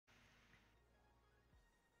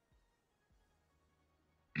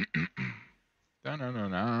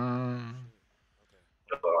Da-na-na-na.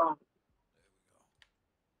 Okay, hold on.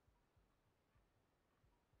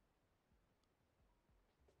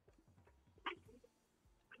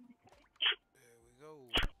 There we go.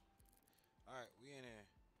 There we go. All right, we in there.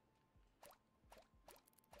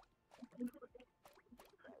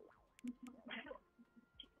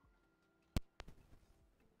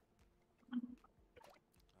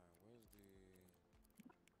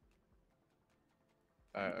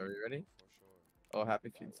 All right, where's the? Are we ready? For sure. Oh, Happy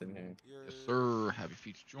Feet's in here. Yes, You're. sir. Happy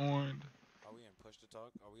Feet's joined. Are we in push to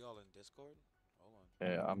talk? Are we all in Discord? Hold on.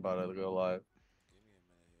 Yeah, I'm about to go live. Give me a minute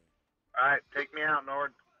here. All right, take me out,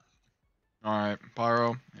 Nord. All right,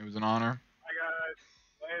 Pyro. It was an honor. Hi guys.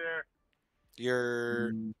 Later.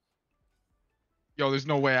 You're. Yo, there's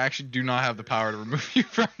no way I actually do not have the power to remove you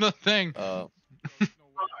from the thing. There's no way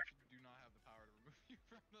I actually do not have the power to remove you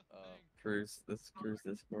from the thing. Cruise Discord. Cruise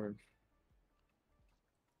Discord.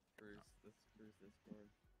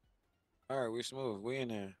 All right, we smooth. We in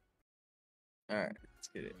there. All right, let's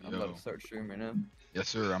get it. I'm about Yo. to start streaming right now. Yes,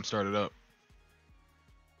 sir. I'm started up.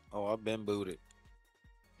 Oh, I've been booted.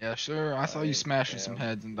 Yeah, sure. I saw you smashing some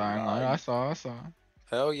heads in Dying Light. I saw.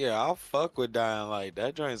 Hell yeah, I'll fuck with Dying Light.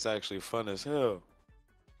 That joint's actually fun as hell.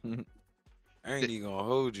 I ain't even gonna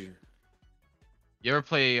hold you. You ever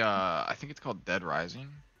play? I think it's called Dead Rising.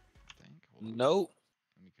 I think. Hold on. Nope.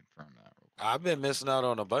 Let me confirm that real quick. I've been missing out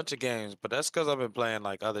on a bunch of games, but that's because I've been playing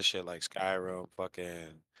like other shit like Skyrim,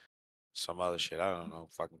 fucking some other shit. I don't know,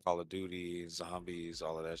 fucking Call of Duty, zombies,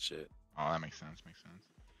 all of that shit. Oh, that makes sense.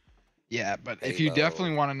 Yeah, but if you Halo.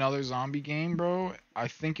 definitely want another zombie game, bro, I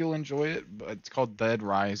think you'll enjoy it. But it's called Dead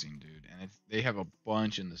Rising, dude, and they have a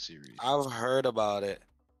bunch in the series. I've heard about it.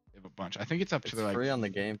 They have a bunch. I think it's up to It's the free like on the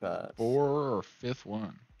Game Pass. 4th or 5th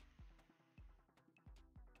one.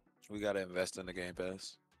 We gotta invest in the Game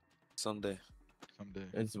Pass someday. Someday.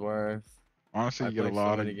 It's worth. Honestly, I you get a play so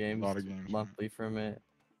lot many of games games. monthly from it.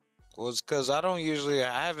 Well, it's because I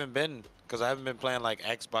haven't been playing like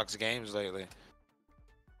Xbox games lately.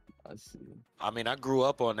 I see. I mean, I grew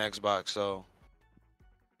up on Xbox, so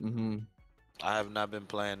Mm-hmm. I have not been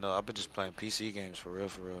playing. I've been just playing PC games for real,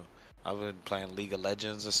 for real. I've been playing League of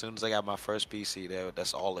Legends. As soon as I got my first PC,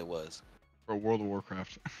 that's all it was. For World of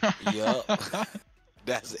Warcraft. Yup.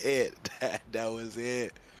 That's it. That was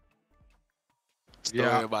it. Story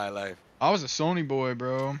Yeah. of my life. I was a Sony boy,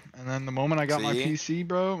 bro, and then the moment I got my See? PC,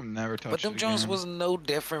 bro, never touched But them it Jones again. was no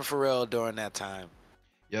different for real during that time.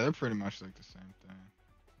 Yeah, they're pretty much like the same thing.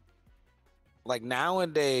 Like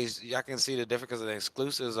nowadays, y'all can see the difference because the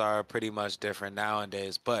exclusives are pretty much different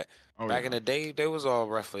nowadays. But back in the day, they was all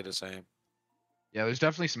roughly the same. Yeah, there's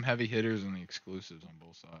definitely some heavy hitters in the exclusives on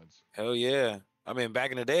both sides. Hell yeah. I mean,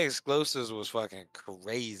 back in the day, exclusives was fucking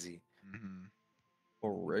crazy.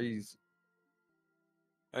 Crazy.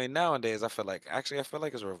 I mean, nowadays, I feel like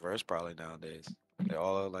it's reversed probably nowadays. They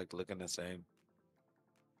all like looking the same.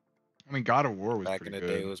 I mean, God of War was Back in pretty the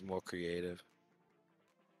good. day, it was more creative.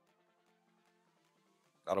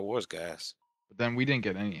 God of War's gas. But then we didn't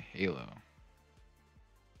get any Halo.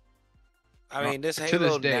 I mean, this to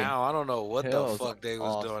Halo this day. now, I don't know what Halo's the fuck they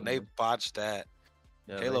was doing. They awesome. botched that.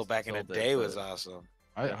 Yeah, Halo they back in the sold it, day was but awesome.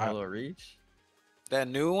 Halo Reach? That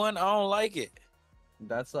new one, I don't like it.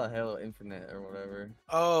 That's not Halo Infinite or whatever.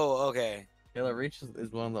 Oh, okay. Halo Reach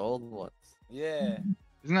is one of the old ones. Yeah.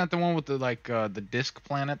 Isn't that the one with the like the disc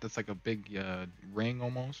planet that's like a big ring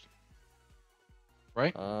almost?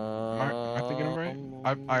 Right? Am I thinking of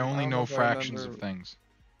right? I only know fractions of things.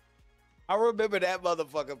 I remember that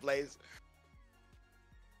motherfucking place.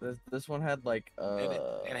 This one had like And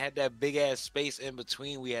it had that big ass space in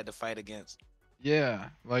between we had to fight against. Yeah,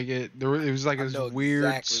 like it was like this weird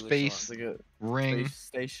exactly which one. space like a ring. space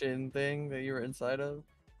station thing that you were inside of.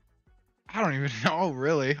 I don't even know,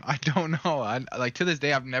 really. I don't know. I like to this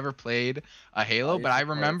day I've never played a Halo, but used I to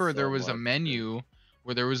play it remember there so was a much, menu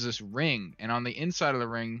where there was this ring, and on the inside of the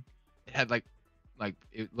ring, it had like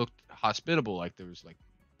it looked hospitable, like there was like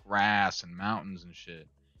grass and mountains and shit.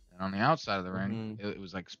 And on the outside of the ring, it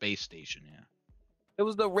was like space station. Yeah. It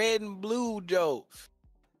was the red and blue Joe.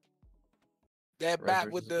 That Red map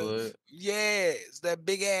with versus blue. yeah, it's that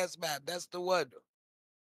big ass map. That's the one.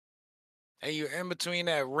 And you're in between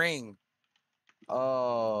that ring.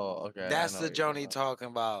 Oh, okay. That's the Joni talking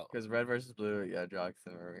about. Because red versus blue, yeah,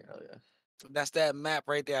 Jackson, hell yeah. That's that map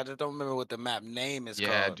right there. I just don't remember what the map name is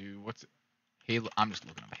Yeah, called. dude. What's it? Halo? I'm just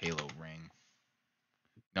looking up Halo ring.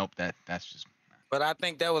 Nope, that's just. But I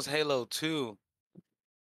think that was Halo 2.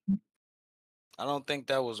 I don't think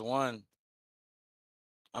that was 1.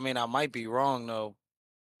 I mean, I might be wrong though.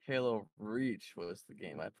 Halo Reach was the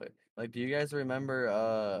game I played. Like, do you guys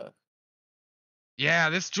remember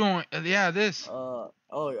Yeah, this joint. Yeah, this. Oh,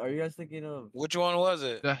 are you guys thinking of? Which one was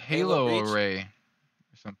it? The Halo Halo Beach? array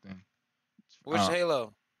or something. Which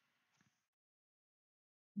Halo?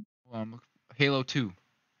 Hold on, Halo 2.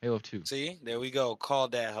 Halo 2. See, there we go.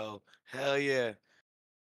 Called that hoe. Hell yeah.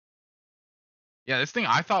 Yeah, this thing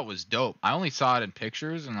I thought was dope. I only saw it in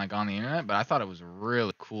pictures and like on the internet, but I thought it was a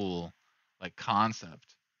really cool like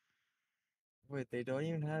concept. Wait, they don't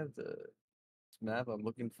even have the map I'm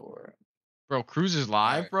looking for. Bro, Cruz is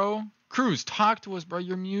live, Alright. bro. Cruz, talk to us, bro.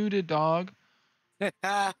 You're muted, dog.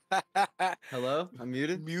 Hello? I'm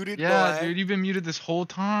muted? Muted Yeah, boy. dude, you've been muted this whole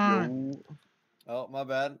time. Yo, Oh, my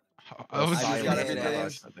bad. I was I just got silent. everything.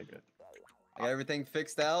 I think it. I got everything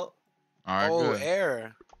fixed out. All right, Oh, good.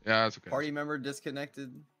 error. Yeah, that's okay. Party member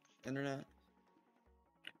disconnected internet.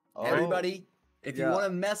 Oh, Everybody, if you yeah. want to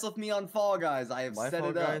mess with me on Fall Guys, I have My set Fall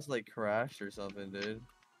it up. Guys like crashed or something, dude.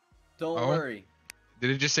 Don't Oh. worry. Did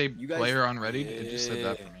it just say You guys- player unready? It just said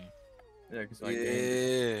that Yeah. for me. Yeah, because my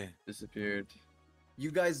game Yeah. disappeared. You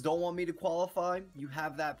guys don't want me to qualify? You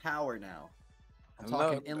have that power now. I'm I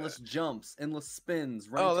talking love endless jumps, endless spins,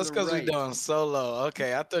 right Oh, to that's the because we right. doing solo.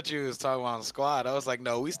 Okay, I thought you was talking about squad. I was like,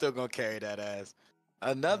 no, we still gonna carry that ass.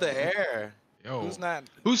 Another error. Yo, Who's not?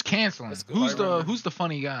 who's canceling? Let's go. Who's Party member. who's the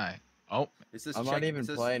funny guy? Oh, It says I'm check, not even it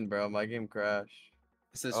says, playing, bro. My game crashed.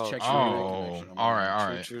 It says Oh, check true. your oh, internet connection. on all my right,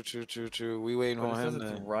 end. all True, right. true. We waiting But on it says him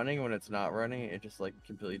it's then. running when it's not running. It just like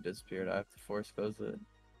completely disappeared. I have to force close it.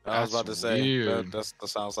 I was about to That's say weird. that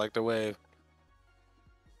sounds like the wave.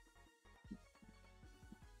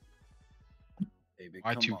 Baby,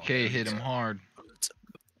 come on, Y2K hit him hard.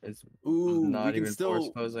 It's Ooh, not we can even force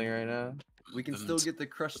still closing right now. we can still get the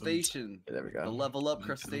crustacean, Okay, there we the go. level up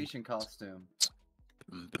crustacean costume.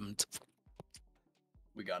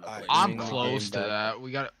 We gotta Alright, play. I'm Bring the close game to back. that.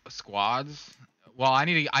 We got squads. Well, I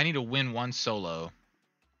need to win one solo.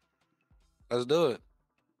 Let's do it.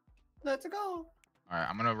 Let's go. All right,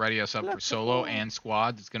 I'm gonna ready us up for Let's solo go. and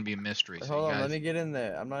squads. It's gonna be a mystery. Wait, So hold you on, guys, let me get in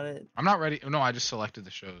there. I'm not in. I'm not ready. No, I just selected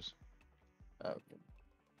the shows. Okay.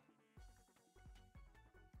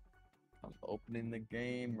 I'm opening the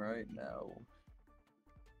game right now.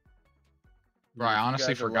 Bro, I If you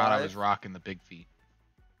honestly guys are forgot I was live, rocking the big feet.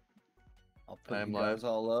 I'll put I'm you live. guys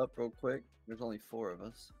all up real quick. There's only 4 of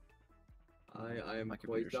us. I am My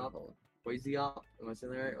computer should up. hold. Quasi up. Am I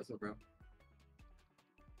saying that right? What's up, bro?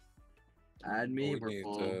 Add me. We We're need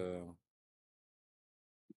full. to.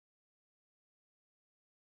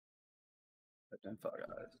 But then Fall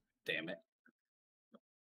Guys. Damn it.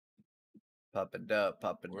 Pop it up,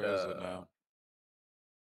 pop it Where is it up. now?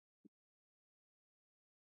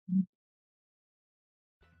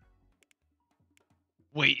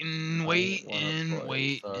 Waiting, I wanna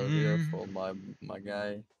play Star Via waiting, for my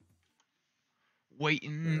guy.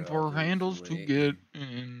 waiting We're for all handles just to get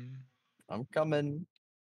waiting. in. I'm coming.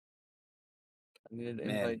 I need an Man,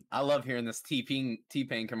 invite. I love hearing this T-Pain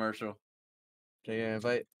commercial. Can I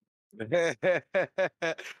invite?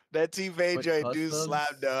 That T-Pain Quick joint do customs?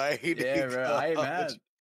 slap though. I hate Yeah, bro, I ain't mad.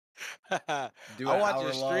 Do I an watch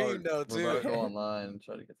your hour-long stream though We're about to too. go online and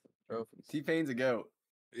try to get some trophies. T-Pain's a goat.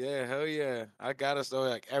 Yeah, hell yeah. I got us though.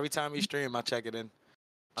 Like every time he stream, I check it in.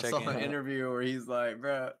 I Check saw an in. interview where he's like,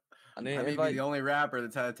 bro, I need I an may be invite. the only rapper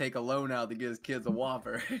that's had to take a loan out to get his kids a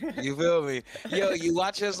Whopper. You feel me? Yo, you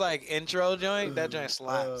watch his like intro joint? That joint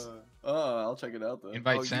slaps. Oh, I'll check it out though.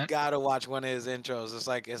 Invite Oh, you sent. gotta watch one of his intros. It's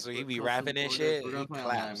like it's he be rapping and shit. We're He gonna play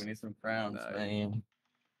online. claps. We need some crowns, Nice. man.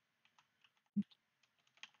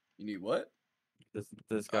 You need what?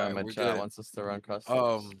 This guy in Alright, my we're chat good. wants us to run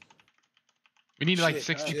customs. We need like Shit,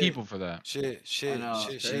 60 shit. people for that. Shit. crazy.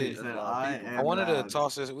 That's a lot of people. I wanted to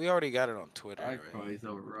toss this. We already got it on Twitter. Alright, Right? bro, he's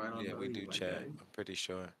over right on Yeah, the we do lead, my chat. guy. I'm pretty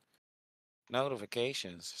sure.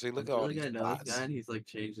 Notifications. See, look I'm at all really these gonna know this bots. guy, and he's like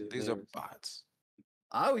changing. These are bots.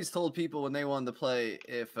 I always told people when they wanted to play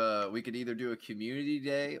if we could either do a community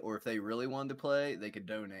day or if they really wanted to play, they could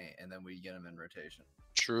donate and then we get them in rotation.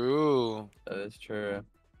 True. That is true.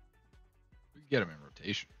 We can get them in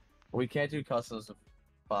rotation. We can't do customs with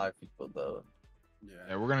 5 people though.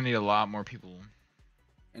 Yeah, we're gonna need a lot more people.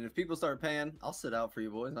 And if people start paying, I'll sit out for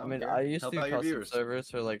you boys. I don't mean, care. I used Help to do out your custom viewers. servers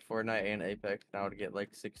for like Fortnite and Apex, and I would get like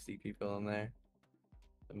 60 people in there.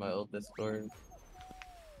 In my old Discord.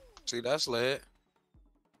 See, that's lit.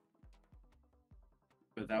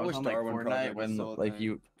 But I that was wish on like Darwin Fortnite Project was when still a like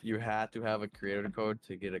thing. you had to have a creator code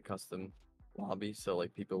to get a custom lobby, so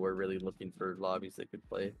like people were really looking for lobbies they could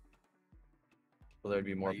play. So there'd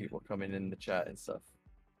be more Are you- people coming in the chat and stuff.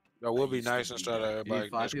 That would be used to nice be instead of that. You everybody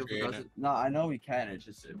need 5 just people for creating. custom. No, I know we can. It's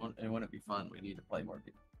just it wouldn't be fun. We need to play more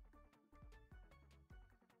people.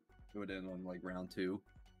 Do it in on like round 2.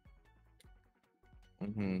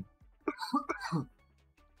 Mm-hmm.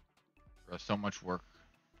 Bro, so much work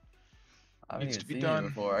I haven't needs even to be seen done. you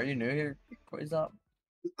before. Are you new here? Quiz up.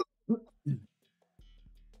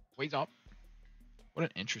 Wait up. What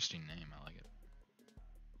an interesting name. I like it.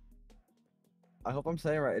 I hope I'm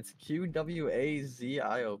saying it right. It's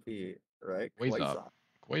QWAZIOP, right? Quazop.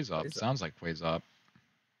 Quazop. Quazop. Sounds like Quazop.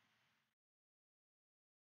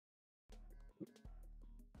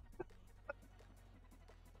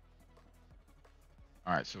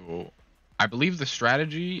 All right, so I believe the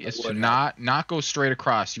strategy is to What not go straight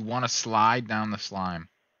across. You want to slide down the slime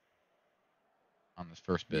on this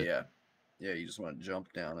first bit. Yeah. Yeah, you just want to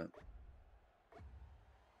jump down it.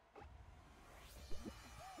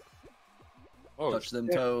 Oh, Touch them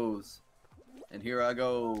toes. And here I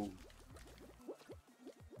go.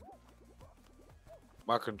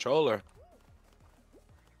 my controller.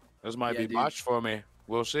 This might Yeah, be dude. botched for me.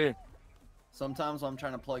 We'll see. Sometimes when I'm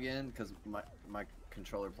trying to plug in, because my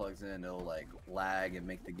controller plugs in, it'll like lag and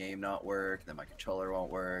make the game not work. Then my controller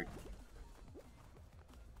won't work.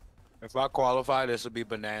 If I qualify, this will be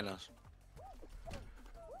bananas.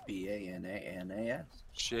 BANANAS.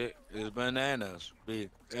 Shit is bananas.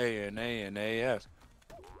 BANANAS.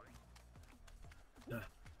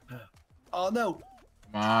 Oh no!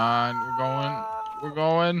 Come on, we're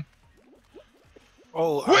going.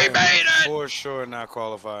 Oh, We I am made it! for sure not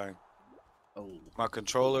qualifying. Oh. My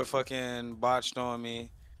controller fucking botched on me.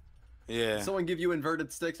 Yeah. Did someone give you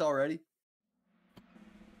inverted sticks already?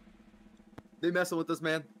 They messing with this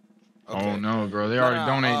man. Oh no, bro, they No, already no,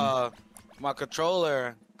 donated. my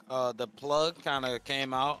controller, the plug kind of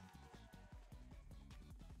came out.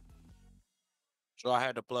 So I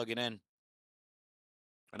had to plug it in.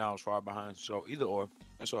 And I was far behind. So either or.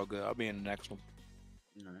 That's all good. I'll be in the next one.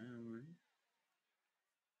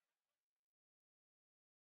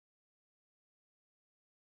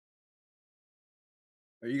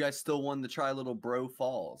 Are you guys still wanting to try little bro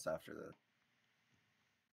falls after this?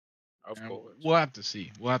 Of And course. we'll have to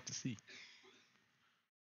see. We'll have to see.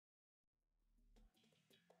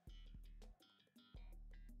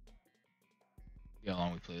 See how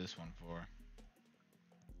long we play this one for.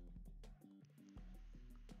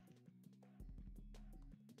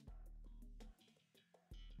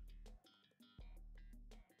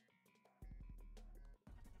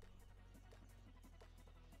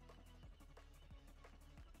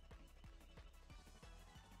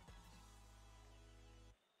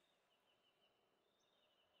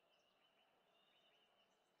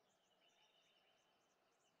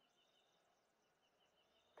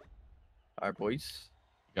 All right, boys.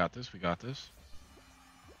 We got this. We got this.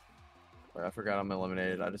 Wait, I forgot I'm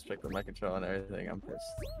eliminated. I just picked up my controller and everything. I'm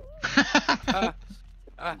pissed.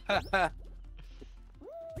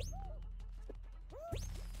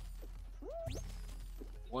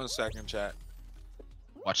 1 second, chat.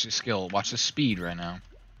 Watch the skill. Watch the speed right now.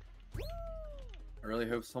 I really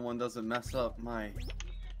hope someone doesn't mess up my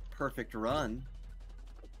perfect run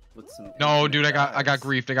with some. No, infinite dude, I got dives.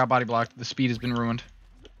 griefed. I got body blocked. The speed has been ruined.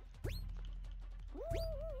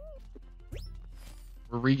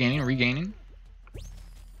 We're regaining.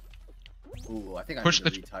 Ooh, I think I Push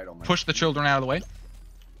need the- to retitle my. Push the children out of the way.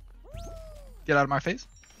 Get out of my face.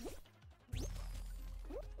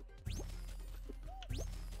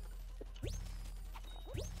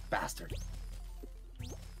 Bastard.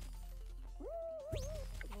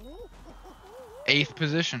 8th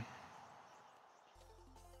position.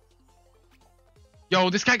 Yo,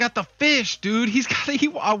 this guy got the fish, dude.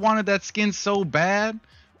 I wanted that skin so bad.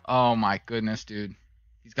 Oh my goodness, dude.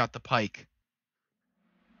 He's got the pike.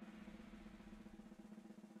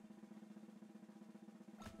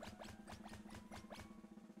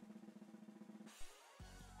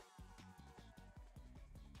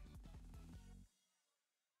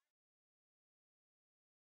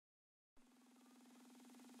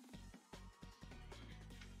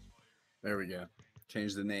 There we go.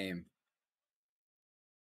 Change the name.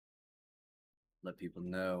 Let people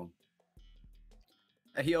know.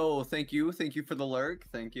 Hey, yo, thank you. Thank you for the lurk.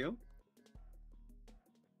 Thank you.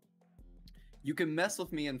 You can mess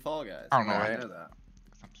with me in Fall Guys. I don't know. I know that.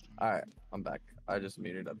 All right, I'm back. I just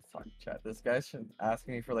muted up the talk chat. This guy's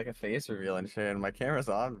asking me for like a face reveal and shit, and my camera's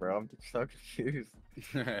on, bro. I'm so confused.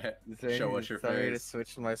 Show us your Tell me to face.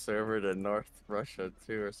 switch my server to North Russia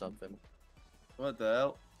too or something. What the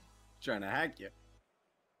hell? Trying to hack you.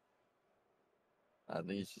 I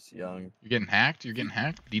think he's just young. You're getting hacked? You're getting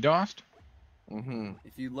hacked? DDoSed? Mm-hmm.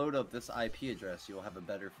 If you load up this IP address, you'll have a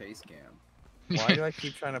better face cam. Why do I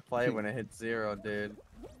keep trying to play when it hits 0, dude?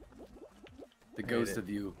 The Hate ghost it. of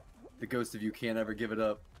you. The ghost of you can't ever give it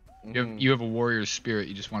up. Mhm. You have a warrior's spirit.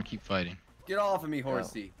 You just want to keep fighting. Get off of me,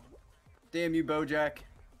 horsey. Damn you, Bojack.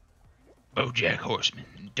 BoJack Horseman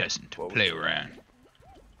doesn't play around.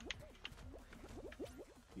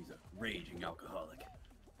 He's a raging alcoholic.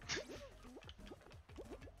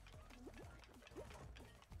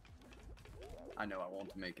 I know I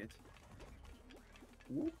won't make it.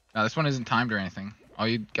 Now this one isn't timed or anything. All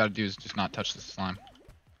you gotta do is just not touch the slime.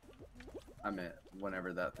 I meant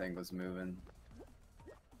whenever that thing was moving.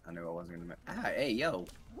 I knew I wasn't gonna make. Ah, hey, yo,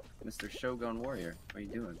 Mr. Shogun Warrior, what are you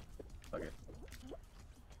doing? Fuck it.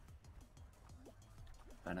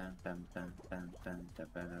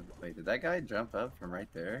 Wait, did that guy jump up from right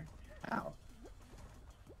there? Ow.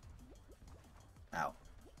 Ow.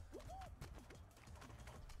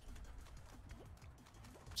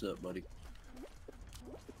 What's up, buddy?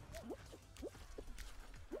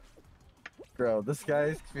 Bro, this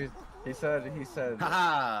guy's confused. He said.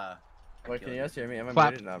 Haha! Wait, can you guys hear me? Am I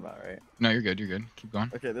Clap. muted? No, I'm not, right? No, you're good. You're good. Keep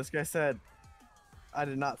going. Okay, this guy said, I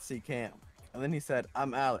did not see Cam. And then he said,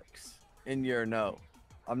 I'm Alex. In your no.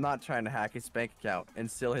 I'm not trying to hack his bank account and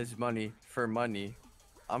steal his money for money.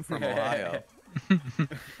 I'm from Ohio.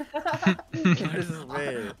 What is this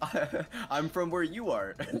mean? I'm from where you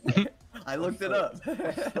are. I looked it up.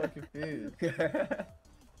 I'm so confused. A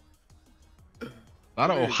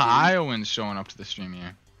lot of Weird, kitty. Ohioans showing up to the stream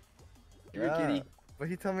here. You're a kitty. But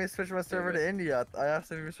he told me to switch my server to India. I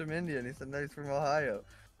asked if he was from India, and he said no, he's from Ohio.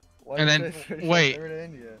 Why And did then- you say switch wait. my server to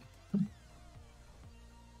India?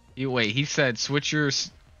 He said switch your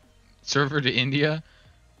server to India.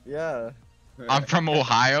 Yeah. I'm from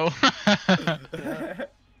Ohio.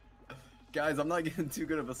 Guys, I'm not getting too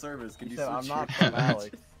good of a service. Can He you said, switch I'm not your- from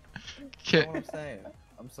Alex. You know what I'm saying?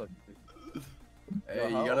 I'm so confused. Hey,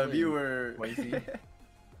 you how got a old are you, viewer. Quasi?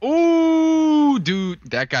 Ooh, dude,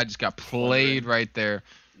 that guy just got played right there.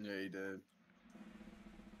 Yeah, he did.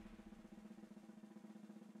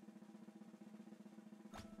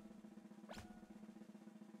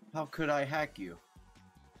 How could I hack you?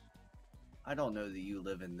 I don't know that you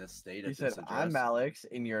live in this state. He at said, this I'm address. Alex,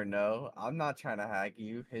 and you're no. I'm not trying to hack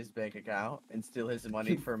you, his bank account, and steal his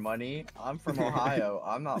money for money. I'm from Ohio.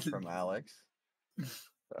 I'm not from Alex.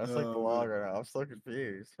 That's like the Oh, log right now. I'm so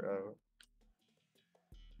confused, bro.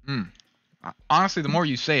 Honestly, the more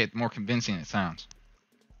you say it, the more convincing it sounds.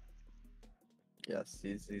 Yes,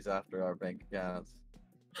 he's after our bank accounts.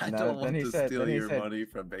 I No, don't then want he to said- steal then he your said- money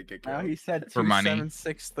from bank Now account. he said For money.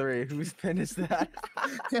 2763. Whose pin is that?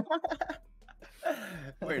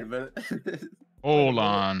 Wait a minute. Hold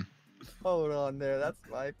on. Hold on there. That's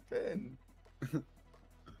my pin.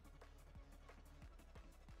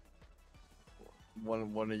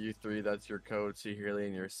 One of you three, that's your code secretly,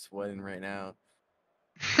 and you're sweating right now.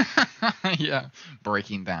 Yeah,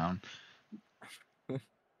 breaking down.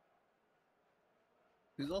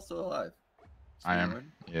 Who's also alive? I am.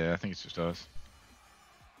 Anyone? Yeah, I think it's just us.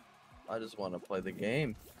 I just want to play the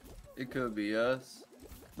game. It could be us.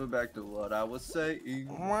 But back to what I was saying.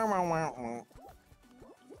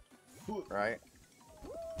 Right?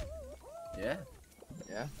 Yeah,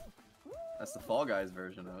 Yeah. that's the Fall Guys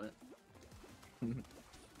version of it.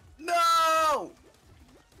 No!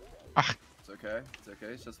 It's okay. It's okay.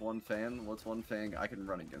 It's just one fan. What's one fan? I can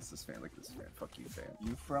run against this fan. Like this fan. Fuck you, fan.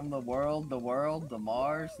 You from the world, the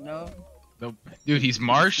Mars? No? Dude, he's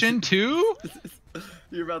Martian too?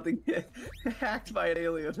 You're about to get hacked by an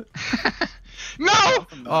alien. No!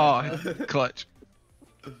 Oh, clutch.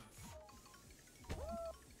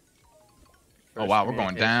 Oh wow, we're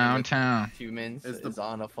going downtown. Humans Is is, the-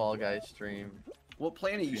 on a Fall Guys stream. What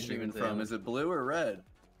planet are you Humans streaming from? alien. Is it blue or red?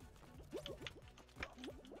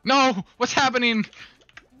 No! What's happening?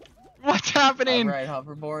 What's happening? Alright,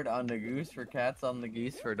 hoverboard on the goose for cats, on the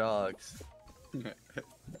geese for dogs.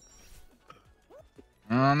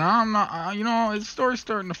 No, I'm not. You know, his story's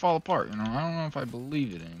starting to fall apart. You know, I don't know if I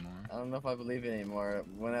believe it anymore. I don't know if I believe it anymore.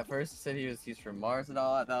 When at first he said he's from Mars and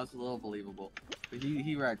all that, that was a little believable. But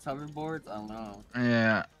he rides hoverboards? I don't know.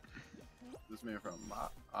 Yeah, This man from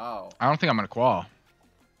oh I don't think I'm gonna qual.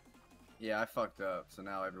 yeah, I fucked up. So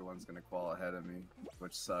now everyone's gonna qual ahead of me,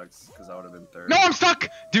 which sucks because I would have been third. No, I'm stuck,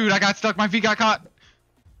 dude. I got stuck. My feet got caught.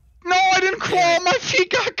 No, I didn't qual. My feet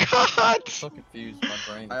got caught. So confused, my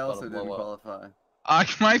brain. I also didn't qualify.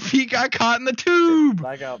 My feet got caught in the tube.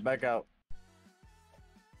 Back out, back out.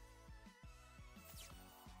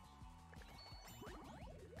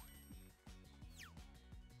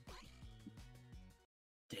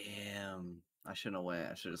 Damn, I shouldn't have went.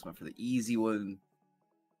 I should have just went for the easy one.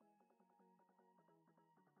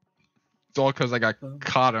 It's all because I got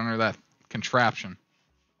caught under that contraption.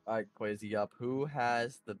 Alright, Quasi up. Who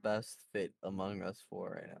has the best fit among us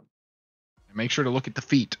four right now? And make sure to look at the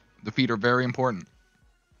feet. The feet are very important.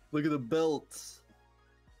 Look at the belts.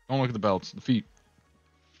 Don't look at the belts. The feet.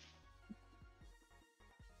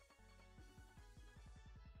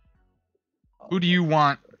 Who do you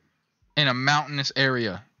want in a mountainous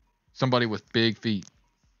area? Somebody with big feet.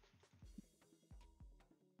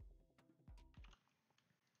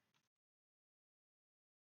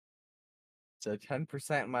 So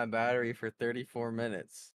 10% my battery for 34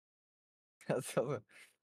 minutes. That's a,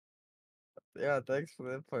 yeah, thanks for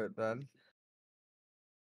the input, Ben.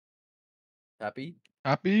 Happy?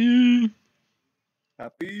 Happy.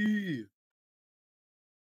 Happy.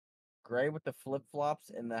 Gray with the flip-flops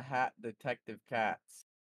and the hat, Detective Cats.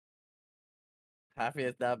 Happy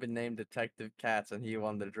has now been named Detective Cats, and he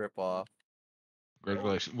won the drip off.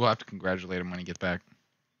 Congratulations. We'll have to congratulate him when he gets back.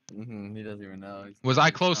 He doesn't even know. Was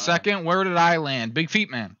I close second? Where did I land? Big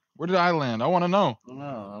feet man. Where did I land? I want to know. I don't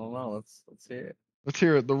know. Let's hear it. Let's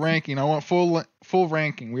hear it. The ranking. I want full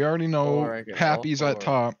ranking. We already know ranking, all Happy's at four.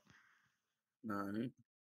 top. Alright.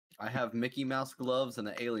 I have Mickey Mouse gloves and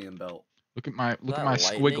an alien belt. Look at my That lightning,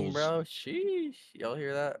 squiggles. bro. Sheesh. Y'all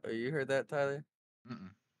hear that? Or you heard that, Tyler? Mm-mm.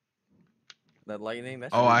 That lightning? That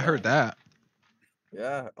Oh, shit I is heard lightning. that.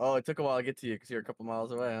 Yeah. Oh, it took a while to get to you because you're a couple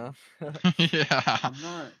miles away, huh? Yeah. I'm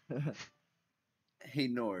not. Hey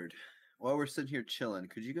Nord, while we're sitting here chilling,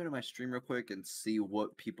 could you go to my stream real quick and see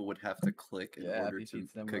what people would have to click in order Happy to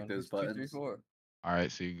Feet's number click one. those It's 2, 3, buttons? 4. All right,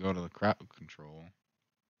 so you go to the crowd control.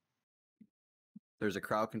 There's a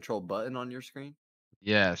crowd control button on your screen.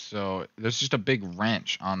 Yeah, so there's just a big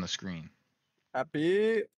wrench on the screen.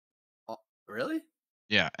 Happy. Oh, really?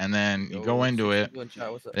 Yeah, and then you Yo, go into 6 it. people in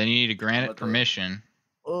chat, what's up? Then you need to grant I'm it about to- permission.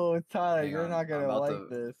 Oh, Tyler, Hang you're on, not I'm gonna about like to-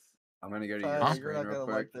 this. I'm gonna go to your Tyler, you're screen not real gonna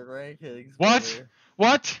quick. like the rankings. What? brother.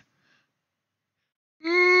 What?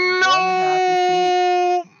 One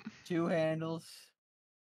happy No. 2 handles,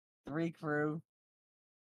 3 crew.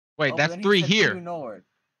 Wait, Oh, that's then he 3 said here. 2 Nord.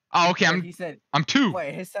 Oh, okay. Wait, he said. I'm 2.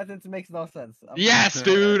 Wait, his sentence makes no sense. Yes,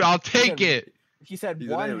 dude. I'll take said- it. He said He's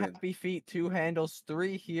an 1 alien. happy feet, 2 handles,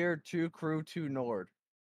 3 here, 2 crew, 2 Nord.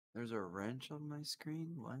 There's a wrench on my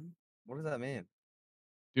screen. What? What does that mean?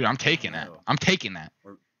 Dude, I'm taking that. know. I'm taking that.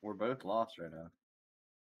 We're both lost right now.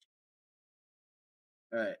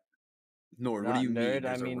 All right, Nord. Not What do you nerd, mean? I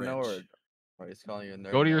There's mean a wrench? Nord. Or he's calling you a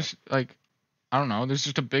nerd. Go to now. your I don't know. There's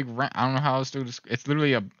just a big I don't know how else to it's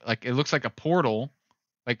literally it looks like a portal,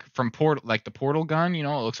 like from like the portal gun. You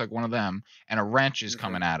know, it looks like one of them, and a wrench is Okay.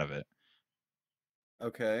 coming out of it,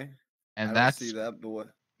 Okay. and I don't that's see that, but what?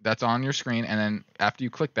 that's on your screen. And then after you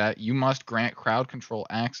click that, you must grant crowd control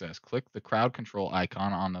access. Click the crowd control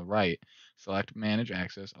icon on the right. Select manage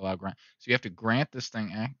access. Allow grant. So you have to grant this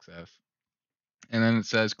thing access. And then it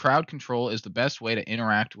says crowd control is the best way to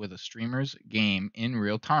interact with a streamer's game in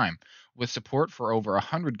real time. With support for over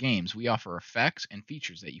 100 games, we offer effects and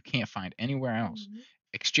features that you can't find anywhere else.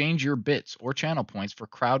 Exchange your bits or channel points for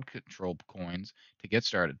crowd control coins to get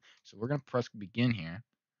started. So we're going to press begin here.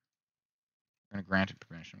 We're going to grant it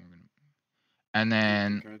permission. And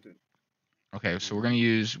then okay, so we're going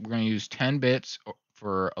to use 10 bits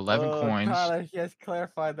for 11 coins. Tyler, he has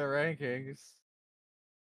clarified the rankings.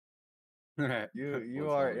 You What's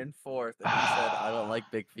are wrong? in 4th, and he said, "I don't like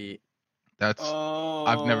big feet." That's Oh,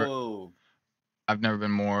 I've never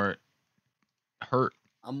been more hurt.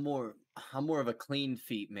 I'm more of a clean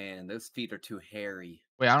feet man. Those feet are too hairy.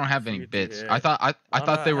 Wait, I don't have any Feet to bits. hair. I thought I No,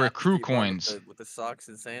 thought no, they were happy crew feet one coins. with the socks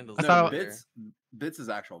and sandals. I No, thought- over there. bits is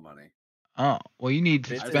actual money. Oh, well, you need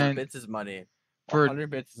to Bits, spend bits is money. for 100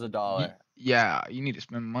 bits is $1. yeah, you need to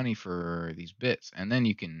spend money for these bits, and then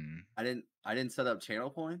you can. I didn't set up channel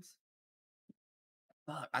points.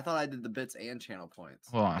 Fuck, I thought I did the bits and channel points.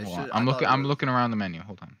 Hold on, It hold on. should- I'm I thought looking. it I'm was- looking around the menu.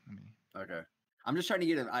 Hold on. Let me. Okay. I'm just trying to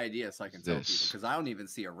get an idea so I can What's tell people this? because I don't even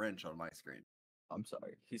see a wrench on my screen. I'm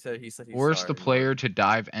sorry. He said he's Force sorry. the player to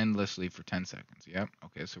dive endlessly for 10 seconds. Yep.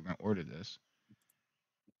 Okay, so we're gonna order this.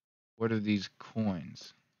 What are these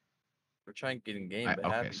coins? We're trying to get in game, but Okay,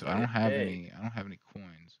 Happy's so I don't have paid. any. I don't have any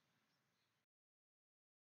coins.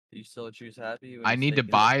 Do you still choose Happy? when I he's need to taking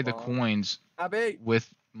this buy the long? coins Happy.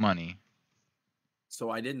 with money. So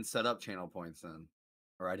I didn't set up channel points then,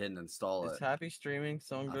 or I didn't install Is it. Happy streaming?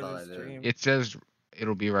 Someone I go thought to I his did. stream. It says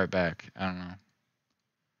it'll be right back. I don't know.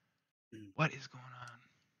 What is going on?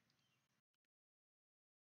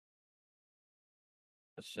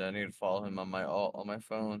 Shit, I need to follow him on my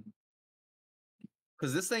phone.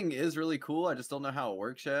 Because this thing is really cool. I just don't know how it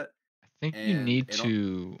works yet. I think you And need it don't-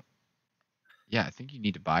 to. Yeah, I think you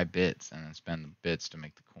need to buy bits and then spend the bits to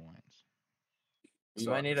make the coins. You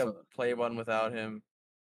So- might need to so- play one without him.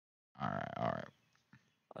 All right, all right.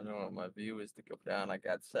 I don't want my view is to go down. I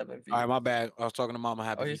got 7 views. All right, my bad. I was talking to Mama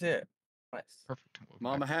Happy. Oh, he's it. Nice. Perfect. We'll go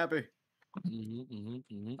Mama back. happy.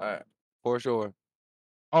 All right. For sure.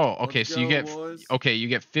 Oh, okay. Let's So you go, get boys. okay. You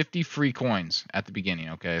get 50 free coins at the beginning.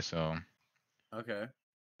 Okay, so Okay.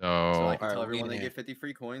 So I So can Alright, tell we everyone they in. get 50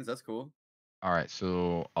 free coins. That's cool. all right,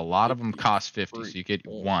 so a lot of them 50 cost 50, so free you get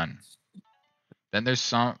one. coins. Then there's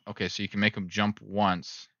some. Okay, so you can make them jump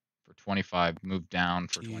once for 25, move down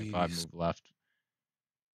for 25, Jeez. move left.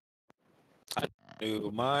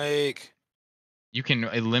 Dude, Mike. You can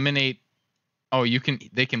eliminate. Oh, you can.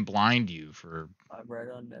 They can blind you for I'm right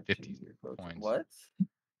on Neptune. 50 You're close. points. What?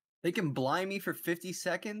 They can blind me for 50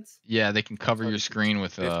 seconds, Yeah, they can cover your 30 screen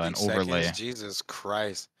with 50 an overlay. seconds? Jesus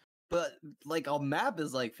Christ. but like a map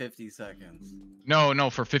is like 50 seconds. No,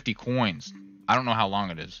 for 50 coins. I don't know how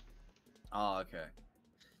long it is. Oh, okay.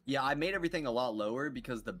 Yeah, I made everything a lot lower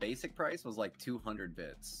because the basic price was like 200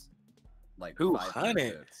 bits. Like 500 200?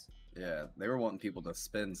 bits. Yeah, they were wanting people to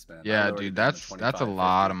spend. I Yeah, lowered it dude, down to that's a 25,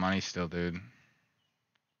 lot 50. of money still, dude.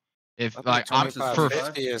 If I like think I'm much is for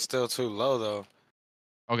 25.50 is still too low though.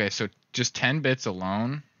 okay, so just 10 bits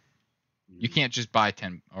alone, you can't just buy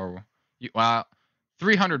 10 or well,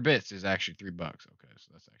 300 bits is actually $3. Okay, so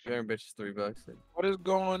that's actually Very bitch is $3. What is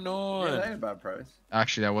going Yeah, that on? ain't a bad price.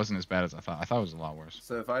 actually that wasn't as bad as I thought. I thought it was a lot worse.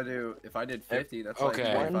 So if I did 50, that's Okay.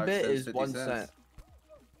 like 25 1 bit cents, is 50 1 cents. cent.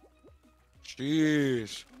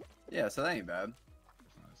 Jeez. Yeah, so that ain't bad.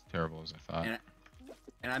 It's not as terrible as I thought.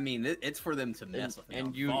 And I mean, it's for them to mess with me. And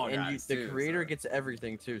on you Fall and you Guys, the too, creator so. gets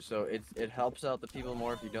everything too, so it helps out the people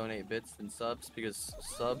more if you donate bits than subs, because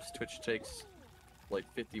subs Twitch takes like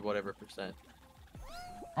 50 whatever percent.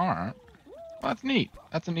 All right, well, that's neat.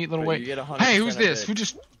 That's a neat little But way. you get 100% Hey, who's of this? it. Who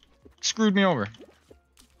just screwed me over?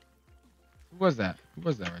 Who was that? Who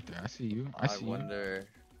was that right there? I see you. I see you. wonder.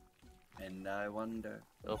 And I wonder.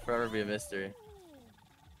 It'll forever be a mystery.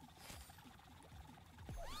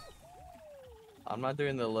 I'm not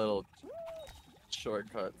doing the little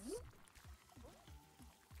shortcuts.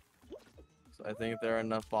 So I think there are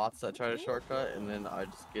enough bots that try to shortcut, and then I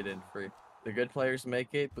just get in free. The good players make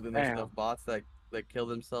it, but then there's Damn. enough bots that kill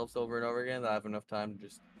themselves over and over again that I have enough time to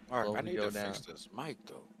just Mark, I slowly need go to down. fix this mic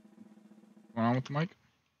though. What's going on with the mic?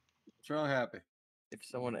 What's wrong, Happy? If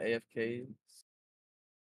someone AFK,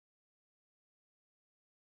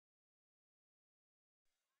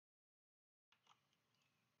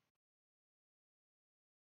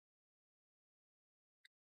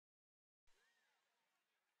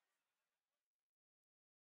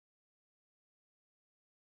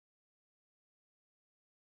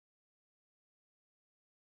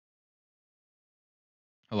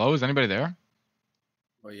 Hello, is anybody there?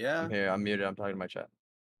 Well, yeah. I'm here. I'm muted. I'm talking to my chat.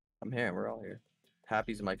 I'm here. We're all here.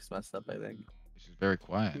 Happy's mic's messed up, I think. It's just very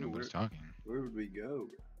quiet. Dude, Nobody's talking. Where would we go?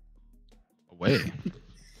 Away.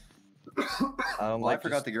 I don't Well, I like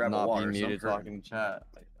forgot just to grab a not water, being so I'm muted hurting. talking to chat.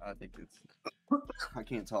 I think it's I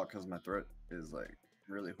can't talk because my throat is like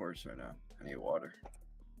really hoarse right now. I need water.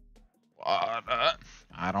 Water.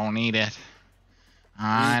 I don't need it.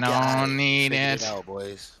 I don't need Figured it. out,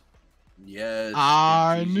 boys. Yes.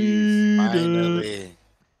 I GGs. need it. Finally.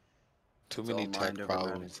 Too It's many all tech mind over matter.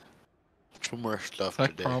 problems. Too much stuff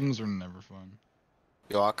Tech today. problems are never fun.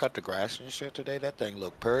 Yo, I cut the grass and shit today. That thing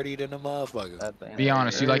look pretty than a motherfucker. that thing. Be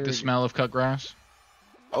honest, you like the Very- smell of cut grass?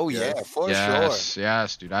 Oh yeah, Yes. for yes,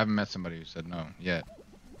 yes, dude. I haven't met somebody who said no yet.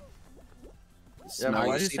 Yeah, Smell but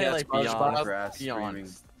why you do you see say that like SpongeBob? beyond? Grass Beyond. screaming.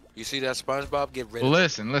 sure. You see that SpongeBob? Get rid Well, of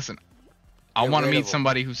it. listen. I Get want to rid meet of 'em.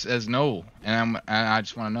 somebody who says no, and I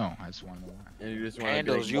just want to know. I just want to know why. And you just want to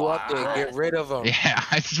Candles, be you like, up there? Get rid of them. Yeah,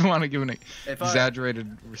 I just want to give an If I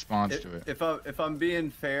exaggerated response to it. if I'm being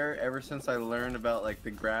fair, ever since I learned about like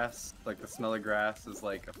the grass, like the smell of grass is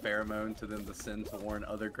like a pheromone to them to send to warn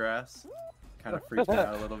other grass, kind of freaks me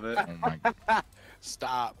out a little bit. Oh my god.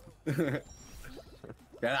 Stop.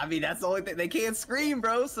 Yeah, I mean that's the only thing they can't scream,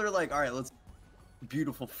 bro. So they're like, all right, let's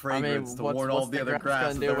beautiful I mean, fragrance to what's, warn all what's the other grass.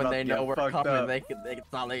 gonna so do they're when not they know getting we're fucked coming? up.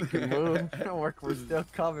 It's not like they can move. we're still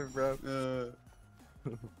coming, bro.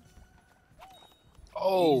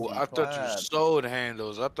 Oh, Easy I thought you clap. sold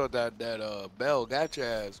handles. I thought that bell got your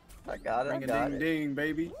ass. I got it. I Ring a got ding it. ding,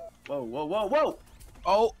 baby. Whoa, whoa, whoa, whoa.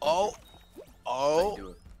 Oh. How Oh. you do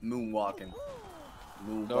it? Moonwalking.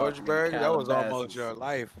 Norrisburg, that was almost your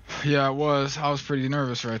life. Yeah, it was. I was pretty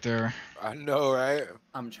nervous right there. I know, right?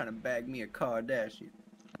 I'm trying to bag me a Kardashian.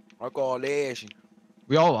 I call that.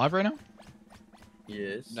 We all live right now?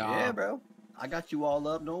 Yes. Nah. Yeah, bro. I got you all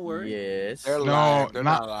up. Don't worry. Yes. They're No, live. They're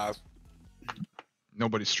not- not live.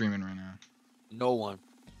 Nobody's streaming right now. No one.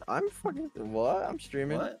 I'm fucking what? I'm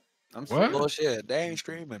streaming. What? I'm What? streaming. Bullshit. They ain't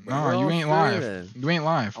streaming, bro. No, We're you all ain't live. streaming. You ain't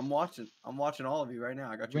live. I'm watching all of you right now.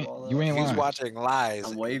 I got You you ain't- all up. you ain't He's live. watching lies.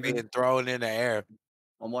 I'm waving. Being thrown in the air.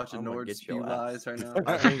 I'm watching I'm gonna Nord get spew your ass. lies right now.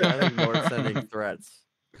 I think Nord's sending threats.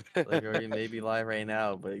 Like, or you may be live right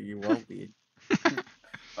now, but you won't be.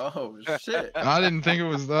 Oh shit. I didn't think it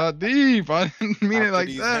was that deep. I didn't mean it After like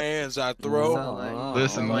these that. hands I throw.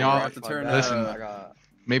 Listen, Like, y'all- we have to turn, listen.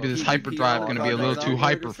 Maybe this PGP hyperdrive on gonna be a little Fallguys too Outward or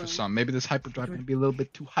hyper for something? some. Maybe this hyperdrive gonna be a little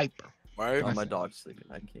bit too hyper. Right? Oh, my dog's sleeping.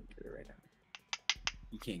 I can't get it right now.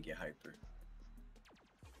 You can't get hyper.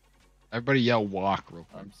 Everybody yell walk real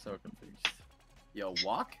quick. I'm so confused. Yo,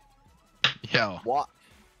 walk? Yell. What?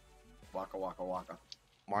 Waka waka waka.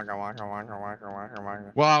 Waka waka waka waka waka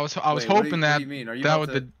waka. Well, I was Wait, what do hoping you that mean? Are you that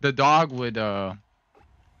about would to... the dog would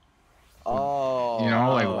Oh. You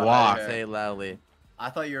know, like, I walk. say loudly. I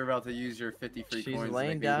thought you were about to use your 50 free She's coins to laying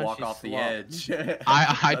make me down, walk she's off the slow. edge.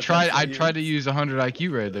 I tried thought you- to use 100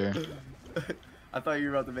 IQ right there. I thought you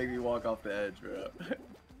were about to make me walk off the edge, bro.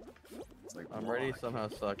 It's like, I'm ready. walk. Somehow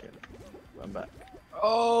suck it. I'm back. To the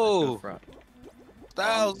Oh, front.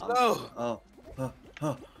 Styles, no.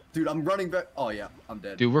 Oh, dude, I'm running back. Oh yeah, I'm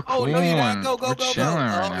dead. Dude, we're Oh, cool. no, you're not. Go, go, We're go, go. chilling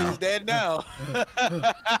right Oh, now. he's dead now.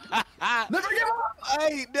 Never give up.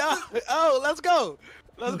 Hey, no. Oh, let's go.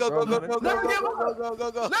 Let's go, go, go, go, go, Never go, give go, up. go,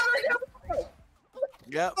 go, go. Never give up.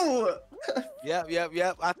 Yep, Oh,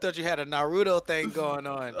 yep. I thought you had a Naruto thing going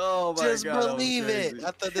on. oh my Just god. that was believe it. crazy.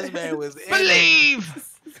 I thought this man was in Believe.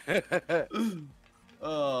 it.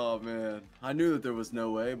 Oh man, I knew that there was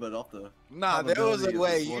no way, but off the Nah, there was a Probability is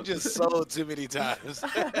way. just You one. just sold too many times.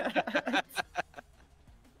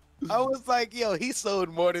 I was like, yo, he sold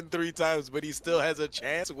more than 3 times, but he still has a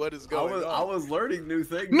chance. What is going on? I was learning new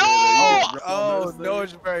things. No! there. You run Oh, those things.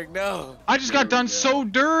 Norrisburg, no. I just There got we done go. so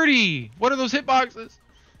dirty. What are those hitboxes?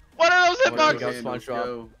 What are those What are hitboxes? those? Let's SpongeBob.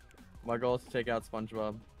 go. My goal is to take out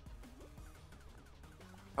SpongeBob.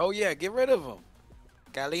 Oh, yeah, get rid of him.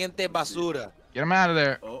 Caliente basura. Get him out of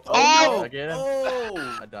there. Oh, Oh! Did I get him?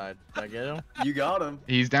 oh, I died. Did I get him? you got him.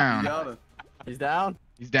 He's You down. got him. He's down.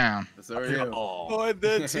 He's down. So are you. On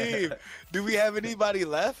the team. Do we have anybody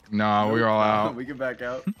left? No, we're all out. We can back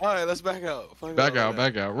out. All right, let's back out. Fuck Back all out,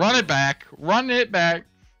 that. back out. Run it back. Run it back.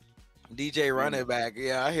 DJ running back.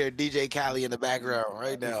 Yeah, I hear DJ Cali in the background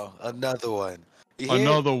right now. Another one. You hear it?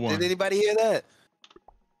 Another one. Did anybody hear that?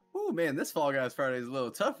 Oh man, this Fall Guys Friday is a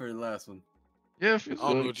little tougher than the last one. Yeah, I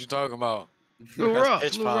don't know what you're talking about. a little That's rough.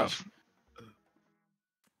 pitch little pop. rough.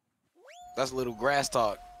 That's a little grass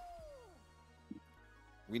talk.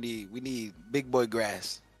 We need big boy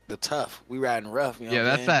grass. The tough. We riding rough. You know Yeah, what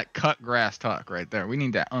that's I'm saying? that cut grass talk right there. We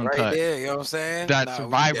need that uncut. Right there. You know what I'm saying? That we need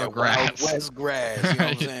survivor that grass. Wild West grass. You know what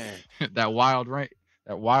I'm saying? that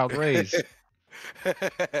wild raise.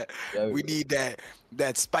 We need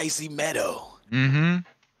that spicy meadow. Mm-hmm.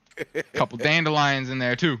 Couple dandelions in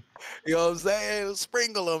there too. You know what I'm saying?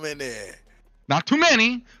 Sprinkle them in there. Not too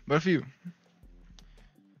many, but a few.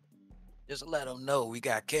 Just let them know we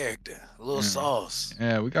got character. A little Mm. sauce.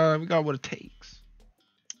 Yeah, we got what it takes.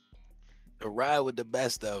 To ride with the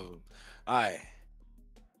best of them. All right.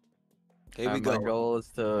 Here we My go. goal is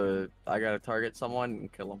to. I gotta target someone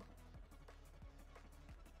and kill him.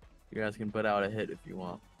 You guys can put out a hit if you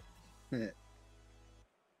want.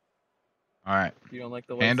 All right. If you don't like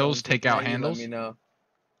the way Handles, someone's take out playing, handles? Let me know.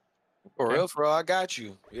 For Okay. real, for real, I got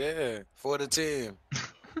you. Yeah, for the team,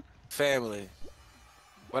 family.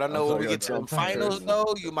 But I know when we get to the finals,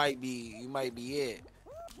 though, you might be it.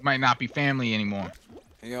 Might not be family anymore.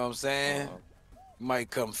 You know what I'm saying? You might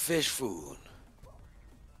come fish food,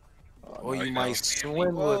 or you might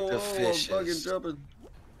swim with the I'm fucking fishes. jumping.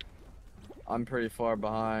 I'm pretty far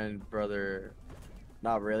behind, brother.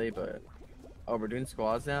 Not really, but oh, we're doing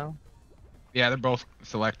squads now. Yeah, they're both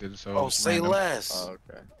selected. So Oh, it's say random. less. Oh,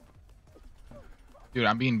 okay. Dude,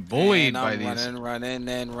 I'm being bullied Man, by I'm these.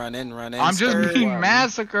 running. I'm just skirt. being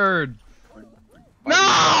massacred.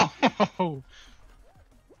 No!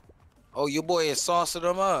 Oh, your boy is saucing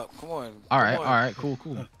them up. Come on. All right, come all on, right, cool.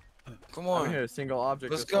 Come I'm on. here, a single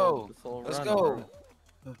object. Let's this whole- go. this whole Let's run, go.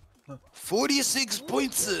 bro. 46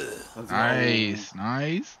 points. Let's go.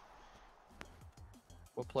 Nice.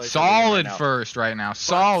 What place are we in Solid right now? first right now.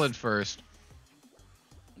 Solid first.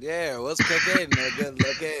 Yeah, let's kick in. Good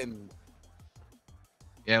looking.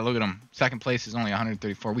 Yeah, look at him. Second place is only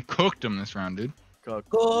 134. We cooked him this round, dude.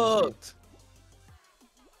 Cooked.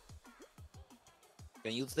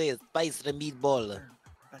 Can you say spice the meatball?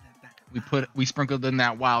 We sprinkled in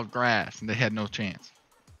that wild grass, and they had no chance.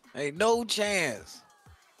 Ain't no chance.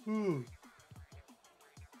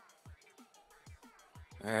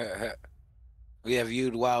 We have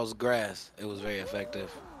viewed Wild's grass. It was very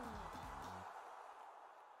effective.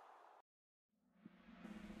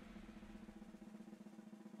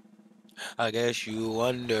 I guess you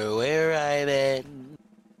wonder where I've been.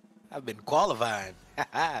 I've been qualifying.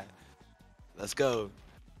 Let's go.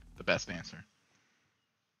 The best answer.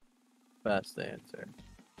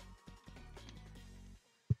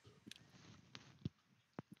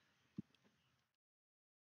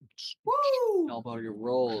 How about you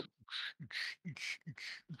roll?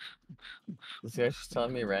 This guy's just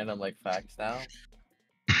telling me random like facts now.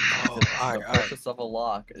 Oh, all The right, all right. purpose of a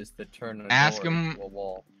lock is to turn a Ask door him- into a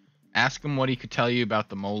wall. Ask him what he could tell you about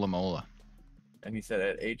the Mola Mola. And he said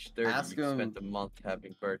at age 30, Ask you him- spent a month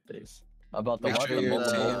having birthdays. About the Make what? sure The your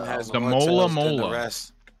Mola team Mola? has The more Mola tails than the Mola.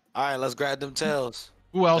 rest. All right, let's grab them tails.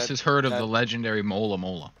 Who else That- has heard of that- the legendary Mola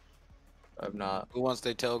Mola? I'm not. Who wants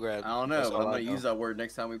their tail grabbed? I don't know, That's but all I'm I gonna know. use that word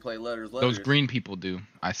next time we play letters. Those green people do.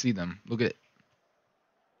 I see them. Look at it.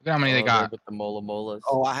 Look at how many they Oh, got. with the Mola Molas.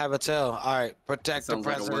 Oh, I have a tail. All right, protect the Sounds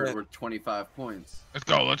like a word president. worth 25 points. Let's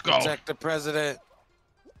go. Let's go. Protect the president.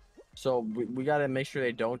 So we gotta make sure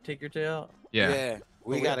they don't take your tail. Yeah.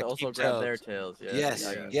 We But gotta have to keep also grab tails. their tails. Yeah. Yes,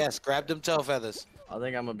 yeah. yes. Grab them tail feathers. I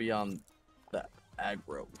think I'm gonna be on the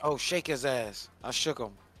aggro. Oh, shake his ass. I shook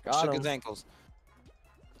him. Got Shook him his ankles.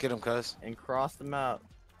 Get him, cuz. and cross them out.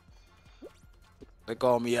 They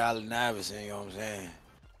call me Allen Iverson, you know what I'm saying?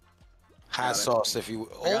 Hot Got it. sauce, if you.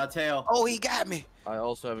 I got Oh, a tail. oh, he got me. I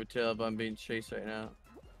also have a tail, but I'm being chased right now.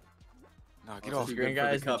 No, get Oh, off. too The green good for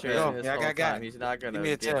the guy's been cup, chasing yeah. this Yeah, I whole got time. He's not gonna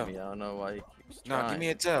me a get tail. me. I don't know why he keeps No, trying. give me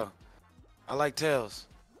a tail. I like tails.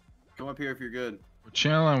 Come up here if you're good. We're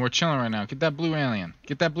chilling. We're chilling right now. Get that blue alien.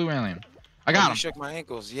 Get that blue alien. I Oh, got you him. shook my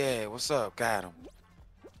ankles. Yeah, what's up? Got him.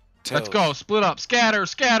 Let's go. Split up. Scatter.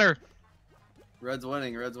 Scatter. Red's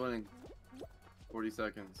winning. Red's winning. 40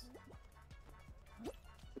 seconds.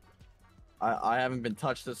 I haven't been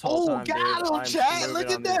touched this whole Oh, time, dude. got him, I'm chat. moving Look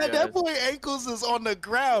on at these that. That guys. boy ankles is on the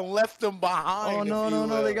ground. Left him behind. Oh no if no you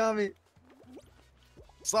no! They will. got me.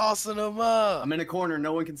 Saucing him up. I'm in a corner.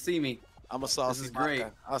 No one can see me. I'm a saucy is great.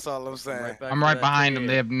 baka. That's all I'm saying. Right back I'm to right that behind them. cave.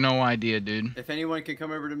 They have no idea, dude. If anyone can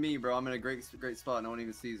come over to me, bro, I'm in a great spot. No one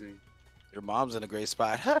even sees me. Your mom's in a great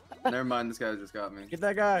spot. Never mind. This guy just got me. Get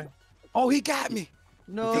that guy. Oh, he got me.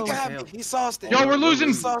 No. He my got tail. me. He sauced it. Yo, we're losing.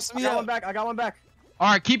 He sauced I me got one up. back. I got one back. All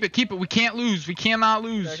right, keep it. Keep it. We can't lose. We cannot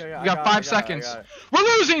lose. Okay, We got 5 seconds. We're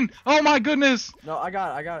losing. Oh my goodness. No, I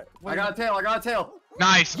got it. I got it. I got a tail. I got a tail.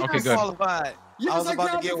 Nice. Okay, Yes, good. qualified. I was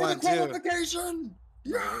about to get one too. qualification.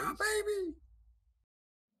 Yeah, baby.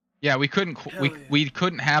 Yeah, we couldn't. Hell We yeah. we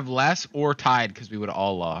couldn't have less or tied because we would have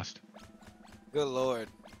all lost. Good lord.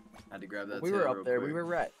 Had to grab that. We tail were up real there. quick. We were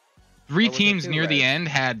right. 3 was it teams 2 near the reds? end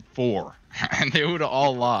had 4, and they would have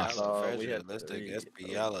all lost. Oh, we had Ritualistic, 3.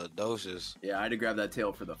 SPL, Yeah, I had to grab that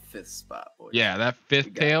tail for the 5th spot, boys. Yeah, that We 5th got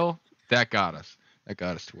it. tail, that got us. That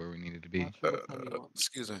got us to where we needed to be.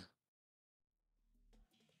 Excuse me.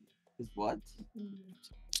 Is what?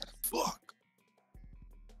 Fuck.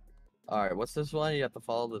 All right. What's this one? You have to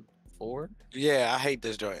follow the forward. Yeah, I hate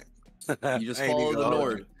this joint. You just I ain't follow even the gonna hold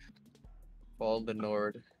Nord. you. Follow the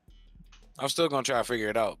Nord. I'm still gonna try to figure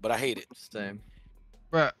it out, but I hate it. Same.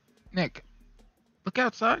 Bruh, Nick, look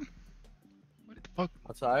outside. What the fuck?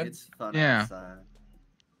 Outside. It's fun Yeah. outside.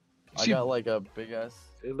 I See- got like a big ass.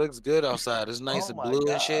 It looks good outside. It's nice Oh and my blue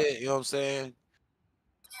God. and shit. You know what I'm saying?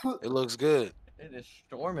 It looks good. It is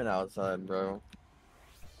storming outside, bro.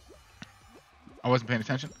 I wasn't paying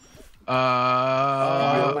attention. Oh, I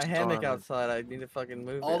Uh, got my hammock storming. outside. I need to fucking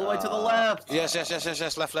move All it. the way to the Ah. left. Yes.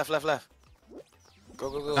 Left.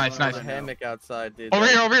 Go. Nice, There's nice. a hammock outside, dude. Over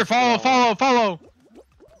here. Follow, follow, follow.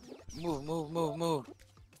 Move.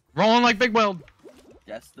 Rolling like Big Weld.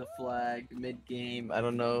 That's the flag mid game. I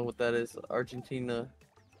don't know what that is. Argentina,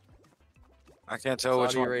 I can't tell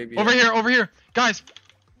which Saudi one. Arabia. Over here. Guys,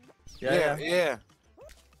 Yeah. Yeah.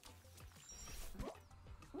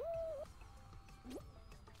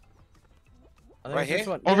 I think Right it's this here?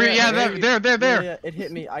 one. over here. Yeah, right there. Yeah, it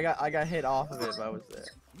hit me. I got hit off of it, but I was there.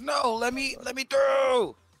 No, let me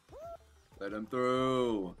through. Let him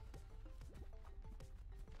through.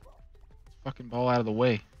 Fucking ball out of the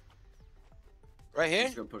way. Right here?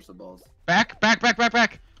 Just go push the balls. Back.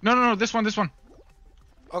 No. This one.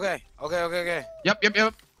 Okay.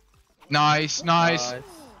 Yep. Nice.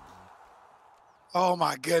 Oh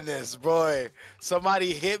my goodness, boy.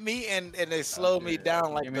 Somebody hit me and they slowed me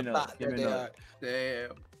down like Give me the another, thought give that me they another. are.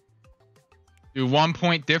 Damn. Dude, 1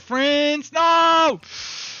 point difference. No.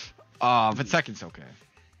 But second's okay.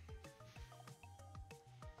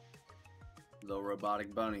 Little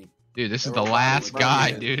robotic bunny. Dude, this is The the robotic last bunny guy,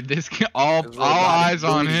 is- dude. All It's all robotic eyes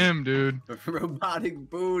on booty. him, dude. Robotic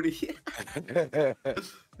booty.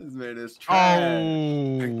 This man is trash.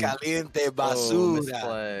 Oh. Caliente Oh, basura.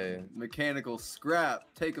 misplay. Mechanical scrap.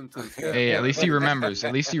 Take him to the scrap. Hey, at yard. least he remembers.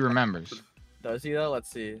 Does he though? Let's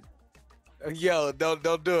see. Yo, don't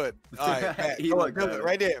do it. All right, Pat, He come on, looked do it. better.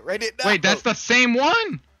 Right there. Wait, that's the same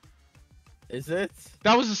one? Is it?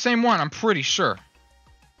 That was the same one, I'm pretty sure.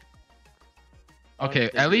 I don't Okay,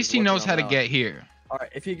 think at he least was he working knows on how to that get here. All right,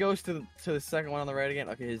 if he goes to the second one on the right again,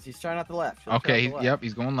 okay, he's trying out the left. He'll try Okay, out the left. yep,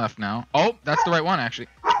 he's going left now. Oh, that's the right one actually.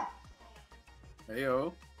 Hey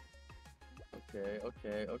yo.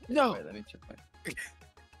 Okay. No. Wait, let me check my...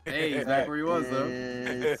 Hey, he's back where he was though.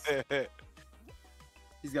 Yes.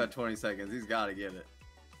 He's got 20 seconds. He's got to get it.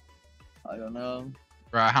 I don't know.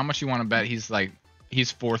 Bro, how much you want to bet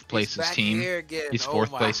he's fourth place his team? He's fourth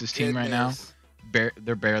place his team right now.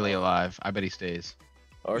 They're barely alive. I bet he stays.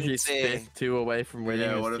 Or he's Insane. 5th away from winning.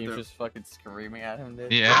 Yeah, His what if team's they're- just fucking screaming at him,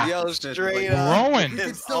 dude. Yeah. Yo, straight up. Growing. can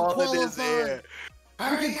It's still all in his qualify. ear.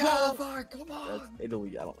 Hurry up. Come That's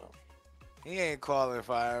Italy. I don't know. He ain't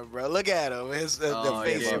qualifying, bro. Look at him. His the Oh,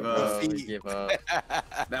 he face gave of up. the He feet. gave up.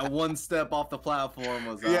 That one step off the platform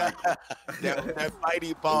was Yeah. that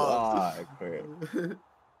mighty pause. Ah, quit.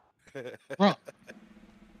 Bro,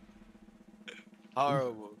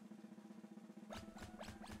 Horrible.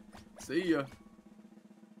 See ya.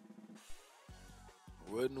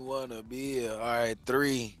 Wouldn't wanna be here. All right,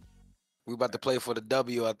 3. We about to play for the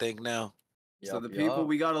W, I think now. So Yup, the people yup.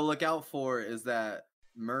 we got to look out for is that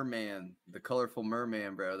merman, the colorful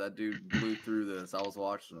merman, bro. That dude blew through this. I was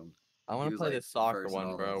watching him. I he want to was, play like, the soccer first in one,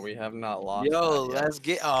 all bro. this. We have not lost. Yo, that yet. let's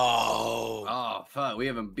get. Oh, Oh fuck, we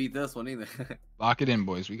haven't beat this one either. lock it in,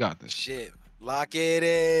 boys. We got this. shit. Lock it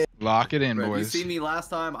in. Lock it in, Bro, boys. you see me last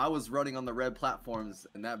time? I was running on the red platforms,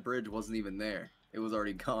 and that bridge wasn't even there. It was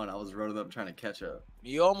already gone. I was running up trying to catch up.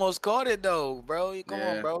 You almost caught it though, bro. Come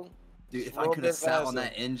Yeah. on, bro. Dude, if A I little could have bit sat on faster.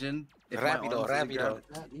 that engine, if my Rapido, arms would've rapido. grabbed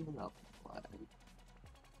it- Not even a flag.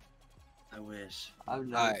 I wish. I've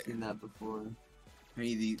never Alright. seen that before. I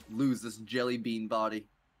need to lose this jelly bean body.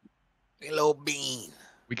 Hey, little bean.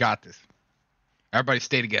 We got this. Everybody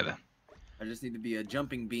stay together. I just need to be a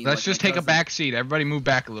jumping bean. Let's like just my take a cousin. back seat. Everybody move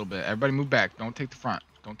back a little bit. Everybody move back. Don't take the front.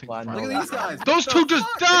 Don't take Well, I the know front. Look at these guys. Those What two the just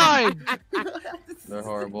fuck? died. They're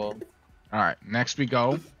horrible. All right, next we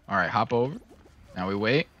go. All right, hop over. Now we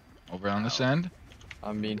wait. Over on this end.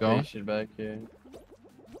 I'm being Go. patient back here.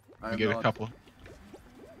 We I'm get a not- couple.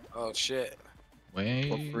 Oh shit. Wait.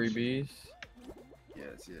 For freebies.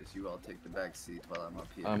 Yes, you all take the back seat while I'm up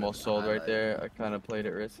here. I'm almost sold right there. I kind of played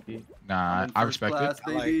it risky. Nah, I respect it.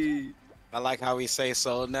 I like- baby. I like how we say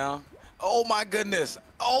sold now. Oh my goodness.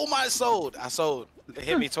 Oh my sold. I sold. It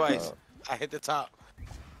hit me twice. I hit the top.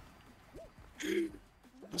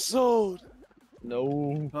 I'm sold.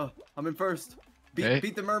 No. Oh, I'm in first. Beat, Okay.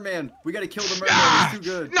 beat the merman. We gotta kill the merman. Ah, He's too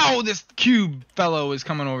good. no, this cube fellow is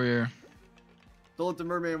coming over here. Don't let the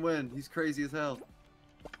merman win. He's crazy as hell.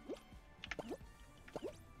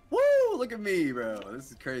 Woo! Look at me, bro.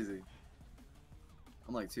 This is crazy.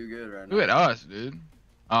 I'm like too good right now. Look at us, dude.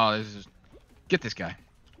 Oh, this is. Get this guy.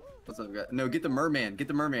 What's up, guy? No, get the merman. Get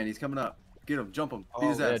the merman. He's coming up. Get him. Jump him. Beat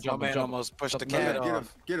his Oh, ass. my jump him, man jump him. almost pushed the Jump him, cat Get him.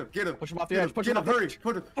 off. Get him. Get him. Push him off the Get edge. him. Push Get him him. off the Hurry. edge.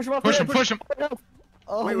 Put him. Push him off Push the him, edge. push him.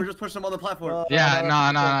 Oh. Wait, we're just pushing him on the platform. Yeah,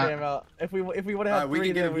 nah. Damn out. If we would have had Alright, we three,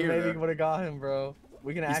 can get then him we here, maybe though. would have got him, bro.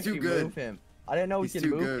 We can He's actually too good. move him. I didn't know we He's could too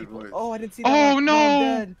move good, people. boys. Oh, I didn't see that. Oh, one. no. I'm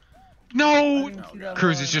dead. I No. didn't see that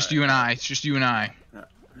Cruz, one. it's just you and I. It's just you and I.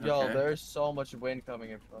 Yo, Okay. there's so much wind coming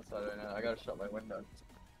in from outside right now. I gotta shut my window.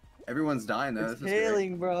 Everyone's dying though. It's This is great.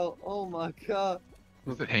 hailing, bro. Oh my god.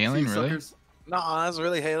 Is it hailing, See, really? suckers? Nah, that's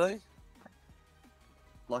really hailing.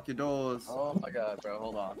 Lock your doors. Oh my god, bro.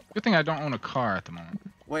 Hold on. Good thing I don't own a car at the moment.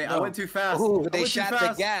 Wait, I No. went too fast. Ooh, I they went too shot the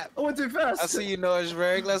fast. gap. I went too fast. I see you,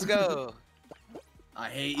 Noisberg. Let's go. I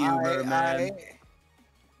hate you, man.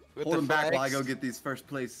 With Hold the him back while I flags. go get these first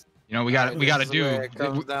place. You know, we got to This is do. where it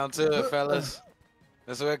comes down to it, fellas.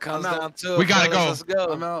 That's where it comes I'm out. down to it. We gotta fellas. go. Let's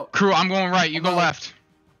go. I'm out. Crew, I'm going right. You I'm go out. left.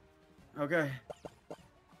 Okay.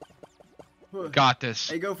 Got this.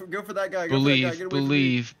 Hey, go for that guy. Go Believe, for that guy. Get away from me.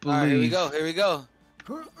 believe, All right, here we believe. go. Here we go.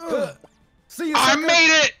 See you. I sucker.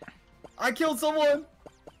 made it. I killed someone.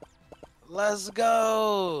 Let's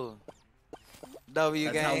go. W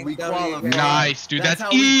That's how gang. we W qualify. gang. Nice, dude. That's That's, how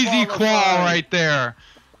we easy qual qualify. right there.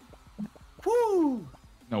 Woo.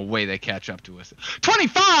 No way they catch up to us.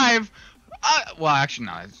 25. Well, actually,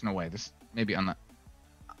 no. There's no way. This maybe on the.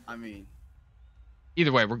 I mean,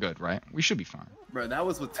 Either way, we're good, right? We should be fine. bro, that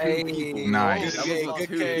was with two Hey, people. Nice. That Good was with game,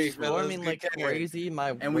 two good game, people. fellas. Storming like Good game. crazy. My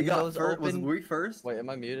And we got windows first. Was open. we first? Wait, am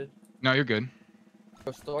I muted? No, you're good.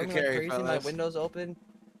 Bro, storming Good like carry, crazy. My fellas. windows open.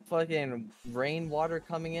 Fucking rainwater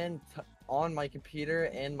coming in on my computer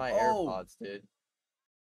and my Oh. AirPods, dude.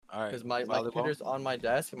 All right. Because my volleyball. computer's on my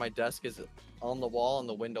desk and my desk is on the wall and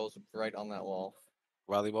the window's right on that wall.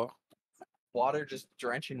 Volleyball. Water just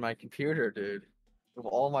drenching my computer, dude. With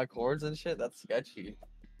all my cords and shit, that's sketchy.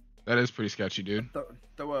 That is pretty sketchy, dude.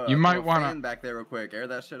 Throw You might throw a wanna- fan back there real quick. Air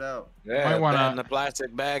that shit out. Yeah, Might wanna- ban the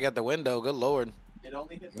plastic bag at the window. Good lord. It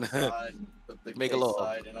only hit the side, the Make a case little-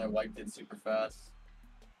 side, and I wiped it super fast.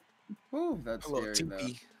 Whew, that's A little scary though.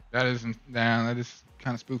 teepee. That isn't. Damn, that is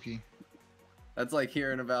kind of spooky. That's like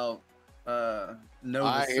hearing about Nova's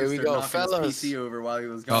Alright, here we sister go, knocking fellas. his PC over while he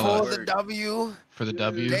was gone For to the work. W, For the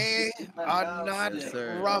W. they are not Yes,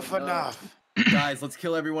 sir. rough enough. Guys, let's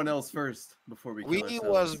kill everyone else first before we kill We ourselves.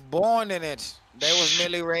 was born in it. They was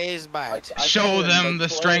merely raised by it. Show them the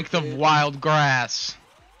strength of wild grass.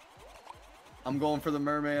 I'm going for the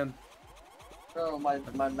merman. Bro,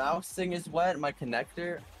 my mouse thing is wet. My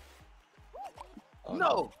connector. Oh,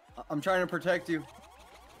 No. I'm trying to protect you.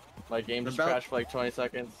 My game just About- crashed for like 20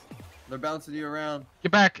 seconds. They're bouncing you around.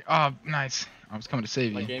 Get back. Oh, nice. I was coming to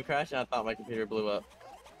save My you. game crashed and I thought my computer blew up.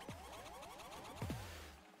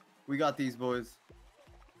 We got these boys.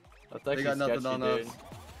 That's They actually got nothing sketchy, on dude.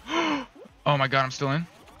 us. Oh my god, I'm still in.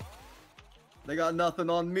 They got nothing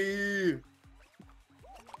on me.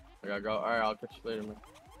 I gotta go. Alright, I'll catch you later, man.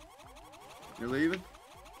 You're leaving?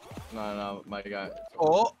 No, my guy.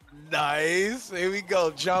 Oh, nice. Here we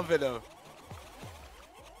go, jumping them.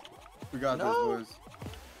 We got No. this, boys.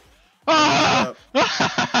 Ah!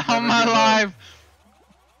 I'm Never give up. alive.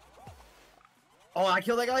 Oh, I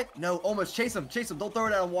killed that guy? No, almost. Chase him. Chase him. Don't throw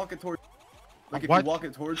it at him. Walk it towards. Like if What? you walk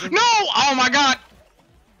it towards him. No! Oh my god!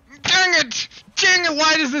 Dang it! Dang it!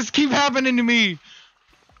 Why does this keep happening to me?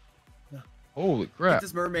 Holy Get crap!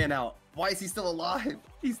 this merman out. Why is he still alive?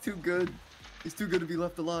 He's too good. He's too good to be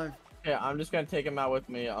left alive. Yeah, I'm just gonna take him out with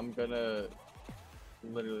me. I'm gonna.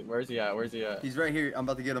 Literally, where's he at? Where's he at? He's right here. I'm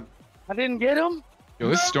about to get him. I didn't get him. Yo,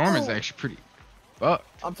 this storm is No! actually pretty fucked.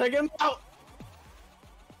 I'm taking him out!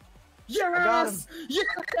 got him. Yes!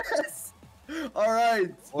 Yes! All right.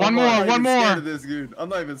 One I'm not more, one even scared more. of this dude. I'm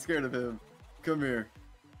not even scared of him. Come here.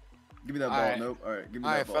 Give me that ball. All right. Nope. All right. Give me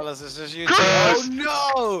All that right, ball. fellas, this is you. Chris!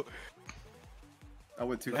 Oh I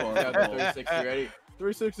went too I far. got That the ball. 360 ready.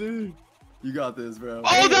 360! You got this, bro.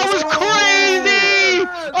 Oh, that was crazy!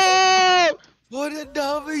 Oh! no! For the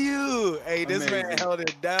W. Hey, this man Amazing. held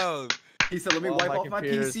it down. He said, "Let me Oh, wipe my off my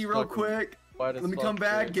computer's PC real fucking quick. Wet as Let me fuck, come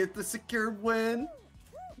back, dude. get the secured win."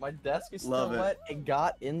 My desk is still Love it. wet. It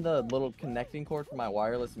got in the little connecting cord for my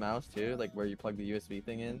wireless mouse too, like where you plug the USB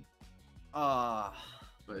thing in. Ah,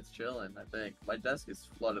 But it's chilling, I think. My desk is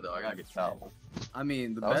flooded though. I gotta get towel. I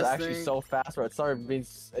mean, the That was best actually thing. so fast where it started being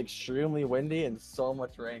extremely windy and so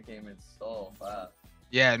much rain came in so fast.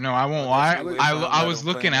 Yeah, no, I won't Well, lie. that's really I fun was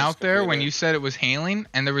little looking thing, out this there when computer. you said it was hailing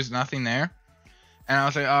and there was nothing there. And I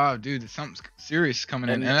was like, oh, dude, something's serious coming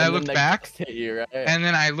in. And I then looked the back, gust hit you, right? and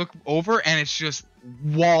then I look over, and it's just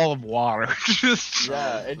wall of water. Just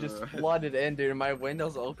yeah, it just flooded in, dude. My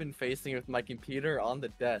window's open facing with my computer on the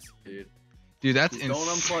desk, dude. dude, that's Just don't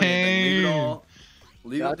unplug it. Then leave it insane. all.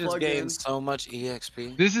 Leave I it just plugged in. gained so much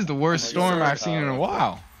EXP. This is the worst Oh my storm God. I've seen in a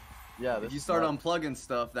while. Yeah, If this you is start not- unplugging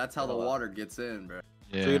stuff, that's how the water gets in, bro.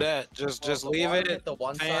 Yeah. Do that. Just Well, the leave water it. hit the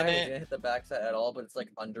one fan side, it. it didn't hit the back side at all, but it's like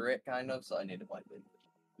under it kind of, so I need to wipe it.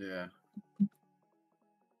 Yeah.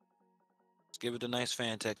 Just give it a nice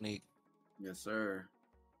fan technique. Yes, sir.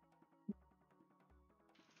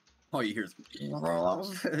 All you hear is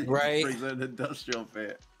Right. Brings an industrial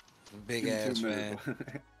fan. Big Too ass fan.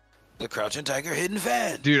 minutes. The Crouching Tiger hidden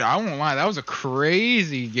fan. Dude, I won't lie, that was a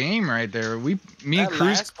crazy game right there. Me and That Cruz,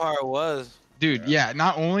 last part was. dude, yeah.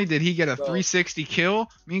 Not only did he get a Bro. 360 kill,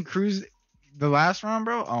 me and Cruz, the last round,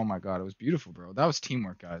 bro. Oh my god, it was beautiful, bro. That was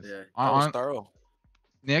teamwork, guys. Yeah. That was On, thorough.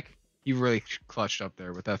 Nick, he really clutched up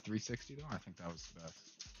there with that 360 though. I think that was the best.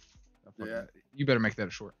 That fucking- Yeah. You better make that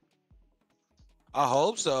a short. I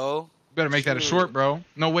hope so. You better make that a Shoot. short, bro.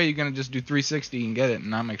 No way you're gonna just do 360 and get it and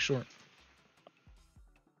not make short.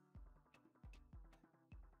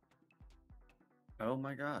 Oh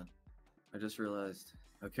my god. I just realized.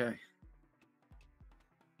 Okay.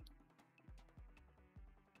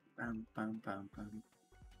 Bam, bam, bam, bam.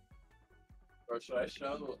 Bro, should I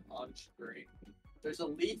show on screen? There's a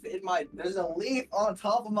leaf on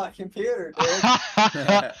top of my computer, dude.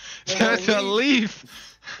 That's a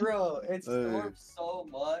leaf. Bro, it's Hey. stormed so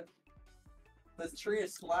much. This tree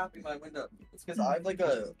is slapping my window. It's because I have like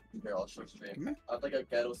a here. I'll show stream. Come here. I have like a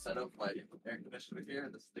ghetto setup for my air conditioner here,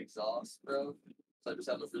 and this is the exhaust, bro. So I just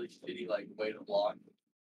have a really shitty like way to block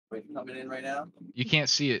wind coming in right now. You can't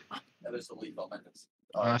see it And there's a leaf on my desk.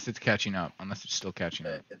 unless it's catching up. Unless it's still catching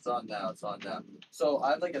Okay, up. it's on now. It's on now. So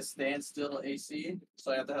I have like a standstill AC,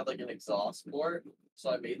 so I have to have like an exhaust port. So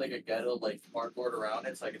I made like a ghetto like cardboard around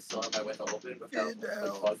it, so I can still have my window open without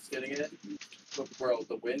like bugs getting in it. But bro,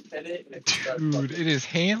 the wind hit it, and it started Dude, it is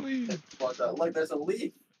hailing. like there's a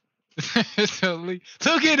leaf. It's a leaf.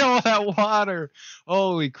 Look at all that water.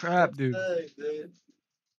 Holy crap, dude. Dang, dude.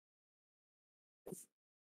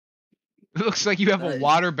 It looks like you have a Nice.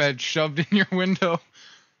 waterbed shoved in your window.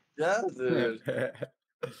 Yeah, dude.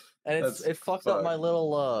 And That's it fucks up fucked. my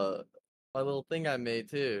little thing I made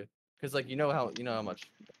too. Cause like you know how much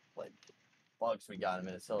like bugs we got in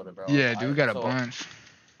Minnesota, bro. Yeah, dude, we got a So bunch.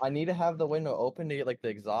 I need to have the window open to get like the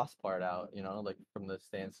exhaust part out, you know, like from the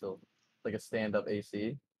standstill, like a stand-up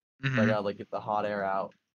AC. So I Hmm. gotta like get the hot air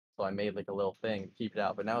out. So I made like a little thing to keep it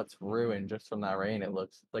out, but now it's ruined just from that rain. It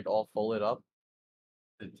looks like all folded up.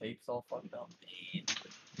 The tape's all fucked up.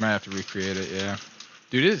 Might have to recreate it. Yeah,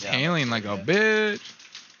 dude, it is Yeah, I'm hailing gonna like do a it. bitch.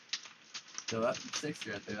 So that's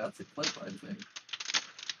 60 right there. That's a clip, I think.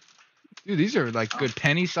 Dude, these are like good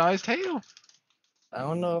penny-sized hail. I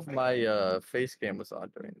don't know if my face cam was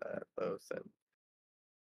on during that though. So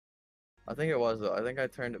I think it was though. I think I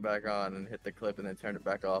turned it back on and hit the clip and then turned it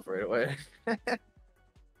back off right away.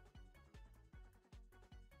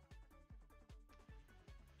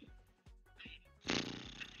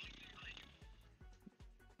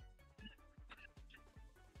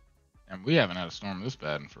 And we haven't had a storm this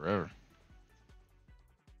bad in forever.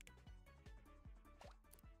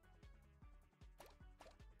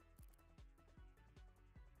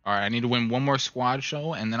 All right, I need to win one more squad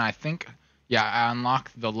show, and then I think, yeah, I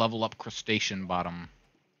unlock the level up crustacean bottom.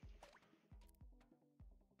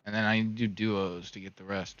 And then I need to do duos to get the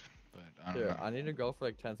rest. But I don't Dude, know. I need to go for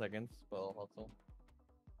like 10 seconds, but I'll hustle.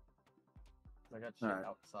 I got shit Alright.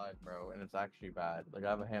 outside, bro, and it's actually bad. Like I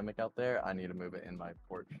have a hammock out there. I need to move it in my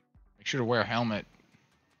porch. Make sure to wear a helmet.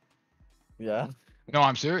 Yeah, No,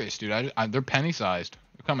 I'm serious, dude. They're penny-sized.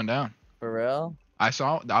 They're coming down. for real. I was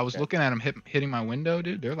Okay. looking at them hitting my window,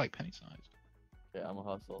 dude. They're like penny-sized. Yeah, I'm a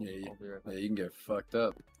hustle. Yeah, I'll be right back. Yeah, you can get fucked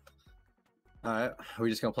up. All right, are we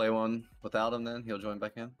just gonna play one without him then? He'll join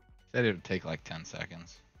back in. Said it would take like 10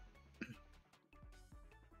 seconds.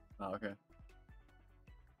 Oh, okay.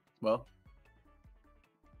 Well,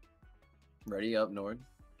 ready up, Nord.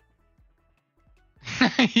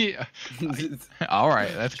 Yeah. All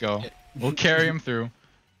right, let's go. We'll carry him through.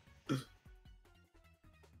 I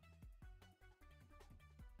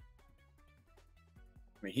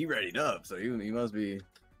mean, he readied up, so he must be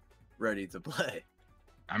ready to play.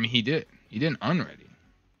 I mean, he did. He didn't unready.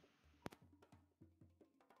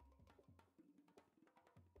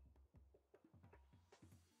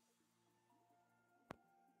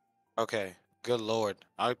 Okay. Good lord.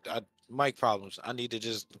 I mic problems. I need to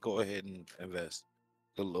just go ahead and invest.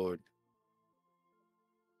 Good lord.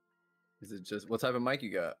 Is it just what type of mic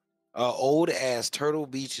you got? Old ass Turtle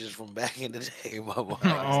Beaches from back in the day, my boy.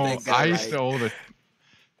 Oh, They got I used like to own it.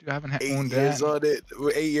 Dude, I haven't 8 owned years that. on it.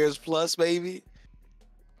 8 years plus, maybe.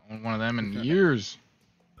 Owned one of them in years.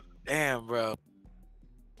 Damn, bro.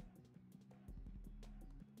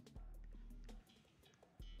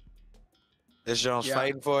 This Jones Yeah.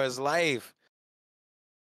 fighting for his life.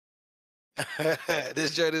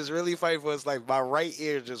 This joint is really fighting for his life. My right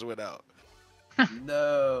ear just went out.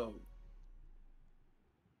 No.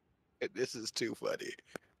 This is too funny.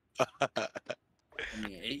 I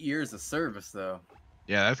mean, 8 years of service though.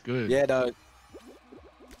 Yeah, that's good. Yeah, dog.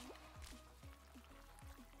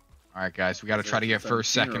 All right, guys, we got to try to get Some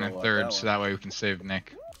first, second, funeral and up third, that so one. that way we can save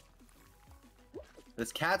Nick.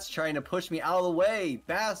 This cat's trying to push me out of the way,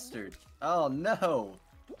 bastard. Oh no.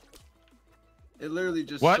 It literally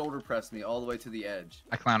just What? shoulder pressed me all the way to the edge.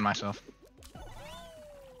 I clowned myself.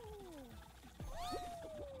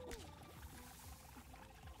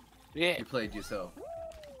 Yeah. You played yourself.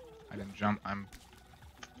 I didn't jump. I'm.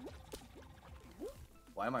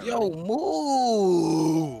 Why am I Yo, running?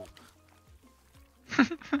 move.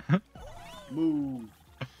 Move.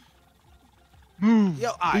 Move,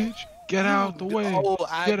 Yo, bitch. Get out the way. Oh,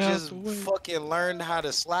 I Get out just the way. fucking learned how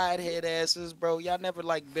to slide head asses, bro. Y'all never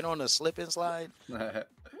like been on a slip and slide?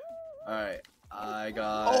 Alright. I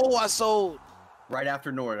got Oh, I sold. right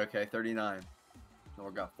after Nord, okay, 39.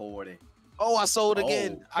 Nord got 40. Oh, I sold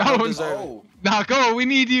again. Oh. I don't Oh, deserve it. Oh, Nah, go. We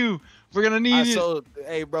need you. We're gonna need I it. sold.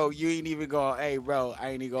 Hey, bro, you ain't even going. Hey, bro, I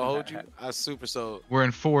ain't even gonna hold you. I super sold. We're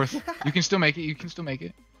in fourth. You can still make it. You can still make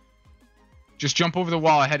it. Just jump over the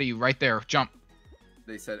wall ahead of you, right there. Jump.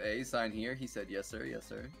 they said A, sign here. He said yes, sir, yes,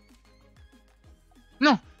 sir.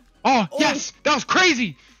 No. Oh, Oh. yes. That was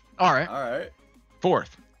crazy. All right. Alright,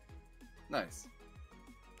 Fourth. nice.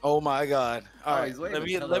 Oh my god. All Oh, right, he's waving. let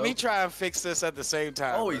me Hello. try and fix this at the same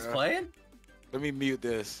time. Oh, he's bro. playing? Let me mute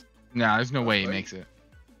this. Nah, there's no That's way he right. makes it.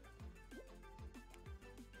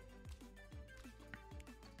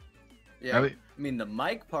 Yeah, Really? I mean, the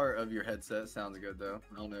mic part of your headset sounds good, though.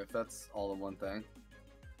 I don't know if that's all in one thing.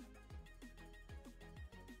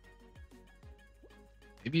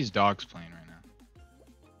 Maybe his dog's playing right now.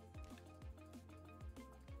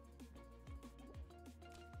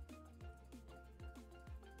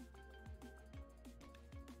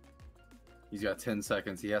 He's got 10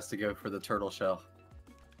 seconds. He has to go for the turtle shell.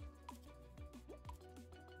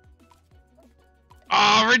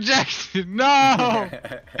 Oh, rejected! No.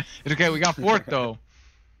 It's okay. We got fourth though.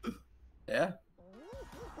 Yeah.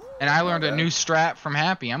 And I learned a Okay. new strat from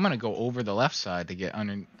Happy. I'm gonna go over the left side to get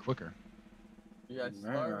under quicker. Yeah, I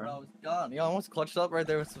started when I was gone. You almost clutched up right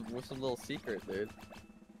there with some little secret, dude.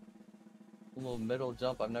 A little middle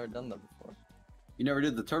jump. I've never done that before. You never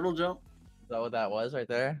did the turtle jump? Is that what that was right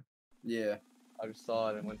there? Yeah. I just saw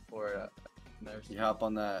it and went for it. Never You hop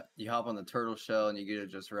on that. You hop on the turtle shell and you get it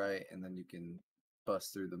just right, and then you can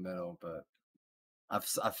bust through the middle. But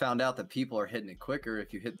I found out that people are hitting it quicker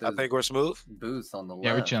if you hit I those think we're smooth. boosts on the left.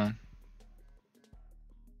 Yeah, we're chilling.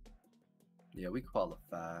 Yeah, we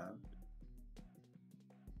qualify.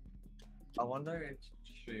 I wonder if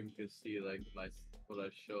stream could see like what I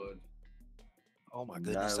showed. Oh my And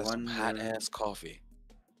goodness, I that's some hot wonder- ass coffee.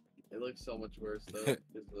 It looks so much worse though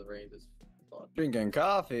because the rain is fucked. Drinking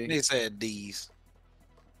coffee. They said D's.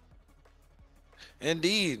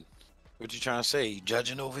 Indeed. What you trying to say? You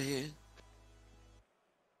judging over here?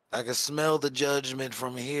 I can smell the judgment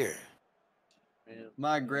from here. Man.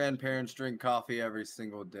 My grandparents drink coffee every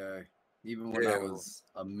single day, even when I Yeah. was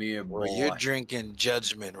a mere boy. Well, you're drinking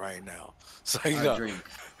judgment right now. So you I know. drink.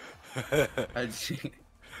 I drink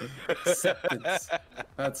acceptance.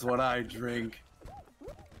 That's what I drink.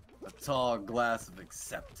 A tall glass of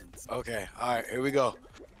acceptance. Okay, all right, here we go.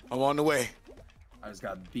 I'm on the way. I just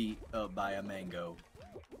got beat up by a mango.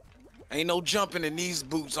 Ain't no jumping in these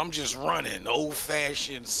boots. I'm just running.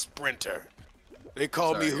 Old-fashioned sprinter. They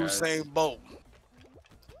call me Sorry, guys. Hussein Bolt.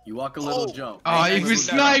 You walk a little Oh. jump. Oh, Walk a he little was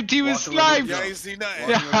jump. sniped. He was Walk a little sniped. You jump. ain't see Walk nothing.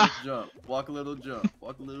 a little jump. Walk a little jump.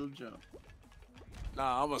 Walk a little jump.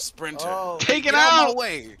 Nah, I'm a sprinter. Oh, Take it Get out out. my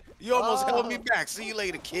way. You almost held me Oh. back. See you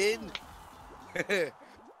later, kid. Get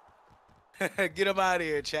him out of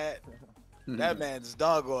here, chat. That man's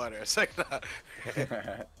dog water. It's like, nah.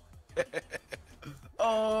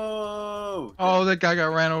 Oh! Oh, that guy got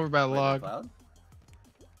ran over by a Wait, log. Cloud?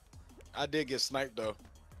 I did get sniped though.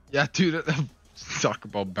 Yeah, dude. That soccer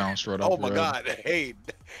ball bounced right off. Oh my your head. god. Hey,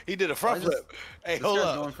 he did a front Why is flip. Hey, This hold guy's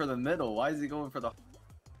up. going for the middle. Why is he going for the?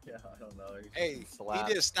 Yeah, I don't know. He's Hey, getting slapped.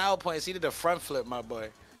 he did style points. He did a front flip, my boy.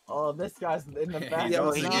 Oh, this guy's in the He back. Yo,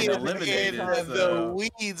 knows he he's is getting in eliminated, the so-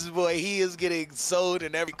 weeds, boy. He is getting sold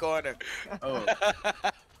in every corner. Oh,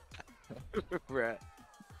 Right.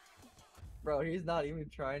 Bro, he's not even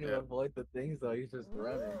trying to Yeah. avoid the things though. He's just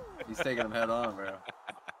running. he's taking him head on, bro.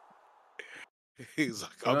 He's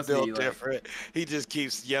like, He I'm must be, built like- different. He just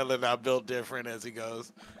keeps yelling, I'm built different as he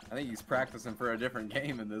goes. I think he's practicing for a different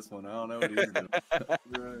game in this one. I don't know what he's doing.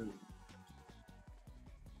 Right.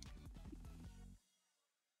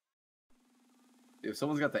 If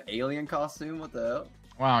someone's got the alien costume, what the hell?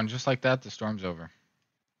 Wow, and just like that, the storm's over.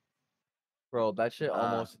 Bro, that shit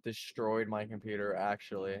Ah. almost destroyed my computer.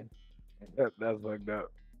 Actually, That's fucked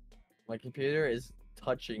up. my computer is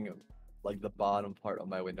touching like the bottom part of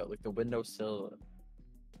my window, like the windowsill.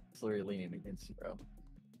 It's literally leaning against you, bro.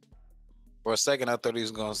 For a second, I thought he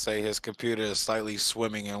was going to say his computer is slightly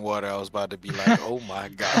swimming in water. I was about to be like, oh my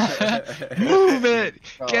God. Move it.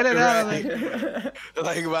 Bro, Get it you're out of right. there.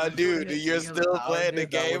 Like, my dude, Doing it you're single still power, playing the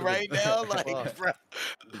dude, that game would've right been now? fuck. Like, bro.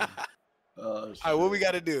 Oh, All right, what we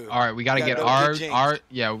got to do? All right, we gotta We get gotta our get jinxed. our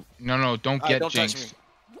yeah. No, don't All right, get don't touch jinxed.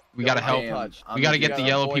 me. We gotta Don't help. touch. We gotta You get the gotta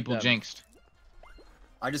yellow avoid people them. jinxed.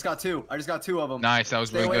 I just got two. I just got two of them. Nice, that was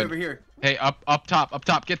Stay really away good. over here. Hey, up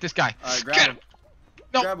top. Get this guy. All right, grab Get him.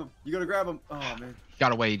 No. Grab him. You gotta grab him. Oh man, He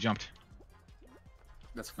got away. He jumped.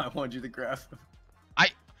 that's why I wanted you to grab him.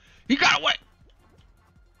 He got away.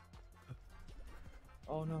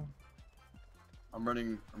 Oh no! I'm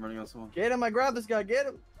running on someone. Get him! I grabbed this guy. Get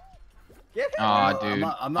him! Get him! Aw, bro! dude.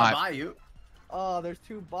 I'm not by you. Oh, there's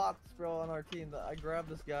two bots, bro, on our team. I grabbed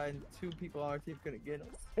this guy, and two people on our team couldn't get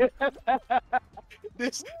him.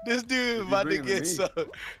 This dude is you about to bringing to get me? so.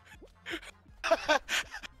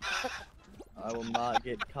 I will not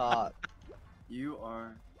get caught. You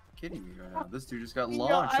are kidding me right now. This dude just got Yo,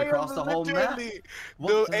 launched I am across the whole map. literally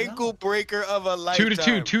What The the ankle hell? breaker of a lifetime. 2 to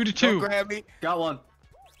 2. 2 to Don't 2. grab me. Got one.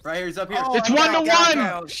 Right here. He's up here. Oh, It's I 1 to got 1.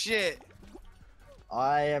 down. Shit.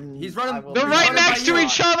 I am. He's running- I will They're be right running next by to you.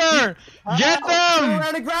 each other. Get Turn them.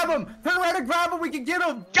 around and grab him. Turn around and grab him. We can get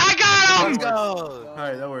him. I got Let's him. go. All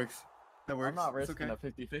right, that works. That works. I'm not It's risking okay.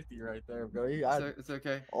 a 50-50 right there, bro. It's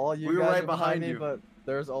okay. All you We were guys right are behind me, you. but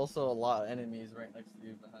there's also a lot of enemies right next to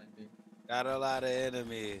you behind me. Got a lot of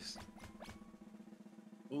enemies.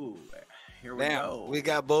 Ooh, here we Now go. we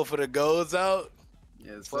got both of the golds out.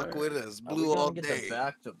 Yes, Fuck sir. with us, Are we blue gonna all get day. the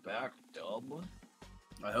back-to-back dub?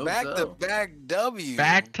 I hope Back so. to back W.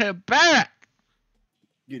 Back to back.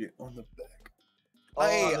 Get it on the back.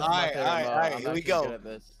 Hey, this is all my right, favorite all right, mode. all right. I'm Here we actually good go. at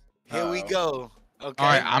this. Here we go. Okay. All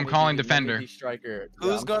right, I'm Let me calling be- let me defender. be striker. Yeah,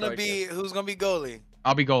 Who's I'm gonna striker. be goalie?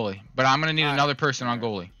 I'll be goalie, but I'm gonna need Alright. another person on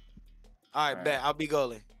goalie. All right, Alright. bet. I'll be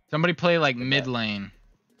goalie. Somebody play like Okay, mid bet. lane.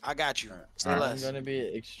 I got you. Alright. Say Alright. I'm less. gonna be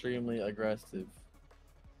extremely aggressive.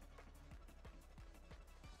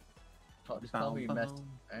 Just call me Messi.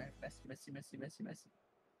 Alright, Messi.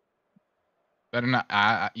 Better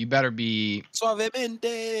not. You better be.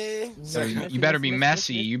 Suavemente. You better be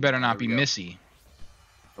messy. You better not be There we go. missy.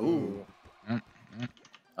 Ooh.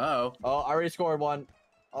 Uh-oh. Oh, I already scored one.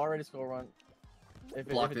 Already scored one. If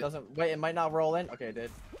Blocked it it. doesn't, wait, it might not roll in. Okay, it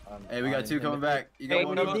did. Hey, we got two coming back. You got Hey,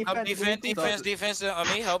 one no, coming. no, defense. On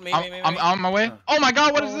me, help me. I'm on my way. Oh my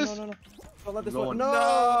God! What is this? No. Don't let this Going. one.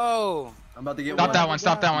 No. I'm about to get Stop one. that one!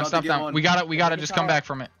 Stop that I'm one! about Stop to that get one! one. We gotta just come back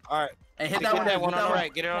from it. All right. Hey, hit Get that one. that one hit on the that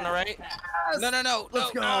right. Get it on the right. Yes. No.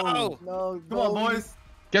 Let's go. No. No. Come on, boys.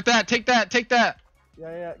 Get that! Take that! Take that!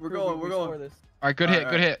 Yeah. We're Crew, going, we we're going. score this. All right, good All hit,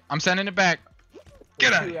 right, good all hit. I'm sending it back.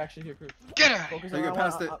 Get out! Crew action here, crew. Get out! Focus Hey, on get that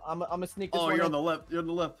past one. it. I'm gonna sneak this Oh, one you're in. on the left. You're on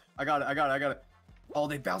the left. I got it. Oh,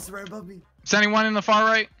 they bounced right above me. Sending one in the far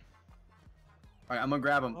right. All right, I'm gonna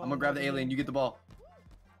grab him. Oh, I'm gonna grab the no. alien. You get the ball.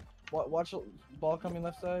 Watch the ball coming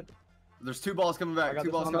left side. There's two balls coming I back. got Two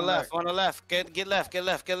this balls On the coming left. back. On the left. Get left. Oh,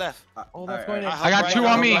 that's All going in. I I got right, two I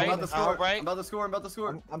on hope me. right, I'm about to I hope score. right. I'm about to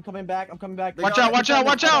score. I'm coming back. They Watch got out, it. watch out,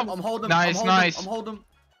 watch out. I'm holding. Nice, I'm nice. holding.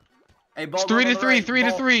 Hey, ball. It's 3 going to on the 3, right. 3 to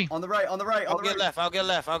Ball 3. On the right. I'll get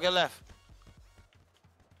left.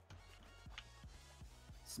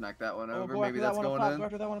 Smack that one Oh, over. go Maybe after that that's one up going top, in. Go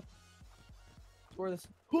after that one. Score this.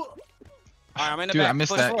 All right, I'm in the Dude, back. I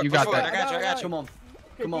missed Push that. forward, You push got forward. that. I got you. Come on.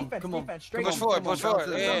 Okay, Come on, defense, come on. defense, straight Push in, forward, come on, push forward.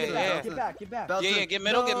 bounce in, Yeah, bounce in, yeah. Get back. Bounce Yeah, in. get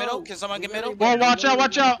middle. No. Can someone get middle? Whoa, watch out,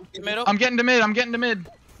 watch out. Get middle. I'm getting to mid.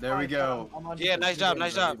 There we go. I'm on Yeah, defense.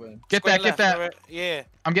 nice job. Get Square that, left, get that. square- Yeah,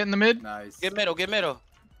 I'm getting the mid. Nice. get middle.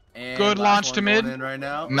 And Good last launch one to going mid. in right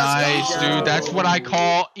now. Nice, go. dude. That's what I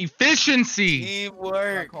call efficiency. I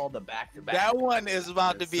Teamwork. call the back-to-back. That one is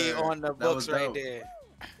about to Yes, be sir. on the That books was right dope. there.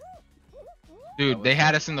 Dude, they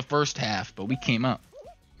had us in the first half, but we came up.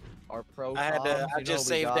 Our pro I comms, just we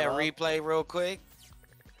saved got that up. replay real quick.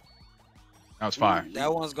 That was fire.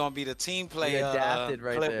 That one's gonna be the team play adapted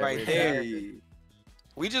right clip there, right we there. Hey.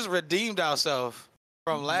 We just redeemed ourselves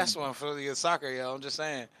from last one for the soccer, yo. I'm just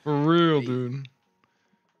saying. For real, dude.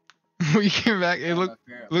 We came back. It looked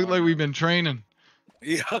like we've been training.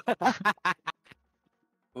 Yeah.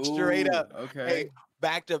 Straight Ooh, up. Okay. Hey,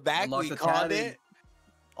 back to back, Unlock we the called tatted. it.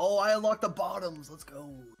 Oh, I unlocked the bottoms. Let's go.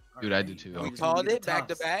 Dude, I did too. Now We just gotta called get it the back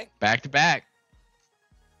to tops. back. Back to back.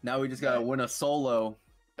 Now we just gotta win a solo.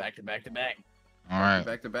 Back to back to back. All right.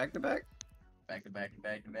 Back to back to back. Back to back to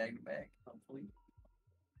back to back to back. Hopefully.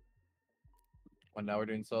 Well, now we're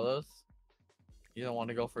doing solos. You don't want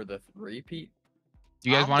to go for the repeat? Do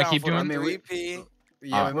you guys I'm want to down keep for the doing? mean, we- 3P.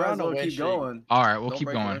 Yeah, we We're might on as a well win keep streak. going. All right, we'll Don't keep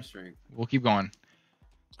break the going. win streak. We'll keep going.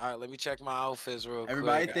 All right, let me check my outfits real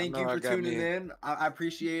Everybody, quick. thank I you know I for got tuning me- in. I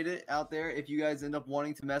appreciate it out there. If you guys end up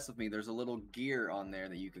wanting to mess with me, there's a little gear on there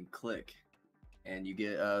that you can click, and you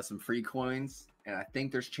get some free coins. And I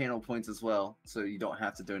think there's channel points as well, so you don't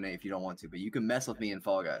have to donate if you don't want to. But you can mess with me in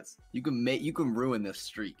Fall Guys. You can ruin this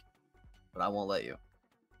streak, but I won't let you.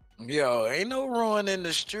 Yo, ain't no ruining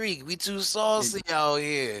the streak. We too saucy out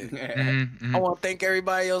here. Mhm, I mhm. want to thank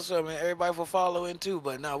everybody else, everybody for following too.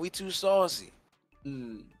 But nah, we too saucy.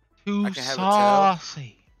 Mm. Too I can have a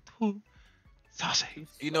saucy. Too saucy.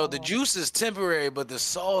 You know, the juice is temporary, but the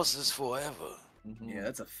sauce is forever. Yeah,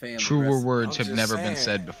 that's a family. Truer recipe. words I'm have just never been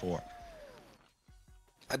saying. said before.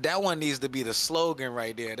 That one needs to be the slogan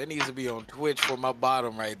right there. That needs to be on Twitch for my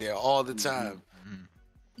bottom right there all the time.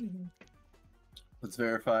 Mhm. Let's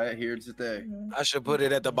verify it here today. I should put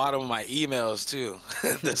it at the bottom of my emails too.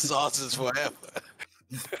 The sauce is forever.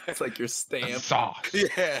 It's like your stamp. Sauce.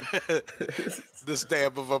 Yeah. The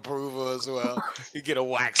stamp of approval as well. You get a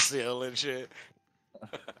wax seal and shit.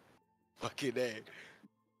 Fucking A.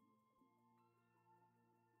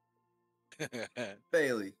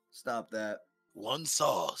 Bailey, stop that. One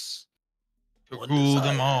sauce. To One rule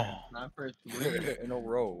desire. them all. Not for 3 in a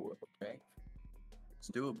row. Okay. It's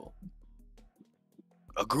doable.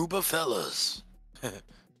 A group of fellas.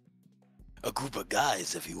 A group of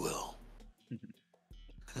guys, if you will.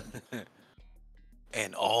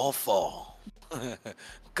 And all fall.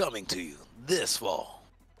 Coming to you this fall.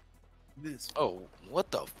 Oh, what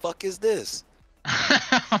the fuck is this?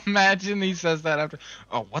 Imagine he says that after.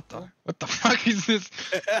 Oh, what the fuck is this?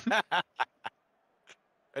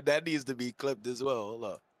 That needs to be clipped as well. Hold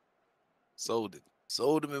up. Sold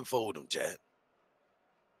him and fold him, chat.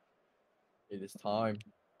 It is time.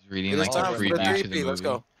 He's reading It is like time the for the preview to the 3P. Let's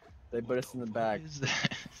movie. go. They put us in the back. What is this?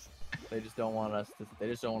 They just don't want us to. They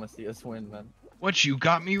just don't want to see us win, man. What you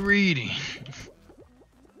got me reading?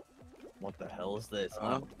 What the hell is this?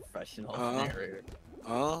 I'm a professional narrator.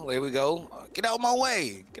 There we go. Get out my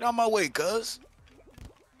way. Get out my way, cuz.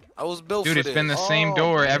 I was built Dude, for it's this. been the same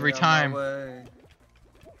door every time.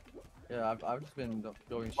 Yeah, I've just been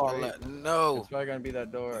going Oh, straight. no. It's probably gonna be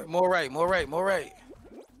that door. More right, more right, more right.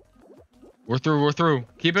 We're through. We're through.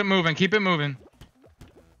 Keep it moving. Keep it moving.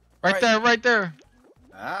 Right Right. there. Right there.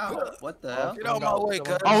 Ow! What the hell? Get out my way,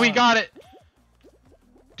 cuz. Oh, we got it.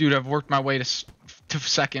 Dude, I've worked my way to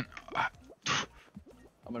second.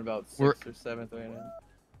 I'm in about We're- 6th or 7th right now.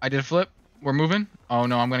 I did a flip. We're moving. Oh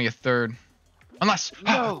no, I'm gonna get third. Unless.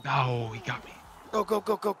 No. No, he got me. Go, go,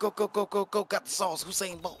 go, go, go, go, go, go, go. Got the sauce.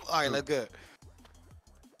 Hussein Bolt. All right, let's go.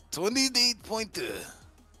 28 pointer.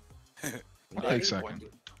 I'll take second.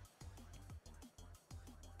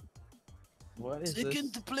 What is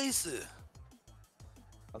Second this? place.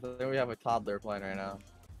 I think we have a toddler playing right now.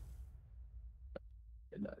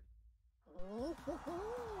 Good night.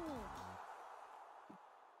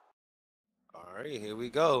 All right, here we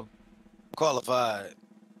go. Qualified.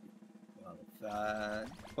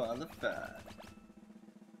 Qualified.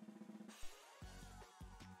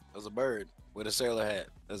 There's a bird with a sailor hat.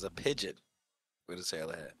 There's a pigeon with a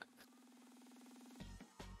sailor hat.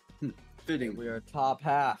 Fitting. We are top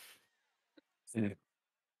half.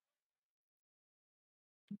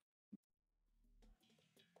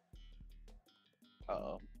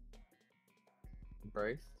 Uh-oh.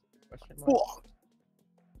 Embrace? Question mark? Whoa.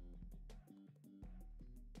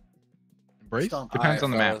 Brace? Stomp. Depends All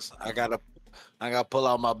on the right, map. fellas, I gotta pull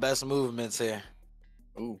out my best movements here.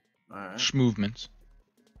 Ooh. Alright. Movements.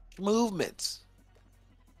 Movements.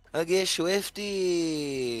 I get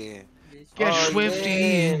swifty. Get Oh, swifty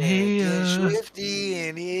yeah. in here. Get swifty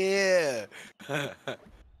in here.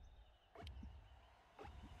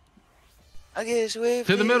 I get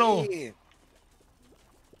swifty. To the middle.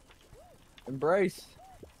 Embrace.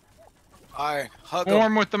 All right, hug 'em.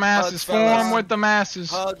 Form with the masses. Hug, fellas. Form with the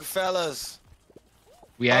masses. Hug, fellas.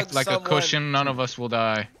 We hug act like someone. a cushion. None of us will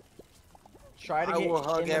die. Try to I get will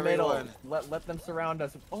hug in the everyone. middle. Let them surround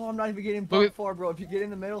us. Oh, I'm not even getting Look bumped at- for, bro. If you get in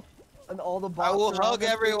the middle and all the bots I will surround hug us,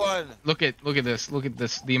 everyone. Look at this. Look at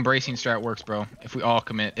this. The embracing strat works, bro. If we all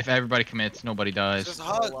commit, if everybody commits, nobody dies. Just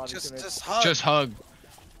Whole hug. lot of Just commits. hug. Just hug. you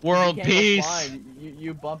World can't go peace. flying.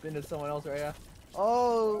 You bump into someone else right now.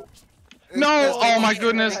 Oh, No! It's- Oh my it's-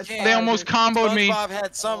 goodness! it's- They almost comboed me. SpongeBob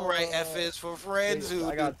had some right. F is for friends who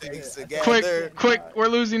I do got things it. together. Quick! We're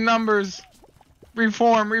losing numbers.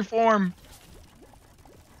 Reform.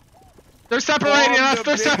 They're separating Form us. the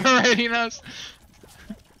They're big- separating us.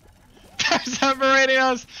 They're separating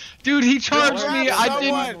us. Dude, he charged grab me. I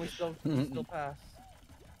someone. didn't. We still pass.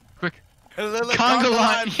 Quick. Little Conga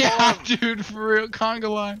line. Yeah, form. dude, for real. Conga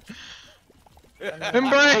line.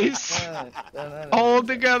 Embrace. Hold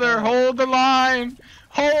together. Hold the line.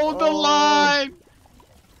 Hold the Oh. line.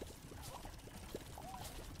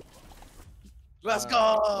 Let's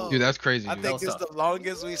go. Dude, that's crazy. I dude. think That it's was the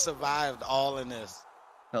longest we survived all in this.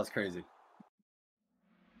 That was crazy.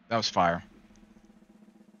 That was fire.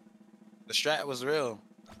 The strat was real.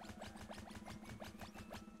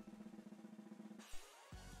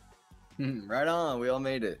 Right on. We all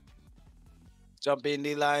made it. Jump in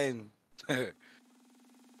the line. I've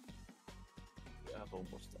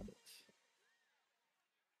almost done it.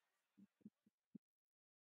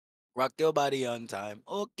 Rock your body on time.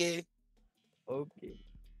 Okay. Okay.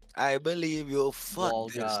 I believe you'll fuck Wall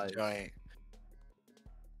this guys. joint.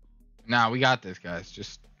 Nah, we got this, guys.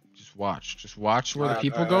 Just watch. Just watch where the Alright,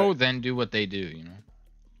 people go, then do what they do, you know?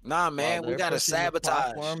 Nah, man, While we they're gotta pushing the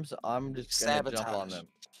sabotage. platforms, I'm just gonna jump on them.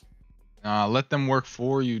 Let them work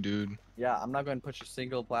for you, dude. Yeah, I'm not gonna push a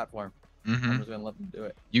single platform. I'm Mm-hmm. just gonna let them do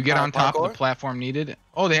it. You get on top of parkour? the platform needed.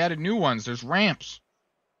 Oh, they added new ones. There's ramps.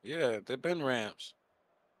 Yeah, they've been ramps.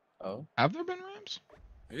 Oh, Have there been ramps?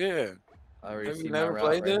 Yeah. I already Have see you my never route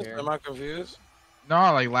played right this? here. Am I confused? No,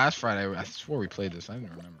 like last Friday. I swore we played this. I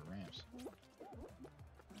didn't remember ramps.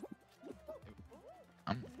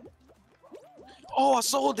 Oh, I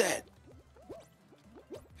sold that.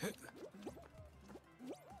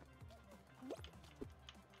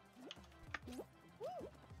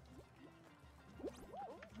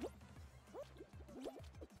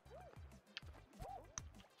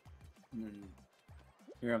 You're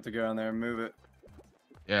gonna have to go in there and move it.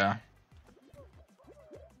 Yeah.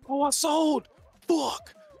 Oh, I sold.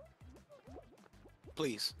 Fuck.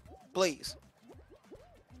 Please. Please.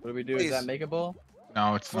 What do we do? Please. Is that makeable?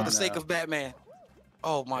 No, it's For not. the sake No. of Batman.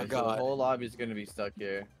 Oh my Okay, so the god. whole lobby's gonna be stuck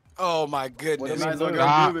here. Oh my What goodness. do Might we as well move? go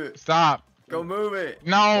Stop. move it. Stop. Go move it.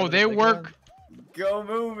 No, the they big work. one? Go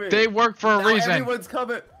move it. They work for a Now reason. everyone's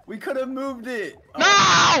coming. We could have moved it. Oh No!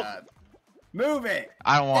 my God. Move it.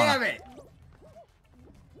 I don't want. Damn it.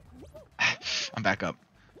 I'm back up.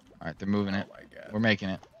 All right, they're moving it. Oh my God. We're making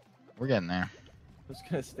it. We're getting there. I'm just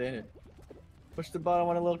gonna stand it. Push the bottom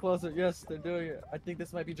one a little closer. Yes, they're doing it. I think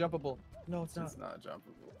this might be jumpable. No, it's not. It's not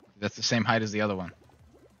jumpable. That's the same height as the other one.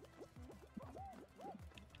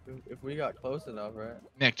 If we got close enough, right?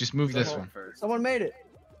 Nick, just move this Someone- one. First. Someone made it.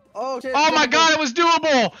 Oh shit. Oh my jumpable. God, it was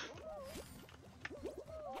doable.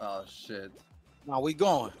 Oh shit. Now we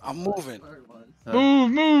going. I'm moving.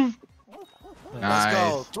 Move. Let's Nice.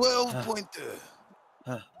 go. 12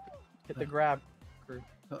 pointer. Hit the grab.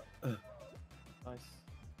 Nice.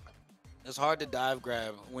 It's hard to dive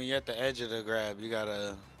grab. When you're at the edge of the grab, you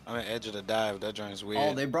gotta. I mean, edge of the dive. That joint's weird.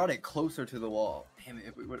 Oh, they brought it closer to the wall. Damn it!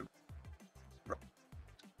 If we would have.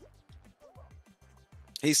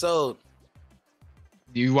 He sold.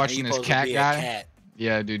 You watching He this supposed to cat be a guy? cat.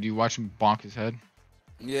 Yeah, dude. You watch him bonk his head?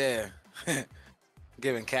 Yeah.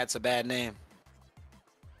 Giving cats a bad name.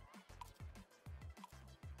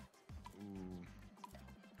 Ooh.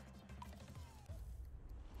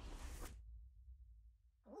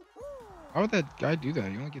 Why would that guy do that?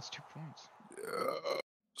 He only gets 2 points.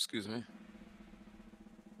 Excuse me.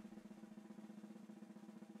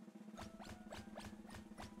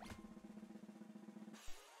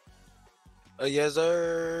 Yes,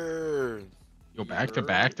 sir. Yo, back to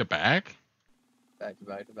back to back. Back to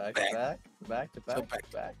back to back Back. to back to back to back back.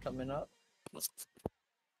 to back. Coming up.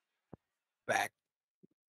 Back.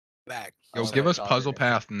 Back. Yo, Oh, give no, us sorry. puzzle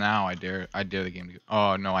path now. I dare the game to go.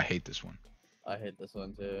 Oh no, I hate this one. I hate this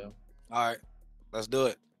one too. All right. Let's do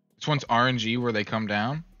it. This one's RNG where they come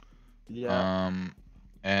down. Yeah.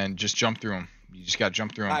 And just jump through them. You just got to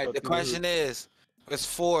jump through them. All right. The question is, it's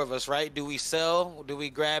 4 of us, right? Do we sell? Do we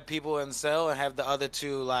grab people and sell and have the other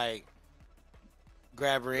 2 like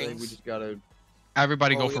grab I think rings? we just gotta.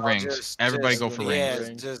 Everybody Or go we for all rings. just- Everybody just- go for yeah, rings.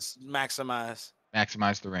 Rings. just maximize.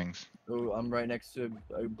 Maximize the rings. Oh, I'm right next to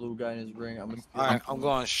a blue guy in his ring. I'm gonna steal All right. I'm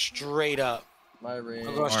going straight up. my ring.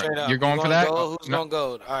 I'm going Alright, straight up. you're going Who's for gonna that? Go? Oh, Who's no. going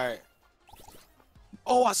gold? All right.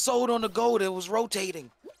 Oh, I sold on the gold. It was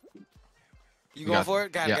rotating. You going got- for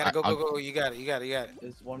it? Got yeah, it. Gotta go, I'll- go, go. You got it. You got it. You got it.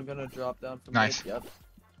 Is one gonna drop down from Nice. Yep.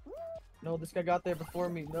 No, this guy got there before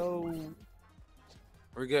me. No.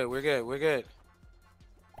 We're good. We're good. We're good.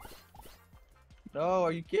 No,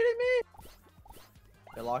 are you kidding me?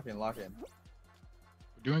 Okay, lock in, lock in.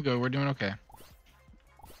 We're doing good. We're doing okay.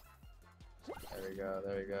 There we go,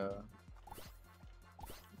 there we go.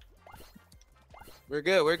 We're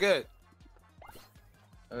good. We're good.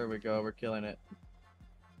 There we go, we're killing it.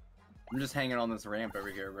 I'm just hanging on this ramp over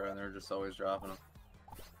here, bro, and they're just always dropping them.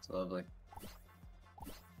 It's lovely.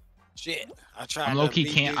 Shit. I tried. I'm to low-key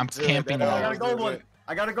beat camp- you I'm to it. camping That Oh, I now. got a was gold good. one.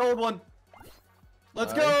 I got a gold one.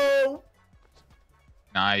 Let's Nice. go.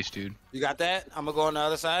 Nice, dude. You got that? I'm gonna go on the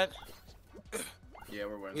other side. Yeah,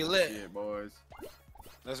 we're winning. We lit. Shit, boys.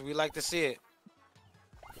 We like to see it.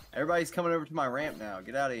 Everybody's coming over to my ramp now.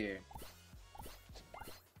 Get out of here.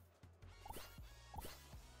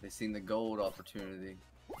 They seen the gold opportunity.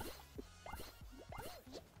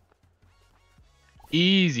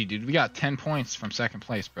 Easy, dude. We got 10 points from second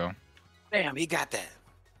place, bro. Damn, he got that.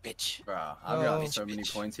 Bitch. Bro, I've Oh. gotten so many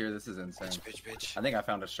Bitch. points here. This is insane. Bitch, bitch, bitch. I think I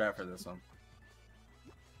found a strat for this one.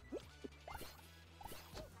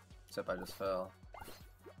 Except I just fell.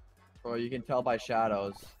 Bro, you can tell by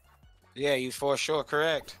shadows. Yeah, you for sure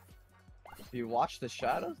correct. If you watch the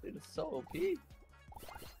shadows, dude, it's so OP. Ooh.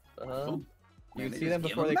 You Man, can they see just them give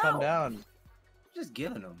before they them come out. down. Just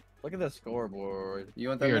giving them. Look at the scoreboard. You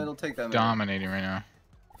want that We are middle? Take that middle. Dominating right now.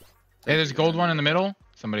 Take Hey, there's a it, gold man. one in the middle.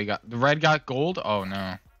 Somebody got the red got gold. Oh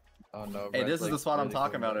no. Oh no. Hey, Red's, this is like, the spot I'm really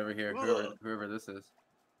talking cool. about over here. Whoever this is.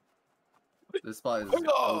 This spot is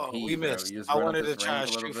Oh, OP, we bro. missed. You just I run up wanted to this try ramp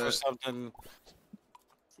to a little shoot for bit. something.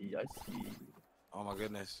 See, I see. Oh my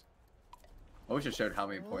goodness. I wish it showed how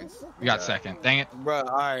many points. We got second. Dang it. Bro,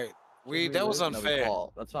 all right. Did That was lose? No, we unfair.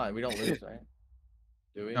 fall. That's fine. We don't lose, right?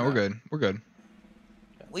 Do we? No, we're good. We're good.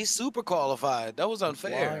 We super qualified. That was As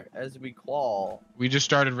unfair. long as we claw. We just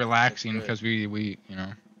started relaxing good. because we we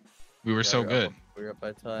were so we're good. Up, we're up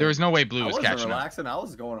by time. There was no way blue I was wasn't catching up. relaxing. I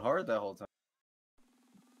was going hard that whole time.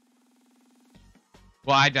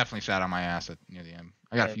 Well, I definitely sat on my ass near the end.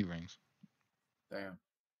 I got a Yeah. few rings. Damn.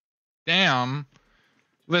 Damn.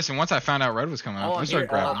 Listen, once I found out red was coming up, Oh, I I'm here. started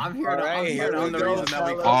grabbing. I'm here. All right, I'm here here. we I'm the go, reason that we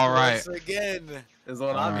fellas. All right. Once again. is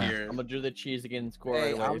what All I'm right. here. I'm gonna do the cheese again and score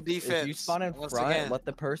Hey, right away. I'm If you defense, spawn in once front, again. let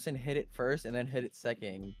the person hit it first and then hit it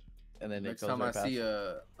second, and then Next it goes time I right past see you.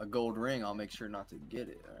 a gold ring, I'll make sure not to get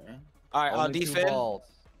it. All right. All right, on Only two defense. balls.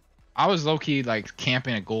 I was low key like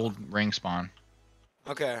camping a gold ring spawn.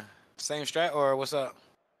 Okay. Same strat or what's up?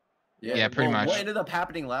 Yeah, pretty much. What ended up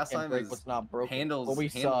happening last Can't time break is what's not broken. handles. Well, we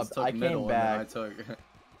handles subbed. took I came middle back. and then I took.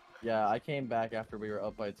 Yeah, I came back after we were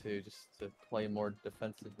up by 2 just to play more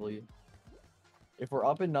defensively. If we're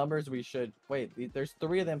up in numbers, we should wait. There's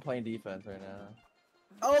 3 of them playing defense right now.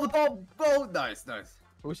 Oh, the ball! Oh, nice, nice.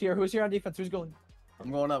 Who's here? Who's here on defense? Who's going?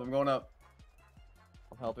 I'm going up. I'm going up.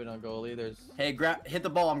 I'm helping on goalie. There's. Hey, hit the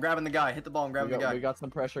ball. I'm grabbing the guy. Hit the ball. I'm grabbing the guy. We got some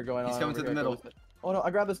pressure going on. He's coming over to the here. middle. Oh no!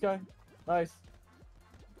 I grabbed this guy. Nice.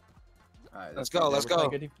 All right, Let's go. Let's We're playing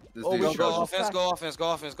go. good This Oh, dude we Go, should go struggles. offense, go offense,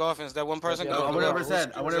 go offense, go offense. That one person Yeah, go. I yeah, go, went yeah. over go. his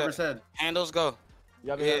head. I went over his head. Handles go.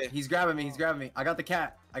 Yep, Yeah. yep. He's grabbing me. He's grabbing me. I got the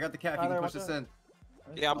cat. I got the cat. If you Tyler, can push watch this in.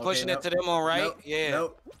 Yeah, I'm Okay, pushing it nope. to them on right. Nope. Yeah.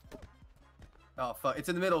 Nope. Oh fuck! It's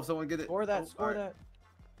in the middle. Someone get it. Score that. Oh, Score alright. that.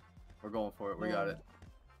 We're going for it. We got it.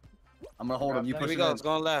 I'm gonna hold him. You Grab Here push we it go. in. It's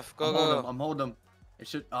going left. Go, I'm holding him. go. I'm holding him. It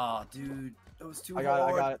should. Oh, dude, that was too I got it.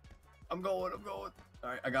 hard. I got it. I'm going. I'm going. All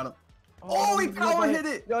right, I got him. Oh, he he's power right. hit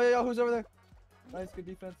it. Yo, yo, yo, who's over there? Nice, good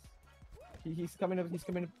defense. He's coming up. He's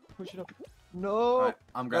coming to push it up. No. All right,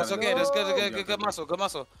 I'm grabbing. That's okay. it. That's good. No. Good, good, good muscle. Good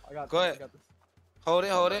muscle. I got Go this, ahead. I got this. Hold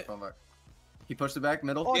it. Hold it. Fall back. He pushed it back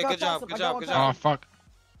middle. Oh, I Yeah, got good job, past him. good I got job, one good past job. Oh him. fuck.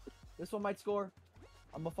 This one might score.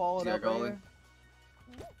 I'm gonna follow it Yeah, up go right in.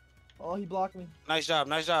 here. Oh, he blocked me. Nice job.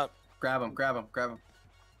 Nice job. Grab him. Grab him. Grab him.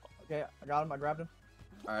 Okay, I got him. I grabbed him.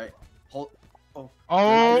 All right. Hold.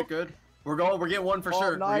 Oh, Good, good. We're going. We're getting one for Oh,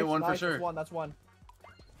 sure. Nice, We're getting one nice. for sure. That's one. That's one.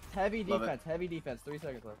 Heavy Love it. defense. Heavy defense. 3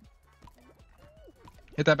 seconds left.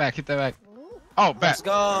 hit that back. Hit that back. Oh, back. Let's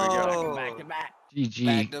go. Back to back. GG.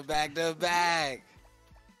 Back to back to back.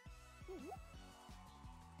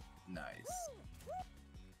 Nice.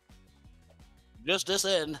 Just this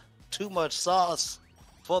in. Too much sauce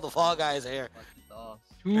for the Fall Guys here.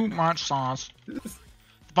 Too much sauce. The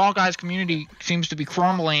Fall Guys community seems to be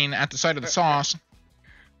crumbling at the sight of the sauce.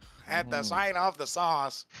 At the sign of the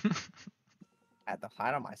sauce. At the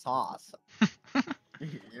height of my sauce.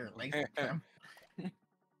 You're late.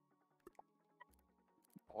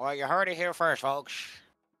 Well, you heard it here first, folks.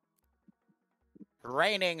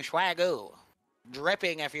 Raining swagoo.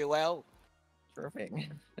 Dripping, if you will. Perfect.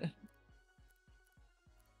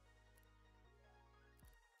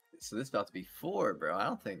 So this is about to be 4, bro. I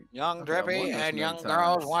don't think. Young I drippy won this and many young times.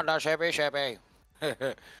 girls want to shippy shippy.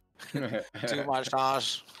 Too much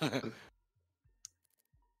sauce.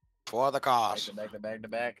 For the cause. Back to back to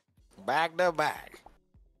back. Back to back.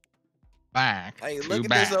 Back. Hey, to look at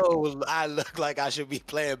back. this old. I look like I should be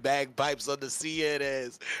playing bagpipes on the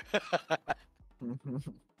CNS.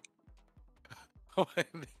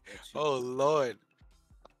 Oh, Lord.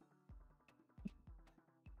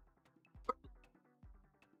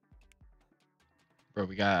 Bro,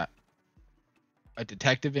 we got a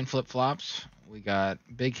detective in flip flops. We got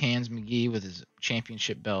Big Hands McGee with his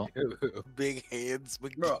championship belt. Big hands.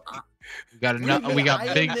 Bro, We got we got I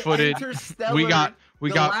am big the footed. interstellar We got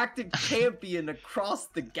galactic champion across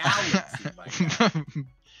the galaxy. My God.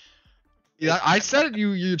 Yeah, I said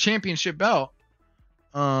you your championship belt.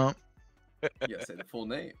 You gotta say the full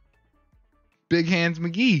name. Big Hands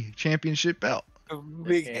McGee championship belt.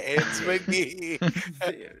 Big hands McGee.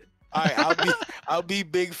 All right, I'll be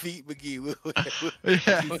Big Feet McGee.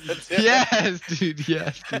 Yeah. Yes, dude.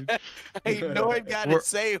 Yes, dude. Hey, Nord got the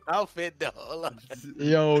same outfit though. Hold on.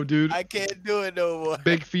 Yo, dude. I can't do it no more.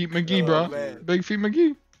 Big Feet McGee, Oh, bro. man. Big Feet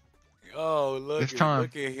McGee. Oh, look It's at time.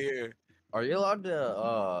 look at here. Are you allowed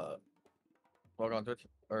to smoke on Twitch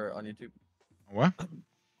or on YouTube? What? Are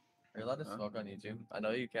you allowed to Huh? smoke on YouTube? I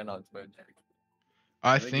know you can on Twitch.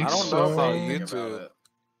 I think I don't so. know if I'll I get to it.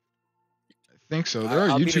 think so. There are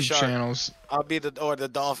I'll be the YouTube shark. channels. I'll be the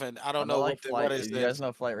dolphin. I don't know like what is You this. guys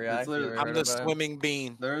know Flight React? You literally- ever I'm heard the of that? swimming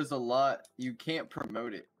bean. There's a lot. You can't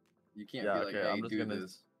promote it. You can't Yeah, be like, okay, hey, I'm just do gonna-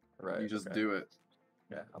 this. Right. You just okay. do it.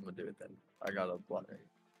 Yeah, I'm gonna do it then. I got a blood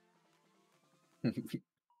rate.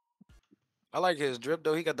 I like his drip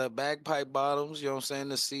though. He got the bagpipe bottoms. You know what I'm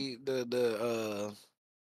saying? The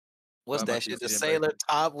what's Why am I that shit? The seeing sailor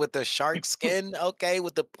top with the shark skin. Okay,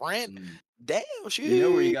 with the print. Mm. Damn, shit. You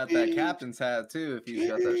know where you got that captain's hat too, if he's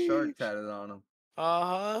got that shark tatted on him.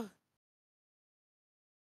 Uh-huh.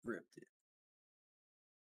 Ripped it.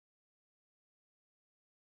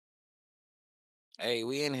 Hey,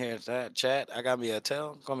 we in here, chat. I got me a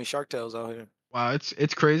tail. Call me Shark Tails out here. Wow,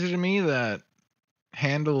 it's crazy to me that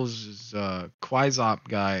Handles Quizop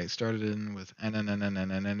guy started in with Batman.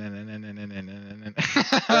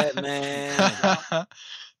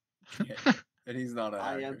 And he's not a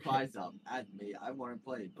I am hacker. Prizum. Add me. I want to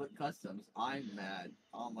play. Put customs. I'm mad.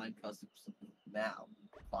 Online customs. Now.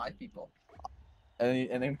 5 people.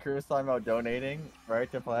 And then Crew was talking about donating, right,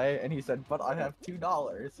 to play, and he said, "But I have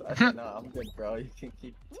 $2." I said, "No, I'm good, bro. You can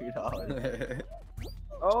keep $2."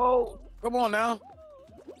 Oh, come on now.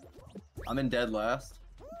 I'm in dead last.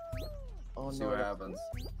 Oh See no. what happens.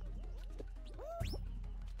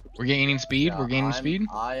 We're gaining speed. Yeah, We're gaining speed.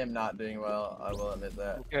 I am not doing well. I will admit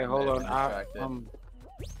that. Okay, I'm hold on. distracted.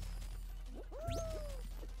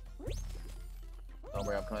 Don't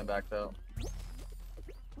worry, I'm coming back though.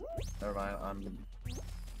 Never mind. I'm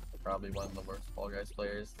probably one of the worst Fall Guys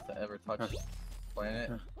players to ever touch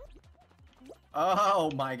planet.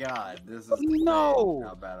 Oh my god, this is No. insane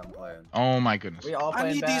how bad I'm playing. Oh my goodness. We all I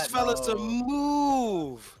playing need these bad? fellas to No.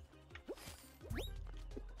 move.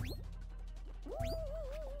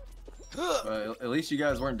 But at least you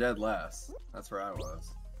guys weren't dead last. That's where I was.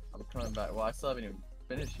 I'm coming back. Well, I still haven't even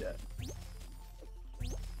finished yet.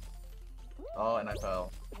 Oh, and I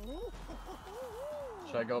fell.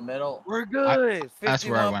 Should I go middle? We're good. That's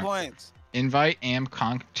where I 51 went. points. Invite am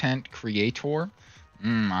content creator.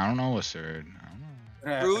 I don't know, sir. I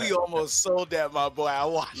don't know. Bro, you almost sold that, my boy. I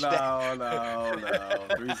watched that.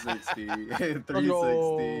 No. 360.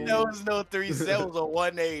 360. That was no 3. That was a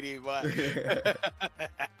 180, but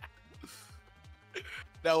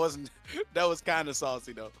that was kind of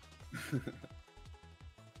saucy though.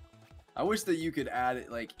 I wish that you could add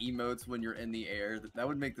like emotes when you're in the air. That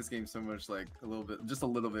would make this game so much like just a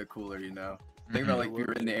little bit cooler, you know. Think about like if you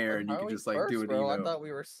were in the air and you How could are we just like first, do an bro? I emote. thought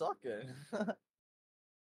we were sucking.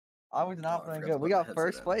 I was not I playing forgot good. to We put my got headset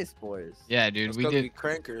first in. place, boys. Yeah, dude. That's We 'cause did. we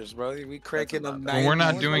crankers, bro. We cranking them. about When we're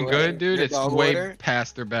not 90s, doing bro. good, dude, Get it's the way order.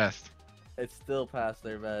 past their best. It's still past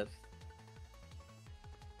their best.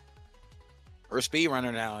 We're a speed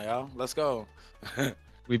runner now, y'all. Let's go.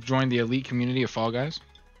 We've joined the elite community of Fall Guys.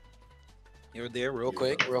 You're there, real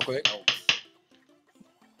quick.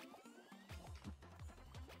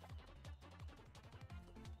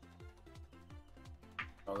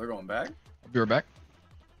 Oh, they're going back? I'll be right back.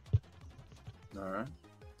 Alright.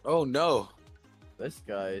 Oh no! This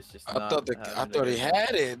guy is just. I not thought having a he good time.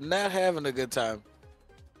 had it, not having a good time.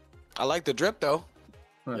 I like the drip though.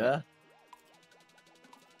 Yeah.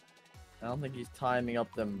 I don't think he's timing up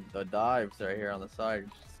the dives right here on the side.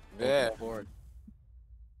 Just going Yeah. forward.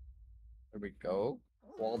 There we go.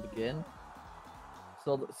 Wall begin.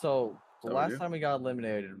 So the So last you? time we got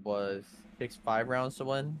eliminated was takes 5 rounds to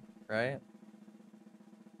win, right?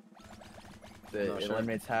 It Not sure.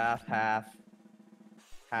 eliminates half,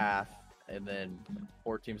 and then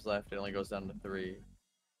 4 teams left. It only goes down to 3.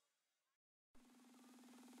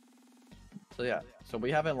 So yeah, so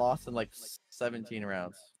we haven't lost in like 17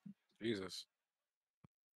 rounds. Jesus.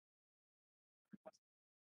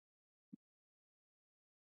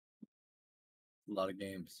 A lot of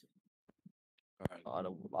games. A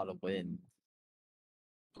lot of wins.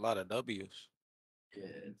 A lot of W's.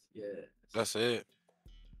 Yes. That's it.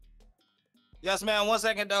 Yes, man. 1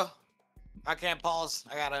 second though. I can't pause.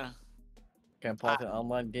 I gotta. Can't pause an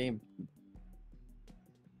online game.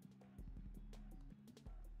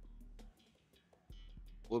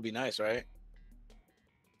 Would be nice, right?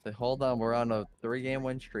 Say, hold on, we're on a 3-game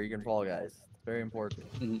win streak in Fall Guys. It's very important.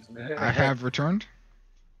 I have returned.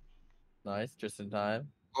 Nice, just in time.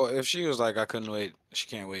 Well, if she was like, I couldn't wait, she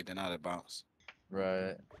can't wait, then I'd have bounced.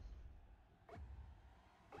 Right.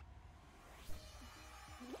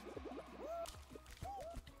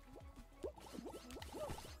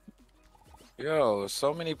 Yo,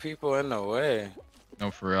 so many people in the way.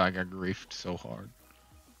 No, for real, I got griefed so hard.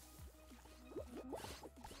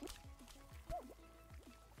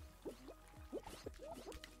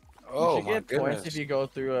 Oh you should my get points goodness. if you go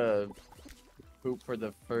through a hoop for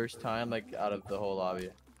the first time, like out of the whole lobby.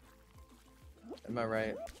 Am I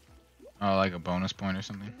right? Oh, like a bonus point or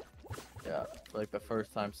something. Yeah, like the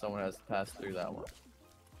first time someone has passed through that one.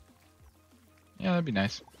 Yeah, that'd be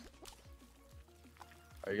nice.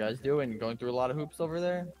 Are you guys doing? Going through a lot of hoops over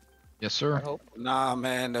there? Yes, I sir. hope. Nah,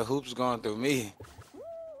 man, the hoop's going through me.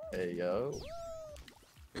 There you go.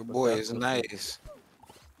 Your What's boy up, is what's nice.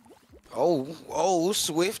 Oh,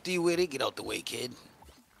 Swifty with it. Get out the way, kid.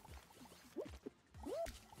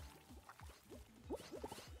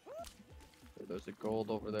 There's a gold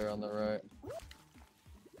over there on the right.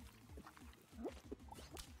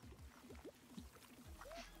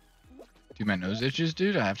 Dude, my nose itches,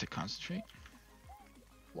 dude. I have to concentrate.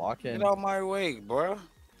 Lock in. Get out my way, bro.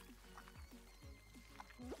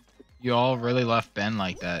 You all really left Ben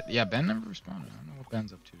like that. Yeah, Ben never responded. I don't know what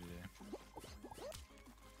Ben's up to today.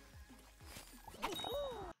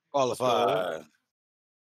 Qualified.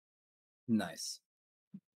 Nice.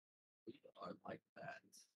 I like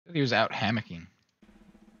that. He was out hammocking.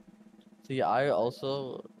 See, I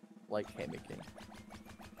also like hammocking.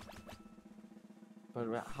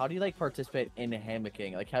 But how do you like participate in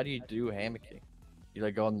hammocking? Like, how do you do hammocking? You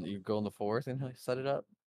like go in the forest and like, set it up.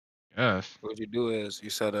 Yes. What you do is you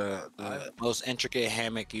set the most intricate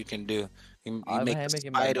hammock you can do. You I have a make the hammock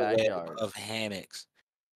in my spider web backyard. of hammocks.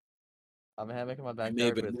 I have a hammock in my You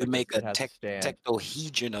backyard, but it's you like make it a has a stand.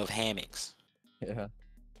 tetrahedron of hammocks. Yeah.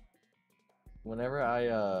 Whenever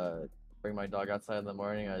I bring my dog outside in the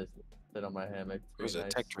morning, I just sit on my hammock. It was Pretty a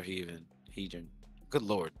nice. tetrahedron. Good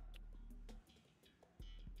lord.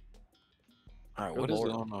 All right, Good what is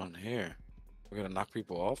lord. going on here? We're gonna knock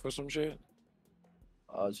people off or some shit?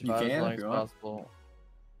 Survive can as long if as you want. possible.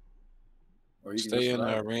 Or you can Stay just in the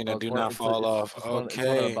survive. arena. Well, Do not fall off. It's one of the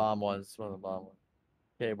Okay. bomb ones. It's one of the bomb ones.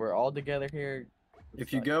 Okay, we're all together here.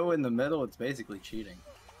 If you go in the middle, it's basically cheating.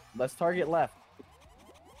 Let's target left.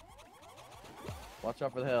 Watch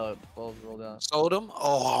out for the hill. Balls roll down. Sold him?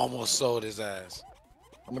 Oh, I almost sold his ass.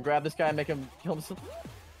 I'm gonna grab this guy and make him kill himself.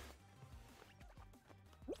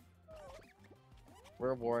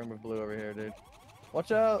 We're warring with blue over here, dude.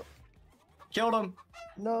 Watch out! Killed him.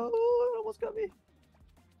 No, it almost got me.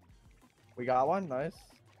 We got one. Nice.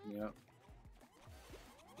 Yep.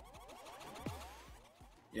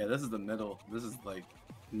 Yeah, this is the middle. This is like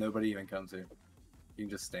nobody even comes here. You can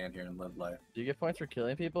just stand here and live life. Do you get points for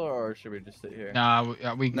killing people, or should we just sit here? Nah,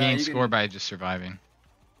 we No, gain you score can- by just surviving.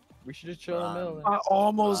 We should just chill in the middle. Then. I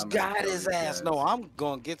almost I'm gonna got kill his these ass. guys. No, I'm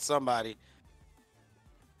gonna get somebody.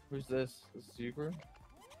 Who's this? This is Super?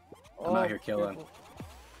 I'm out here killing. careful.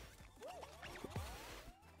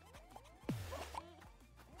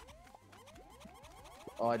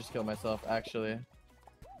 Oh, I just killed myself, actually.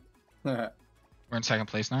 We're in second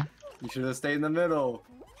place now. You should have stayed in the middle.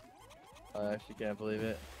 I actually can't believe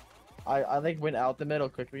it. I like went out the middle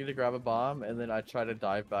quickly to grab a bomb, and then I tried to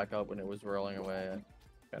dive back up when it was rolling away.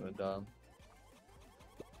 Kind of dumb.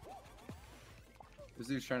 This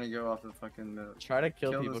dude's trying to go off the fucking middle. Try to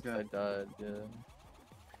kill Kill people this because I died, yeah.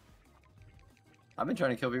 I've been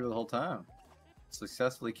trying to kill people the whole time.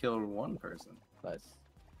 Successfully killed one person. Nice.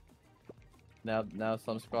 Now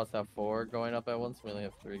some squads have 4 going up at once, we only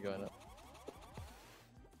have 3 going up.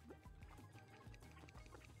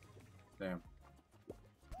 Damn.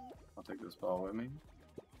 I'll take this ball with me.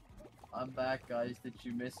 I'm back, guys. Did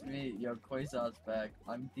you miss me? Yo, Quasar's back.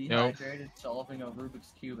 I'm dehydrated, solving a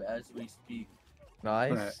Rubik's Cube as we speak.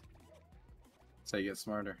 Nice. Right. So you get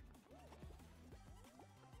smarter.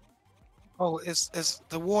 Oh, it's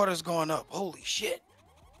the water's going up. Holy shit.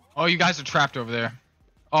 Oh, you guys are trapped over there.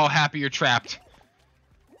 Oh, Happy, you're trapped.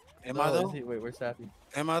 Am I though? Wait, where's Happy?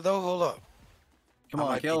 Am I though? Hold up. Come I on,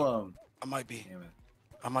 might kill him. I might be. Damn it.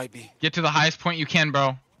 I might be. Get to the highest point you can,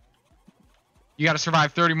 bro. You gotta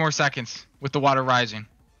survive 30 more seconds with the water rising.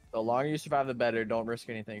 The longer you survive, the better. Don't risk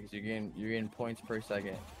anything, because you gain points per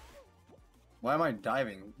second. Why am I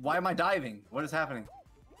diving? Why am I diving? What is happening?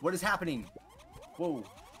 What is happening? Whoa.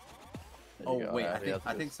 There Oh you go, wait, Happy, that's a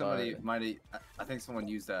I good think somebody start. might have. I think someone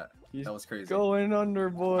used that. He's That was crazy. Going under,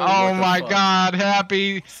 boy. Oh what the my fuck? God,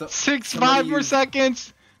 Happy. So- 5 somebody more used-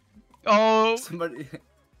 seconds. Oh, Somebody.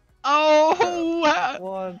 oh,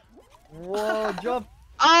 One. Whoa, jump.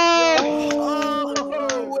 oh.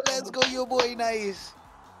 Oh, let's go, your boy. Nice.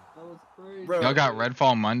 That was crazy. Bro, Y'all got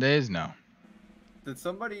Redfall Mondays? No. did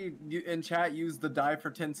somebody in chat use the dive for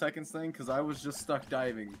 10 seconds thing? Because I was just stuck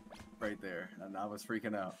diving right there, and I was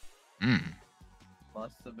freaking out.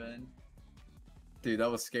 Must have been. Dude, that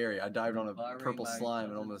was scary. I dived on a Firing purple my slime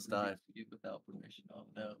and cousin's almost Rubik's died. Cube without permission. Oh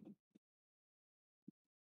no.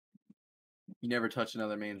 You never touch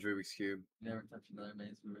another man's Rubik's Cube. Never touch another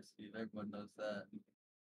man's Rubik's Cube. Everyone knows that.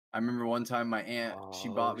 I remember one time my aunt, she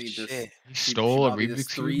bought me this. shit. You She stole a bought me this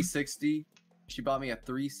Rubik's Cube? 360. She bought me a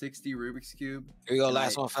 360 Rubik's Cube. Here we go, And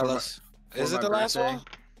last I- one, for my- fellas. for Is it my the last birthday, one?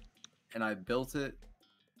 And I built it.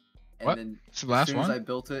 And What? then It's the last as soon as I one?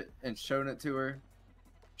 built it and shown it to her,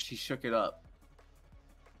 she shook it up.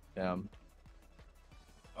 Damn.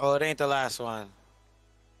 Oh, it ain't the last one.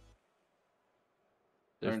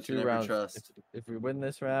 Learn There's to 2 never rounds. trust. If we win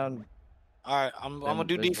this round, All right, I'm gonna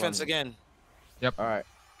do there's defense one. again. alright.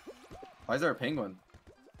 Why is there a penguin?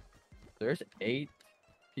 There's 8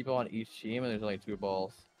 people on each team, and there's only 2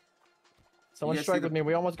 balls. Someone guys see strike the- with me.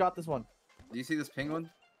 We almost got this one. Do you see this penguin?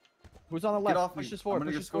 Who's on the Get left? off me. Push this I'm forward.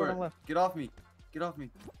 gonna Push go this forward score on the it. left. Get off me. Get off me.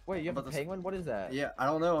 Wait, you have about a to s- penguin? What is that? Yeah, I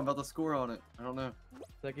don't know. I'm about to score on it. I don't know. Does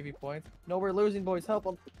that give you points? No, we're losing, boys. Help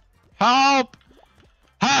them. Help!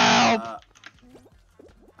 Help!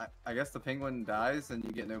 Uh, I guess the penguin dies and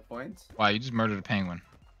you get no points. Wow, you just murdered a penguin.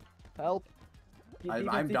 Help.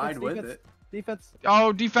 I'm died with defense, it. Defense.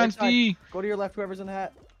 Oh, defense Right side. D. Go to your left, whoever's in the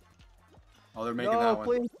hat. Oh, they're making No, that one.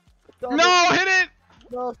 please. Stop No, it. hit it!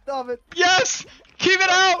 No, stop it. Yes! Keep it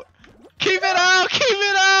out! Keep it out! Keep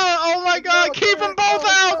it out! Oh my Let's god! go, Keep them let's go, both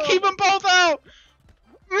let's out! go. Keep them both out!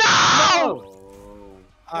 No! Oh.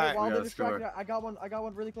 All right. While we they're gotta distracted, score. I got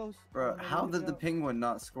one really close. Bro, Oh, how really did the good. penguin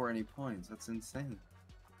not score any points? That's insane.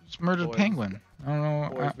 Just murdered Boys. penguin. I don't know.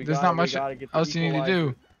 Boys, we There's gotta- not we much gotta get the else you need to do.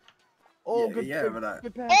 equalizer. Oh, Yeah, good, yeah, good, but I-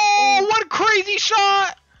 good pass. Oh, what a crazy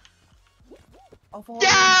shot! I'll follow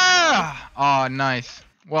Yeah! Oh, nice.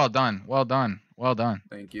 Well done. Well done. Well done.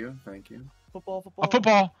 Thank you. Thank you. Football, football. A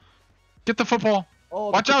football. Get the football. Oh,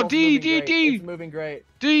 the Watch out, football's D, moving D, great. D. It's moving great.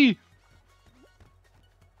 D.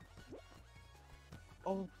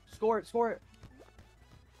 Oh, score it, score it.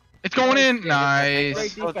 It's going in. Great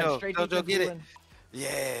Nice. Go, defense, Joe. straight Go, defense. Joe, get we it. win.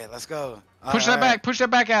 Yeah, let's go. Push that back. Push that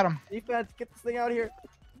back at him. Defense, get this thing out of here.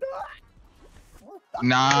 Oh my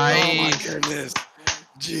Nice. goodness.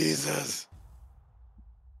 Jesus.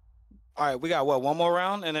 All right, we got what? One more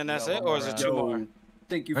round and then We that's got it, one or more is it round. two more? Yo,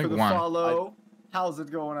 thank you I for think the one. follow. How's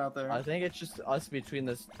it going out there? I think it's just us between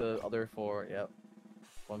the other four. Yep.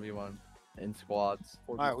 1v1 in squads.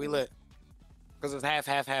 All right, we lit. Because it's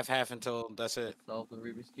half until that's it. Solve the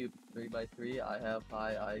Rubik's Cube 3x3. I have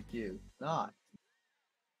high IQ. Not.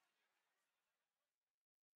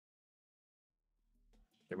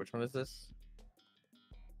 Okay, which one is this?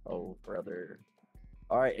 Oh, brother.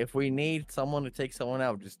 All right, if we need someone to take someone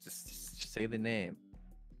out, just say the name.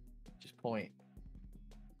 Just point.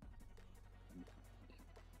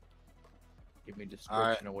 Give me a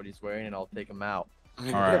description of what he's wearing, and I'll take him out. All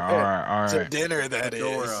right. All To right. dinner, that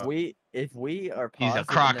Dora. is. If we are He's a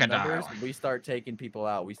positive in the crocodile. numbers, we start taking people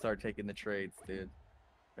out. We start taking the trades, dude.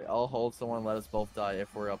 I'll hold someone. Let us both die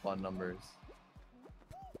if we're up on numbers.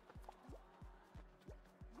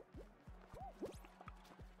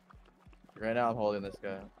 Right now, I'm holding this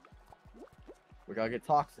guy. We gotta get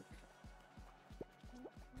toxic.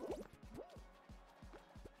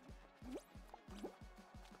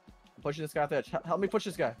 I'm pushing this guy off the edge. Help me push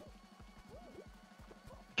this guy.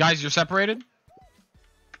 Guys, you're separated.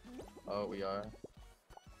 Oh, we are.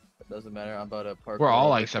 It doesn't matter. I'm about to park. We're all,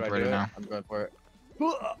 like, Should I do separated it? now. I'm going for it.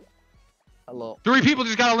 Hello. 3 people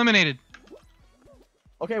just got eliminated.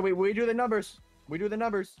 Okay, we do the numbers. We do the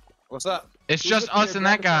numbers. What's up? It's Who's just with me us here? and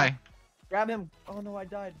Grab that the shot. guy. Grab him. Oh no, I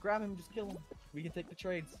died. Grab him. Just kill him. We can take the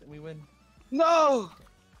trades and we win. No.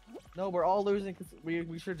 No, we're all losing because we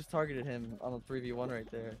should have just targeted him on a 3v1 right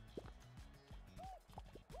there.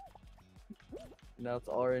 Now it's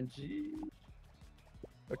RNG.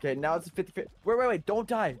 Okay, now it's a 50-50. Wait. Don't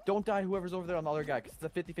die. Don't die, whoever's over there on the other guy, because it's a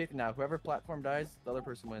 50-50 now. Whoever platform dies, the other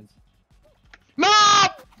person wins. No!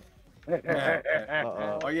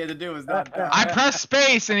 Uh-oh. All you had to do was not die. I pressed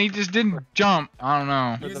space and he just didn't jump. I don't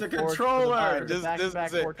know. For Use the a fourth- for the controller. back- the This- this back-to-back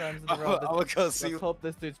is it. 4 times in a I'm row. gonna go see. Let's hope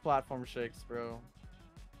this dude's platform shakes, bro.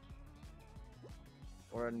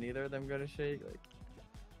 Or are neither of them gonna shake? Like,